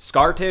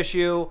scar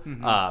tissue,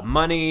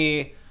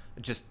 money,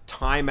 just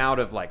time out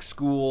of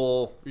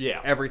school,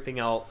 everything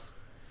else.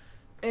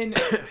 And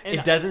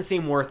it doesn't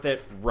seem worth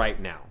it right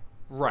now.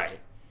 Right.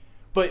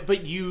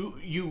 But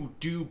you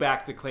do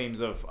back the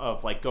claims of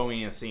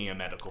going and seeing a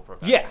medical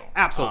professional. Yeah,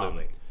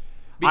 absolutely.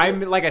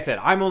 I'm like I said,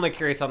 I'm only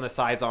curious on the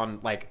size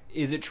on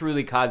is it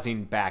truly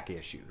causing back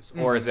issues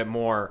or is it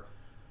more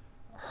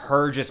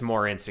her just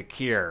more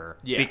insecure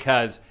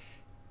because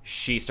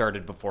she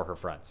started before her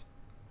friends?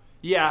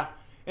 Yeah,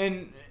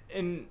 and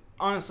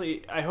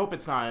honestly, I hope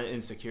it's not an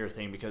insecure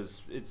thing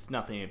because it's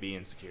nothing to be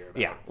insecure about.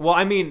 Yeah. Well,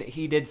 I mean,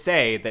 he did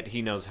say that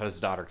he knows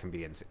his daughter can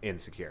be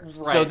insecure.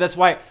 Right. So that's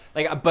why,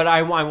 but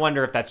I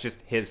wonder if that's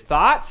just his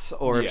thoughts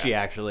or if she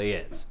actually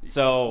is.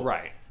 So.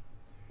 Right.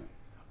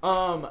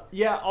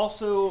 Yeah,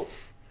 also,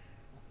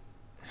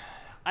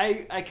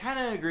 I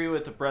kind of agree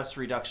with the breast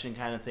reduction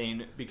kind of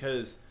thing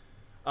because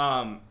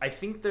I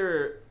think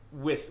they're,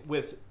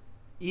 with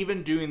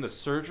even doing the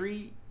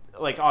surgery,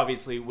 like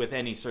obviously with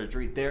any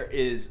surgery there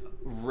is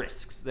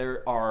risks.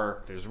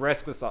 There's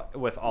risk with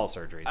all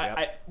surgeries.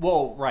 Yep.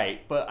 Well,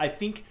 right, but I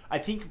think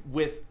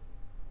with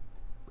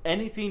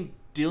anything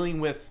dealing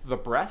with the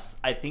breasts,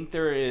 I think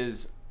there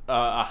is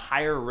a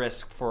higher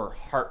risk for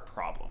heart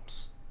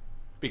problems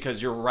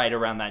because you're right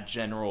around that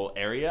general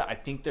area. I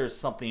think there's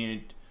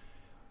something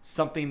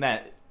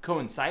that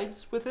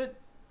coincides with it,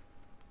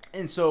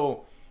 and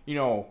so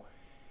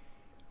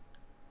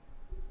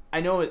I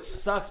know it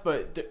sucks,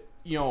 but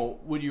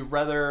would you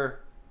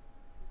rather?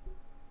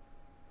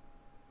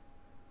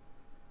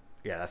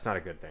 Yeah, that's not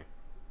a good thing.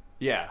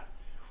 Yeah,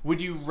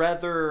 would you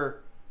rather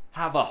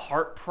have a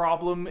heart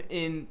problem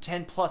in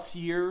 10 plus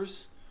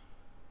years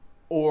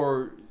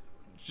or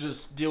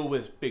just deal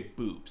with big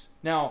boobs?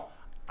 Now,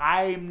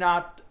 I'm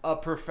not a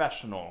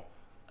professional,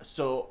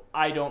 so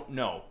I don't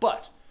know,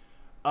 but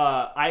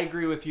I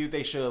agree with you.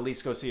 They should at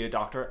least go see a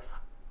doctor.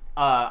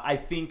 I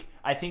think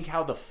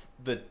how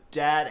the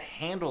dad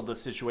handled the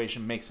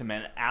situation makes him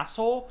an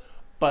asshole,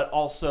 but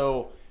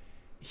also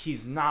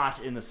he's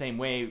not in the same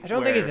way. I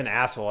don't think he's an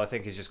asshole. I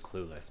think he's just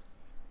clueless.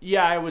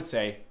 Yeah, I would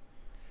say.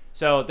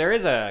 So there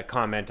is a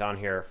comment on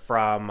here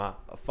from a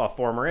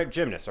former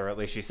gymnast, or at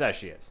least she says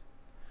she is.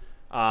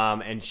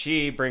 And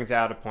she brings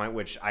out a point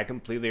which I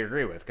completely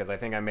agree with, because I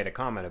think I made a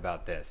comment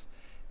about this.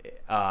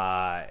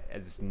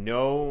 Doesn't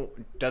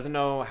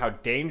know how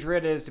dangerous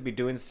it is to be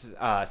doing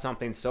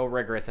something so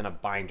rigorous in a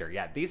binder.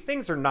 Yeah, these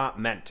things are not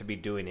meant to be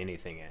doing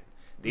anything in.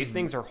 These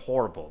things are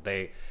horrible.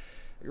 They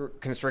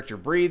constrict your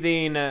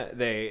breathing.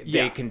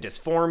 They can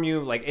disform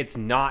you. Like, it's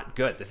not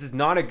good. This is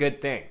not a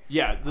good thing.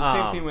 Yeah, the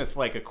same thing with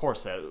like a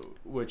corset,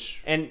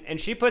 which and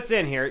she puts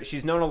in here,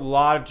 she's known a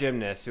lot of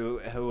gymnasts who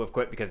have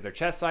quit because of their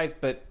chest size,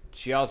 but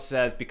she also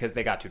says because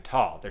they got too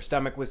tall. Their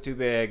stomach was too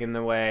big in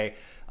the way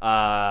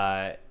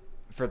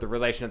for the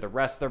relation of the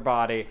rest of their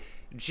body.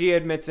 She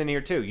admits in here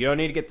too, you don't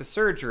need to get the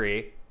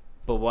surgery,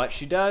 but what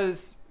she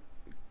does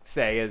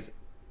say is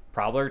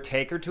probably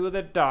take her to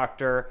the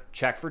doctor,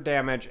 check for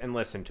damage, and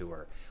listen to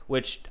her,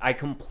 which I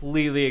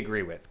completely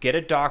agree with. Get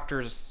a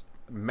doctor's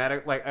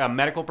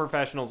medical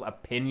professional's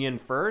opinion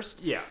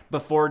first,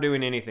 before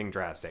doing anything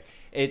drastic.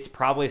 It's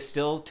probably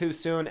still too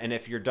soon, and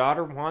if your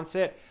daughter wants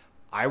it,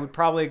 I would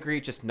probably agree,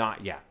 just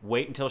not yet.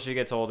 Wait until she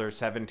gets older,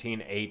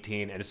 17,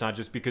 18, and it's not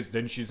just because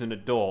then she's an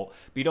adult,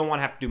 but you don't want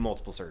to have to do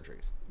multiple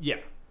surgeries. Yeah.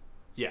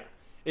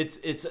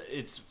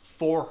 It's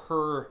for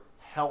her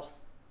health.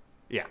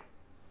 Yeah.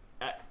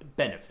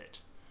 Benefit.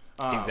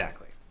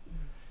 Exactly.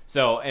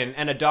 So,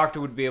 and a doctor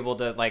would be able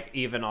to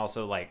even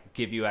also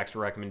give you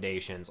extra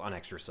recommendations on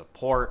extra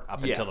support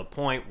up until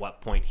what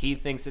point he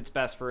thinks it's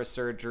best for a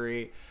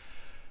surgery.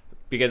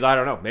 Because I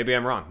don't know, maybe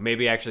I'm wrong.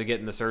 Maybe actually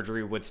getting the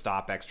surgery would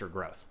stop extra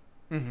growth.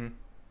 Mm-hmm.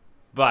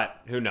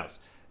 But who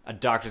knows? A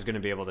doctor's going to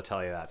be able to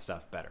tell you that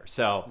stuff better.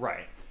 So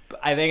right.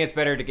 I think it's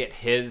better to get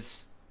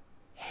his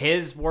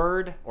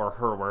word or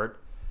her word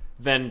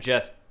than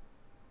just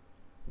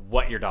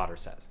what your daughter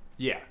says.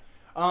 Yeah.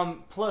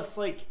 Plus,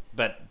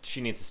 but she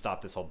needs to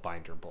stop this whole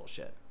binder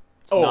bullshit.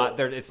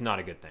 It's not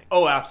a good thing.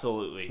 Oh,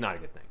 absolutely. It's not a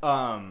good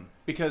thing.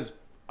 Because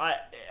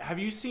have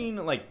you seen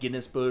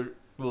Guinness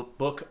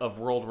Book of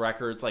World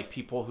Records,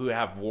 people who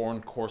have worn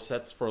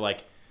corsets for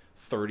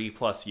 30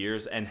 plus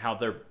years, and how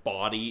their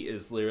body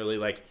is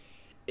literally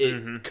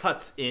it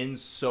cuts in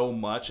so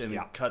much and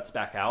cuts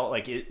back out.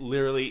 It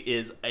literally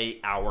is a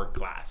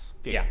hourglass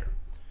figure.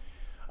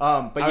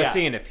 Yeah. But I was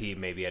seeing if he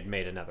maybe had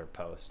made another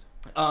post.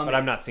 But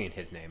I'm not seeing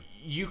his name.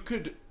 You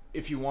could,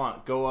 if you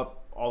want, go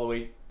up all the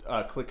way,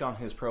 click on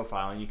his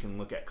profile, and you can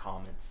look at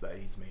comments that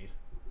he's made.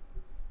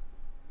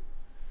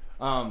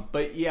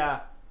 But yeah,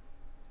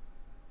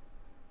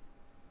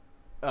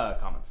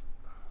 comments.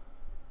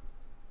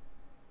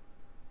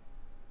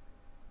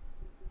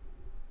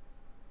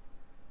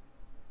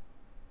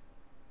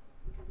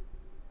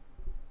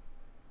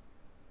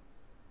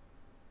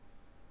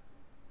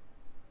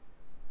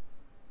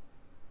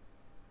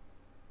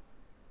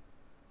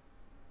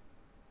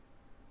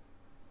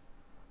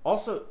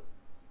 Also,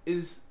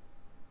 is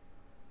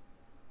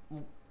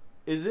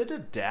it a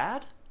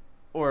dad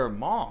or a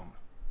mom?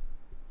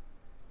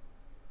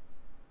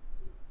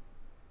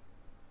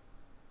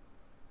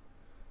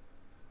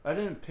 I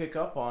didn't pick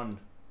up on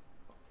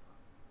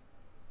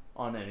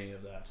any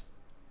of that.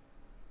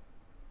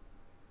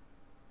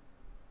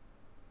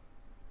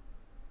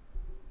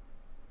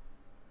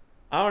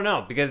 I don't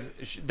know, because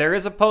there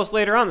is a post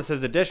later on that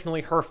says,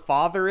 additionally, her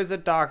father is a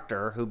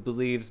doctor who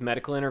believes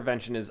medical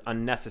intervention is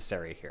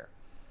unnecessary here.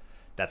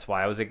 That's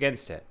why I was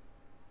against it.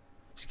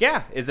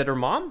 Yeah, is it her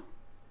mom?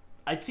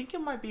 I think it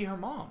might be her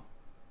mom.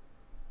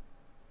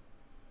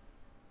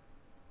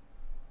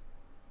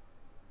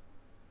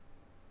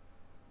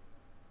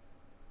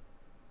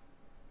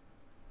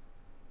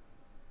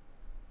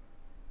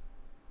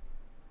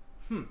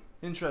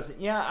 Interesting.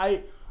 Yeah,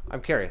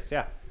 I'm curious,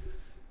 yeah.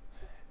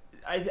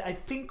 I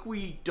think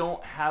we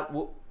don't have...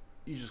 Well,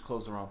 you just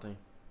closed the wrong thing.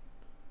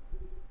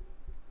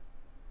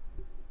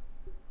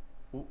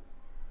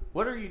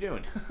 What are you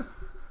doing?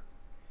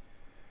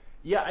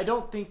 Yeah, I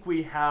don't think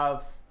we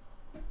have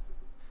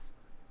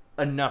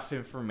enough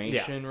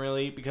information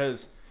really,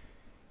 because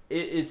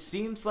it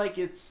seems like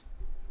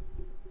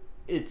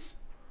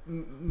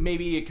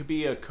maybe it could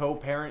be a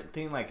co-parent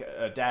thing, like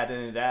a dad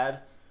and a dad.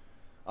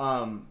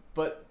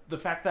 But the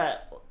fact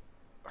that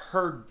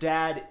her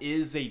dad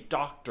is a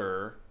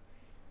doctor,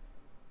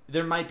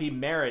 there might be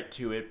merit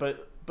to it,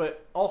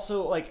 but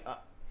also like,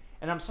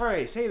 and I'm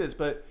sorry I say this,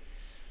 but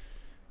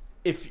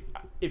if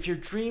your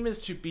dream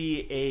is to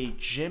be a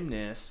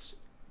gymnast,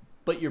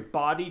 but your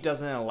body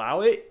doesn't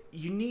allow it,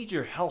 you need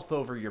your health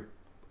over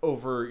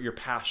your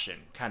passion,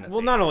 kind of Well,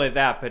 thing. not only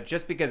that, but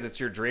just because it's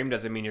your dream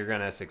doesn't mean you're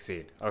going to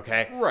succeed,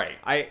 okay?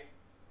 Right.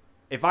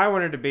 If I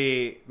wanted to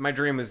be, my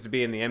dream was to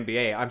be in the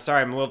NBA, I'm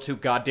sorry, I'm a little too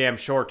goddamn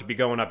short to be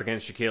going up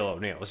against Shaquille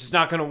O'Neal. It's just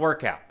not going to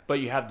work out. But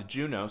you have the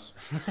Junos.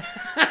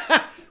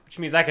 Which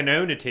means I can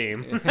own a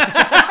team.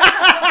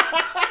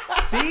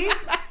 See?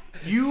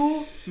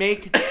 You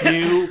make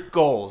new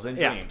goals and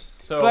Yeah. dreams.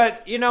 So,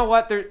 But you know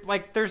what?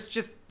 There's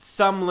just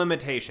some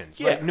limitations.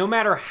 Yeah. Like, no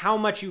matter how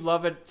much you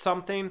love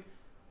something,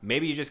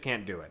 maybe you just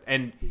can't do it.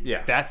 And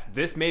Yeah.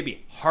 this may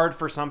be hard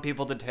for some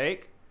people to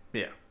take,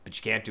 yeah. but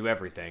you can't do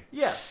everything.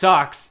 Yeah.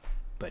 Sucks,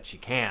 but you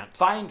can't.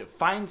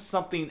 Find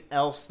something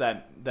else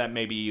that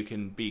maybe you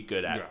can be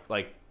good at, Yeah.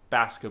 like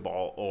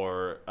basketball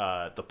or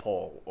the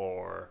pole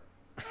or.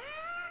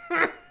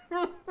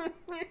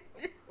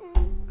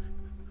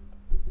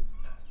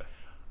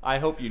 I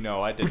hope you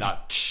know I did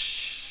not.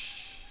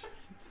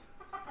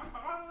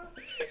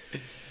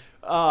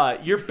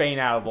 You're bang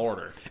out of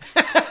order.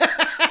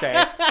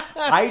 Okay,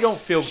 I don't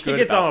feel She good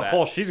gets about on a that.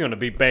 pole, she's going to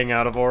be bang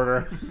out of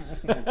order.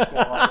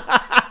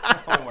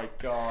 Oh my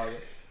god.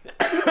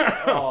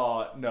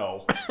 Oh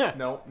no.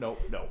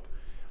 No.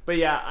 But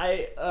yeah,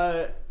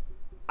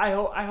 I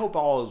hope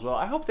all is well.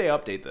 I hope they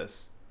update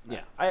this.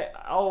 Yeah.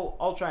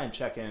 I'll try and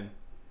check in.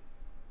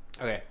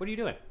 Okay, what are you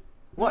doing?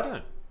 What? are you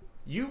doing?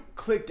 You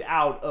clicked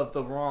out of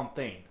the wrong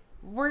thing.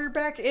 We're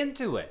back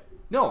into it.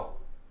 No.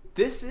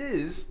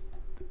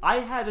 I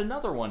had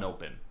another one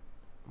open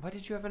Why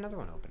did you have another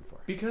one open for?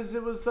 because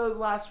it was the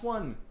last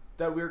one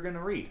that we were going to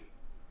read.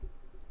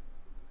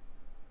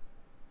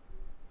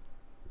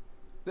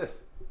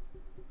 This.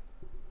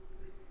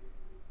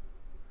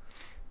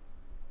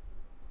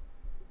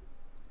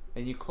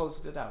 And you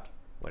closed it out.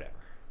 Whatever.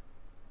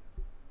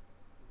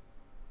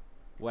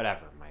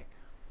 Whatever, Mike.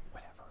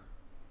 Whatever.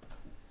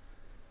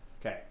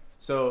 Okay.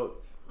 So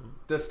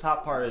this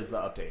top part is the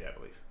update, I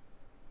believe.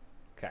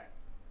 Okay.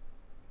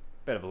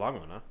 Bit of a long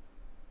one, huh?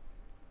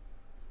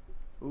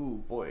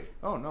 Ooh, boy.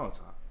 Oh, no, it's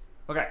not.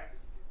 Okay.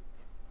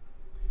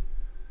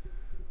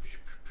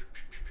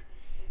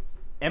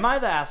 Am I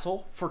the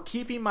asshole for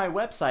keeping my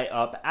website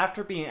up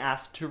after being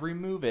asked to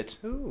remove it?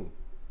 Ooh.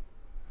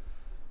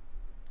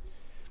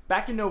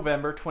 Back in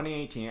November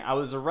 2018, I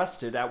was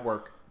arrested at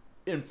work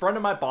in front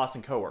of my boss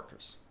and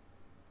coworkers.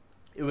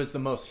 It was the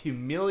most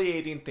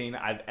humiliating thing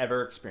I've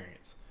ever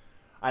experienced.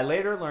 I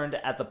later learned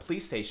at the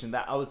police station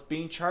that I was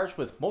being charged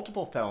with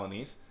multiple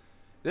felonies.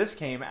 This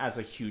came as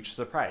a huge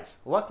surprise.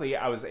 Luckily,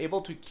 I was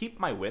able to keep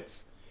my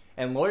wits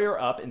and lawyer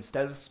up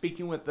instead of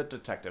speaking with the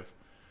detective.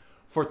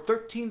 For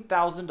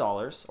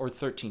 $13,000, or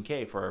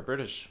 $13K for our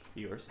British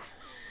viewers,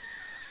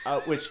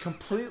 which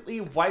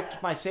completely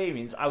wiped my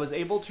savings, I was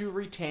able to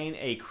retain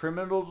a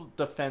criminal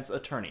defense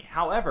attorney.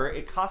 However,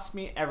 it cost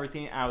me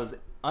everything and I was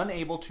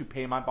unable to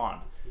pay my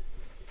bond.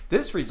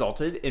 This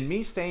resulted in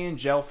me staying in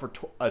jail for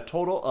a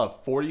total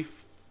of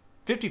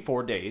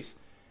 54 days.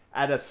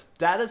 At a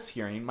status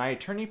hearing, my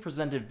attorney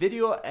presented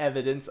video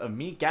evidence of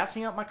me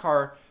gassing up my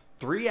car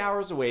 3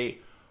 hours away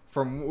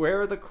from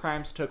where the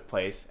crimes took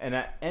place, and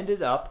I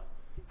ended up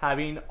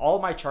having all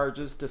my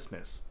charges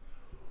dismissed.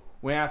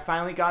 When I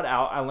finally got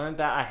out, I learned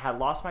that I had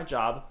lost my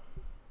job.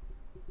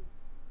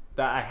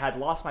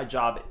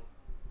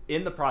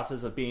 In the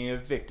process of being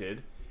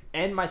evicted,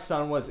 and my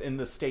son was in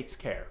the state's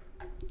care.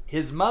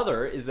 His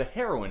mother is a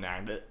heroin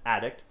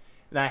addict,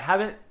 and I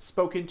haven't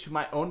spoken to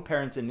my own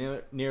parents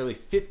in nearly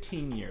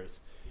 15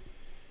 years.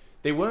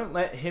 They wouldn't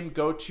let him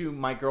go to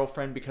my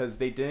girlfriend because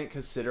they didn't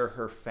consider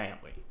her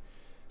family.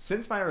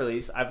 Since my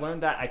release, I've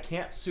learned that I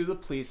can't sue the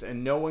police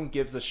and no one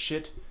gives a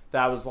shit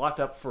that I was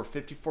locked up for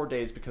 54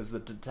 days because the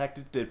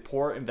detective did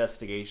poor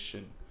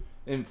investigation.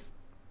 Work.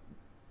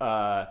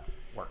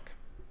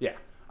 Yeah.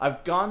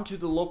 I've gone to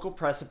the local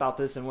press about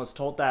this and was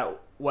told that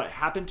what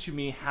happened to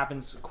me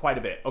happens quite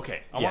a bit.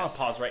 Okay, I want Yes. to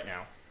pause right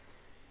now.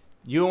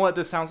 You know what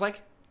this sounds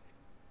like?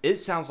 It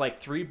sounds like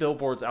 3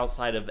 billboards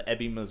outside of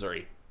Ebbing,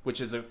 Missouri, which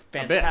is a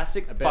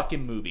fantastic A bit.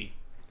 fucking movie.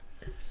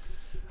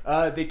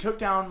 They took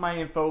down my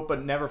info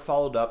but never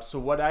followed up, so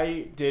what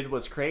I did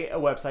was create a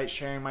website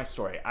sharing my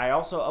story. I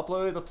also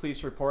uploaded the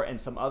police report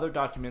and some other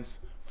documents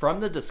from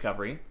the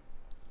discovery.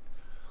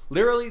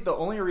 Literally, the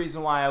only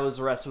reason why I was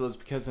arrested was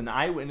because an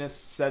eyewitness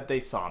said they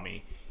saw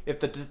me. If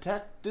the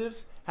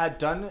detectives had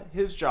done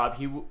his job,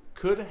 he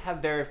could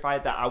have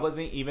verified that I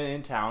wasn't even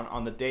in town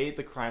on the day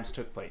the crimes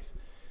took place.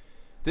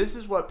 This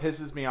is what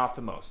pisses me off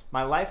the most.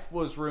 My life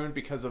was ruined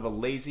because of a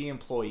lazy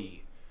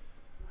employee.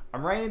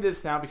 I'm writing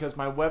this now because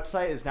my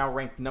website is now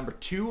ranked number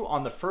 2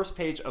 on the first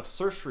page of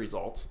search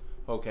results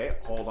Okay,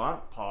 hold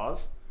on.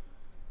 Pause.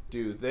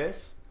 Do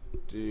this.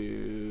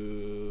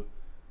 Do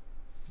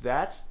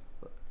that.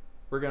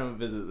 We're going to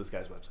visit this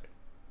guy's website.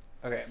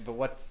 Okay, but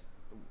what's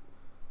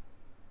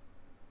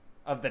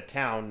of the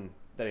town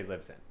that he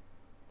lives in?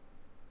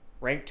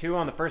 Rank 2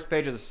 on the first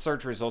page of the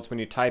search results when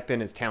you type in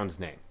his town's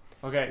name.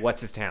 Okay.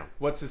 What's his town?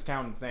 What's his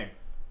town's name?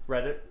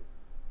 Reddit.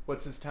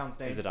 What's his town's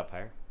name? Is it up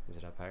higher? Is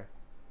it up higher?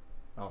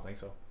 I don't think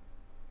so.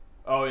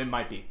 Oh, it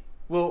might be.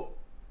 We'll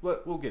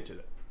get to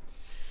that.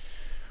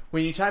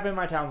 When you type in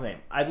my town's name,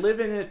 I live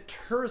in a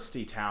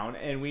touristy town,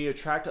 and we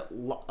attract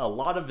a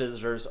lot of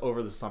visitors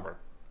over the summer.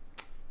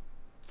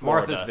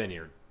 Florida. Martha's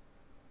Vineyard.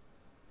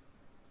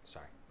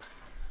 Sorry.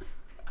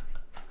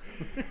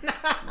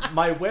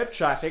 My web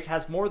traffic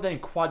has more than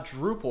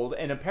quadrupled,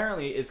 and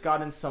apparently it's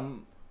gotten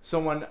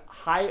someone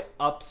high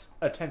up's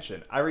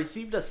attention. I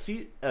received a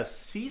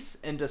cease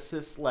and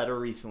desist letter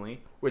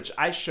recently, which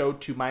I showed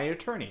to my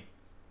attorney.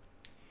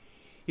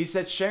 He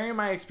said sharing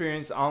my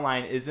experience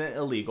online isn't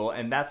illegal,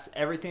 and that's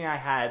everything I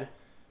had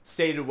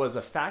stated was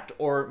a fact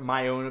or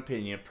my own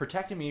opinion,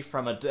 protecting me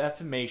from a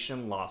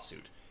defamation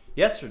lawsuit.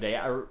 Yesterday,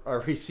 I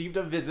received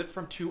a visit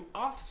from 2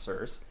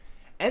 officers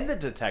and the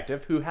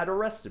detective who had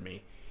arrested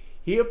me.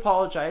 He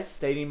apologized,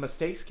 stating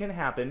mistakes can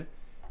happen.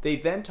 They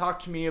then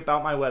talked to me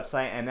about my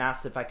website and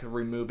asked if I could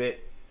remove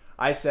it.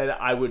 I said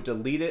I would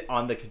delete it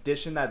on the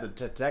condition that the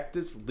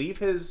detectives leave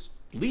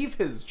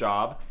his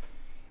job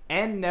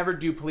and never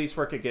do police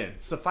work again.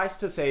 Suffice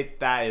to say,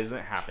 that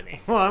isn't happening.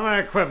 Well, I'm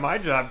gonna quit my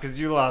job because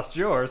you lost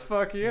yours.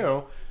 Fuck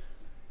you.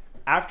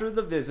 After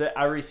the visit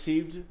I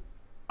received,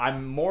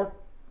 I'm more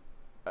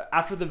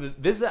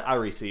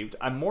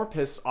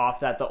pissed off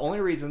that the only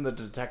reason the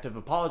detective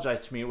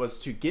apologized to me was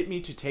to get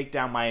me to take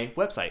down my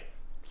website,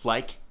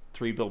 like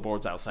 3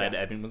 billboards outside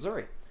Ebbing,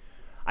 Missouri.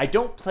 I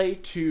don't play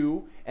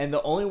 2, and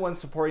the only one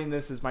supporting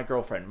this is my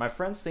girlfriend. My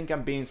friends think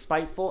I'm being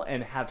spiteful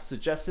and have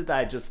suggested that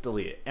I just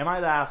delete it. Am I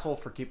the asshole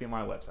for keeping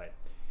my website?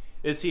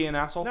 Is he an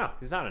asshole? No,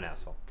 he's not an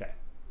asshole. Okay.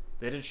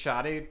 They did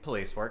shoddy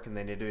police work, and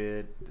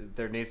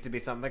there needs to be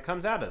something that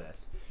comes out of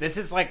this. This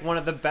is like one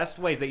of the best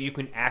ways that you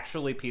can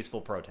actually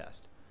peaceful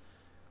protest.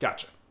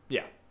 Gotcha.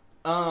 Yeah.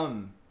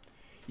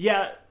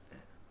 Yeah.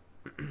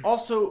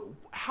 Also,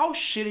 how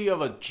shitty of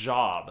a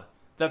job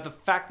that the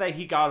fact that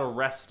he got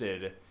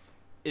arrested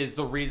is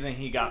the reason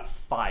he got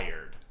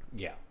fired.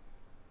 Yeah.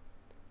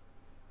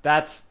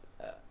 That's,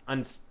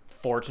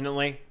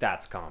 unfortunately,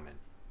 that's common.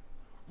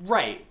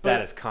 Right. But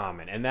that is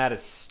common. And that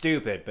is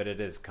stupid, but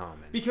it is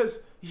common.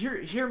 Because,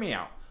 hear me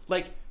out.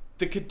 Like,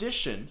 the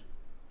condition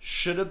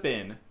should have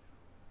been...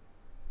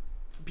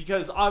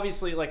 Because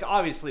obviously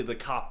the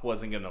cop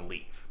wasn't going to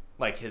leave,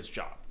 like, his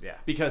job. Yeah.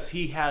 Because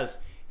he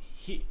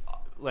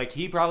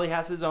probably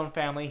has his own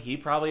family. He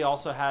probably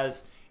also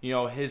has,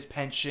 his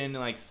pension,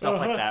 like, stuff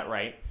like that,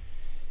 right?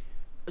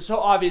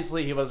 So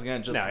obviously he wasn't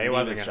going to just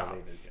leave his job.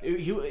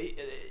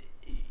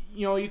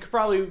 You could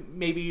probably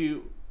maybe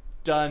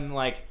done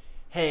like,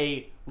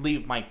 hey,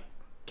 leave my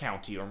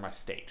county or my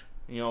state.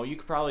 You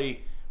could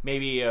probably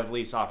maybe at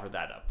least offer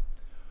that up.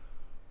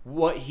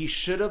 What he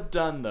should have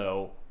done,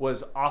 though,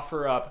 was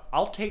offer up,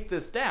 I'll take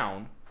this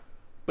down,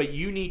 but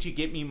you need to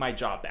get me my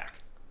job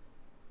back.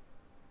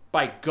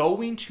 By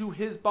going to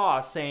his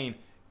boss saying,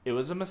 it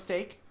was a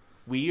mistake,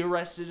 we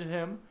arrested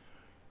him,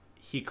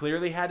 he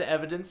clearly had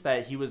evidence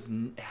that he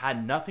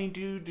had nothing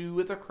to do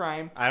with a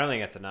crime. I don't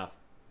think that's enough.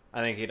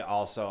 I think he'd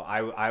also,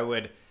 I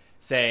would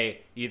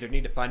say, you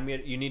need to find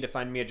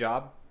me a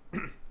job,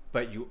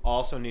 but you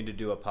also need to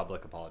do a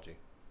public apology.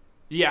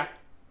 Yeah.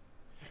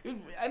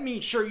 I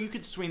mean, sure, you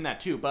could swing that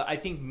too, but I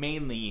think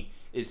mainly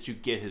is to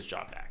get his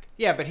job back.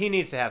 Yeah, but he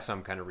needs to have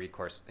some kind of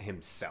recourse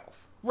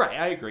himself. Right,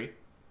 I agree.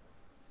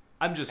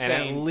 I'm just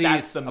saying at least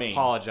that's the main.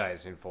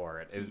 Apologizing for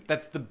it.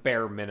 That's the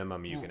bare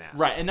minimum you can ask.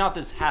 Right, and not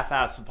this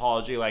half-assed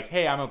apology like,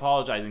 hey, I'm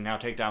apologizing, now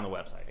take down the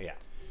website. Yeah.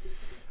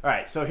 All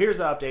right, so here's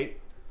an update.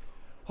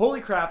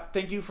 Holy crap,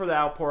 thank you for the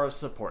outpour of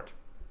support.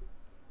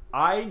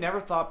 I never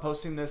thought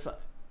posting this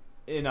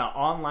in an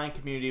online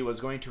community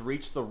was going to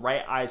reach the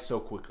right eyes so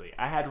quickly.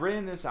 I had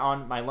written this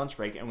on my lunch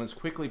break and was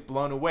quickly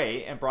blown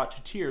away and brought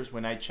to tears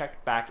when I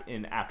checked back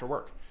in after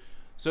work.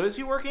 So is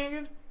he working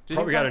again?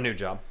 Probably got a new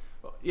job.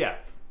 Yeah.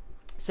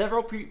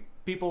 Several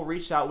people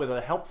reached out with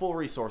helpful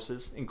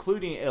resources,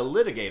 including a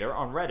litigator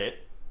on Reddit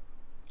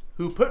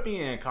who put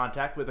me in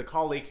contact with a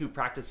colleague who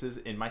practices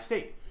in my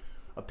state.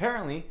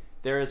 Apparently,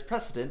 there is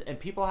precedent and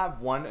people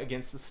have won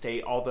against the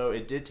state, although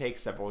it did take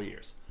several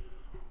years.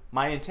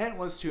 My intent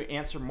was to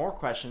answer more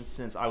questions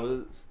since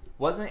I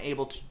wasn't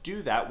able to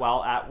do that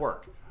while at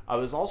work. I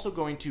was also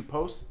going to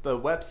post the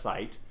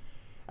website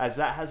as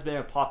that has been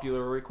a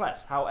popular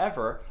request.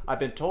 However, I've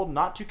been told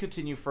not to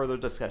continue further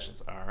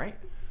discussions. All right.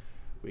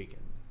 We can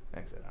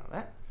exit out of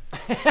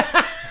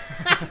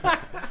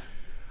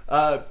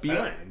that. Be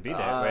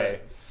that way.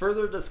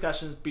 Further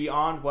discussions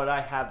beyond what I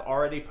have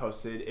already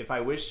posted if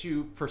I wish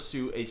to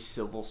pursue a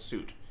civil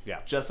suit. Yeah.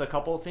 Just a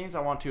couple of things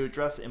I want to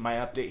address in my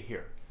update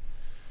here.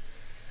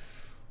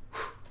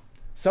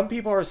 Some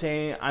people are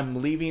saying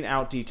I'm leaving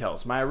out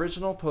details. My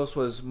original post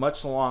was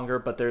much longer,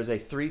 but there's a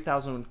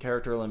 3,000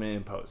 character limit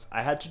in post.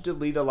 I had to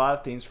delete a lot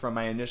of things from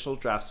my initial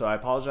draft, so I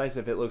apologize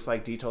if it looks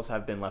like details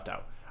have been left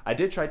out. I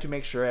did try to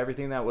make sure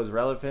everything that was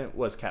relevant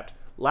was kept.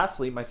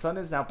 Lastly, my son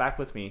is now back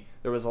with me.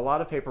 There was a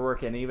lot of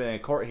paperwork and even a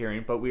court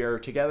hearing, but we are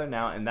together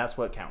now, and that's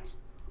what counts.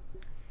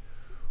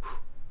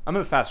 I'm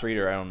a fast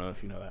reader. I don't know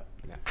if you know that.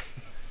 Yeah.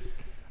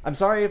 I'm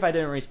sorry if I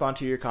didn't respond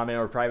to your comment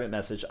or private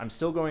message. I'm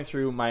still going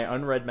through my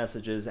unread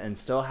messages and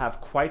still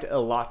have quite a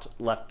lot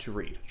left to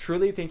read.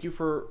 Truly, thank you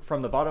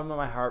from the bottom of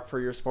my heart for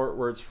your support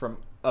words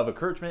of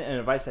encouragement and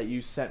advice that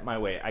you sent my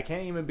way. I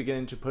can't even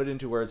begin to put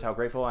into words how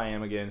grateful I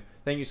am again.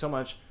 Thank you so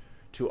much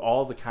to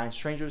all the kind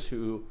strangers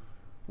who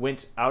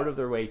went out of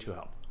their way to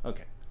help.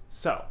 Okay,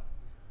 so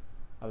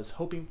I was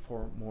hoping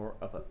for more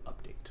of an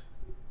update.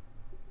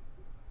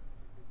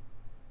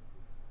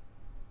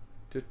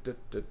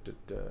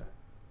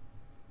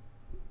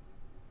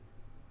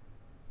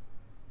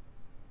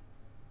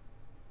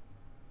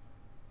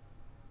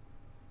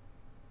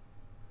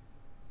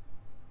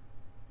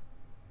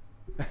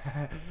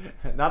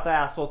 Not the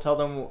asshole. Tell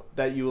them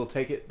that you will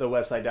take the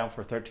website down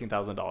for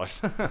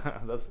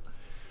 $13,000. That's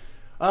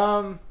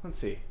let's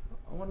see.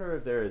 I wonder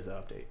if there is an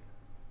update.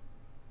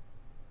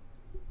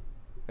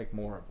 Like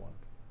more of one.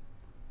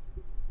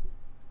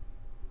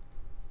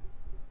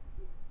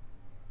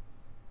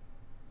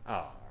 Oh.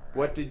 Right.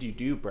 What did you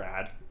do,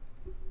 Brad?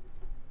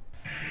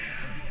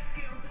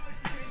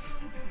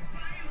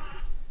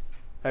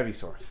 Heavy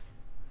source.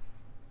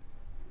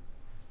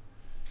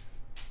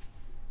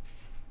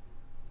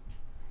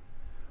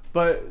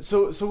 But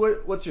so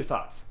what's your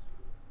thoughts?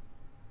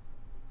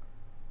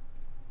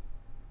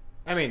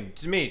 I mean,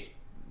 to me,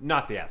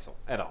 not the asshole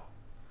at all.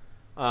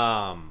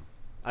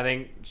 I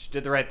think she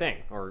did the right thing,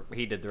 or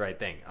he did the right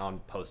thing on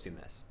posting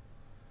this.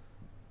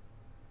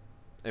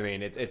 I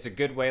mean, it's a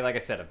good way, like I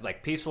said, of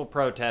like peaceful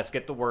protest,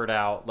 get the word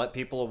out, let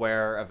people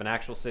aware of an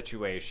actual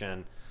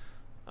situation.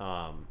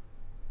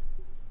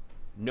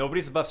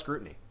 Nobody's above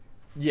scrutiny.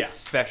 Yeah.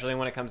 Especially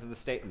when it comes to the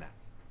state and that.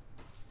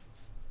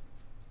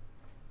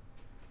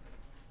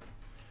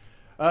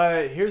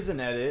 Here's an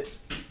edit.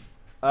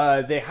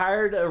 They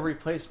hired a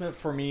replacement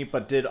for me,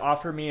 but did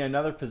offer me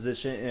another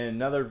position in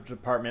another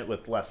department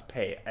with less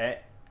pay. I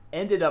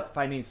ended up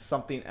finding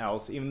something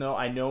else, even though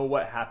I know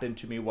what happened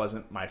to me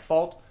wasn't my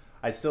fault.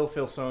 I still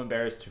feel so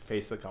embarrassed to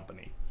face the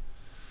company.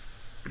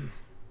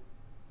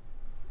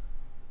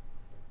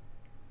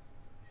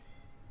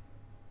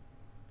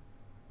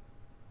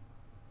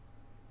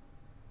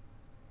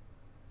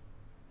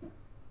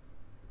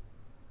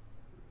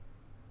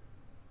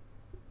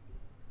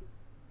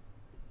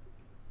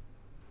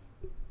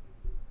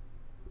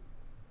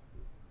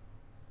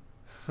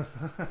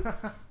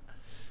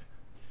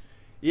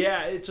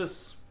 Yeah, it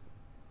just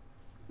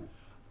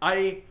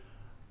I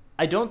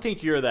don't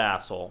think you're the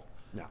asshole.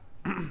 No.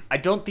 I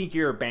don't think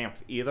you're a BAMF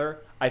either.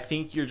 I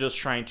think you're just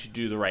trying to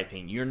do the right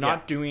thing. You're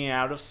not doing it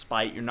out of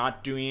spite. You're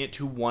not doing it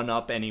to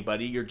one-up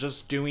anybody. You're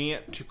just doing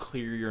it to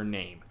clear your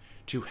name.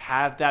 To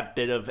have that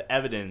bit of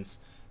evidence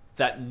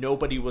that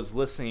nobody was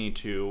listening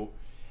to,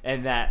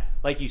 and that,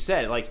 like you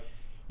said, like,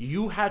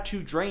 you had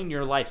to drain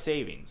your life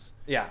savings.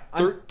 Yeah.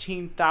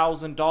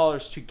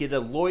 $13,000 to get a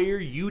lawyer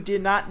you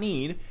did not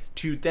need,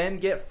 to then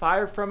get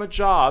fired from a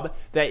job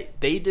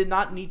that they did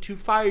not need to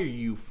fire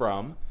you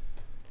from.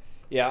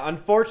 Yeah,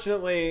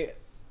 unfortunately,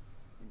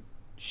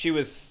 she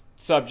was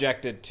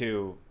subjected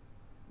to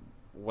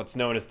what's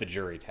known as the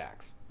jury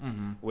tax,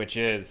 which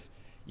is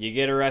you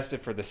get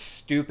arrested for the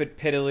stupid,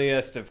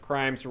 piddliest of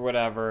crimes or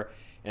whatever,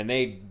 and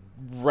they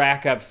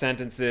rack up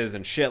sentences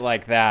and shit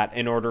like that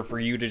in order for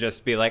you to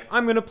just be like,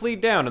 I'm going to plead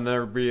down. And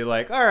they'll be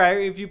like, all right,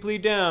 if you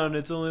plead down,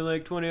 it's only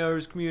like 20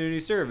 hours community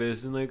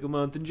service and like a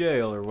month in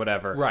jail or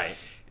whatever. Right.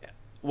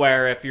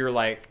 Where if you're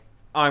like,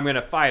 I'm going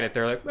to fight it,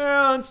 they're like,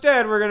 well,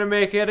 instead we're going to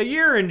make it a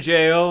year in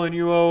jail and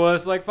you owe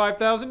us like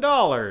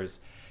 $5,000.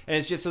 And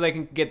it's just so they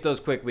can get those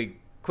quick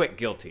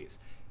guilties.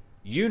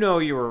 You know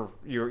you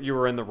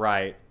were in the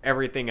right,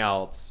 everything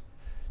else.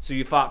 So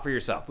you fought for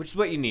yourself, which is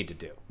what you need to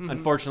do. Mm-hmm.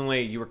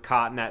 Unfortunately, you were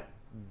caught in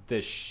the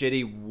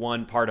shitty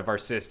one part of our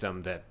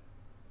system that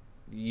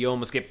you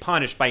almost get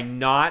punished by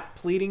not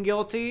pleading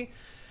guilty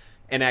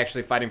and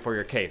actually fighting for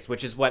your case,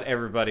 which is what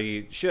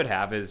everybody should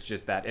have, is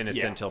just that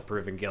innocent until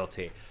proven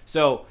guilty.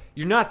 So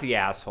you're not the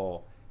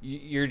asshole.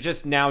 You're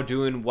just now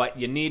doing what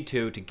you need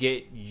to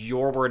get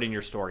your word and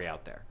your story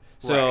out there.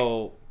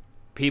 So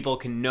people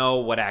can know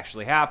what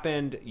actually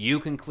happened. You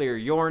can clear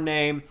your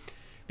name.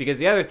 Because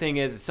the other thing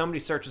is, if somebody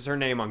searches her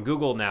name on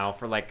Google now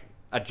for like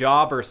a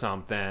job or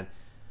something,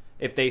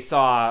 if they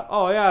saw,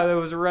 oh yeah, they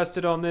was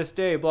arrested on this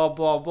day, blah,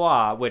 blah,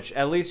 blah, which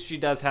at least she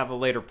does have a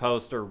later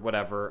post or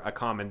whatever, a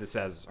comment that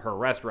says her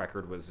arrest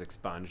record was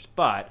expunged.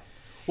 But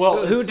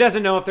well, who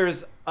doesn't know if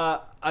there's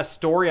a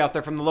story out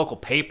there from the local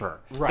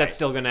paper that's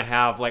still going to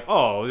have like,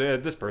 oh,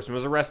 this person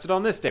was arrested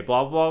on this day,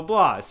 blah, blah,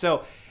 blah.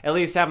 So at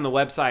least having the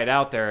website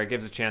out there, it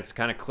gives a chance to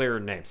kind of clear her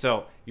name.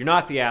 So you're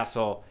not the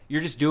asshole.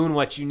 You're just doing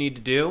what you need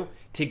to do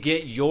to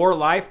get your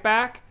life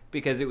back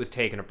because it was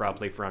taken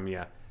abruptly from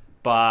you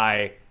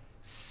by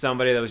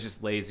somebody that was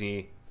just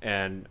lazy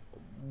and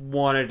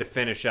wanted to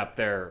finish up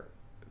their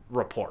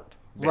report,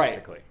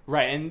 basically.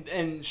 Right.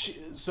 And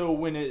so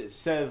when it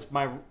says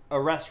my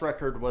arrest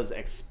record was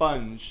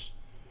expunged,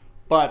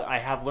 but I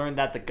have learned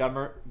that the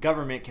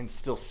government can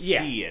still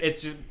see it.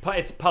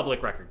 It's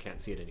public record, can't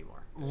see it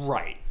anymore.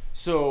 Right.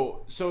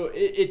 So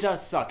it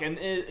does suck, and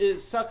it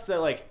sucks that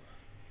like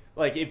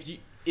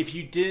if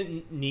you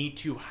didn't need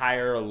to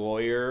hire a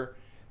lawyer,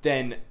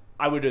 then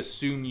I would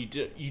assume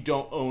you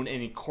don't own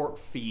any court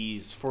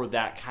fees for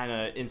that kind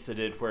of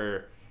incident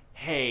where,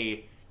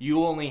 hey,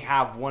 you only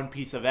have one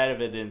piece of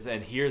evidence,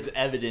 and here's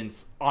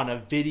evidence on a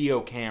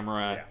video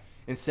camera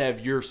instead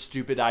of your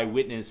stupid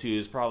eyewitness who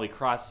is probably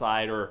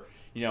cross-eyed or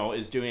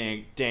is doing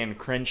a Dan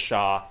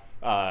Crenshaw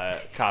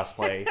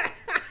cosplay.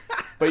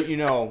 But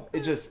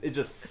it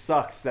just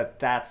sucks that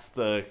that's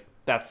the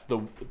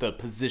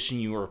position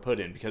you were put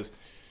in, because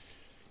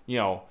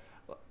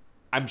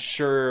I'm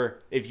sure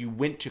if you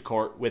went to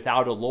court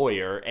without a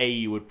lawyer,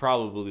 you would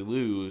probably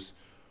lose.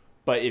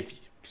 But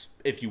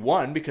if you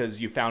won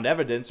because you found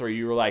evidence, or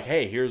you were like,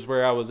 hey, here's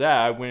where I was at,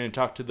 I went and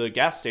talked to the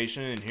gas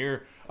station, and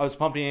here I was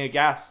pumping a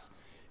gas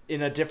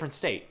in a different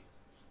state.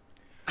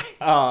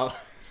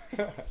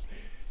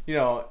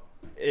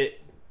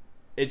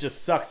 It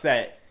just sucks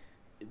that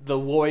the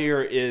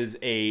lawyer is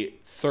a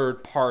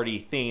third party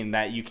thing,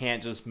 that you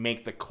can't just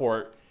make the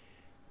court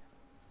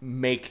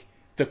make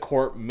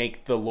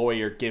the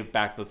lawyer give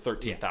back the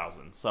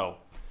 $13,000. So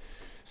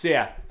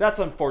yeah, that's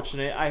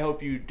unfortunate. I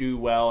hope you do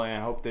well, and I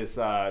hope this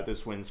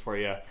wins for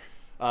you.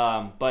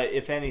 But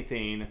if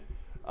anything,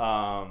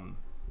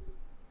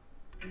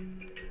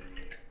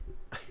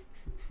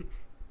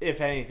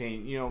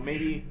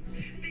 maybe.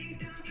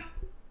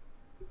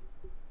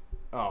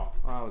 Oh,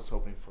 I was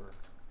hoping for.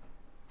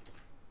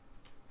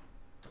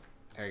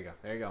 There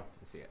you go.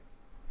 I see it.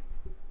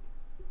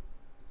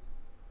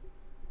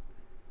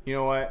 You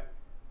know what?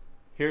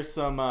 Here's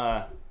some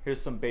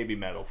baby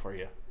metal for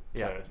you.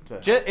 Yeah.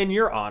 To in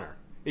your honor.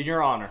 In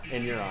your honor.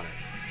 In your honor.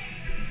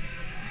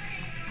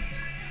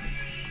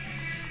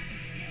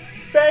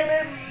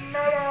 Baby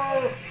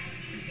metal.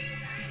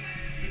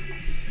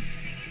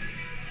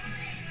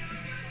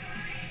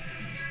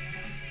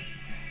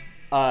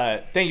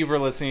 Thank you for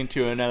listening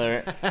to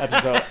another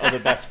episode of the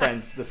Best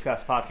Friends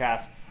Discuss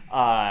podcast.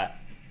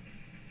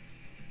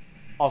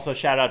 Also,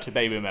 shout out to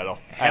Baby Metal.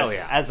 Hell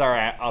yeah. As our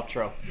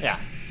outro. Yeah.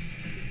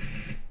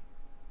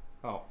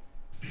 Oh.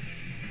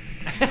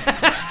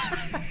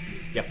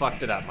 You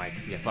fucked it up, Mike.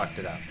 You fucked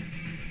it up.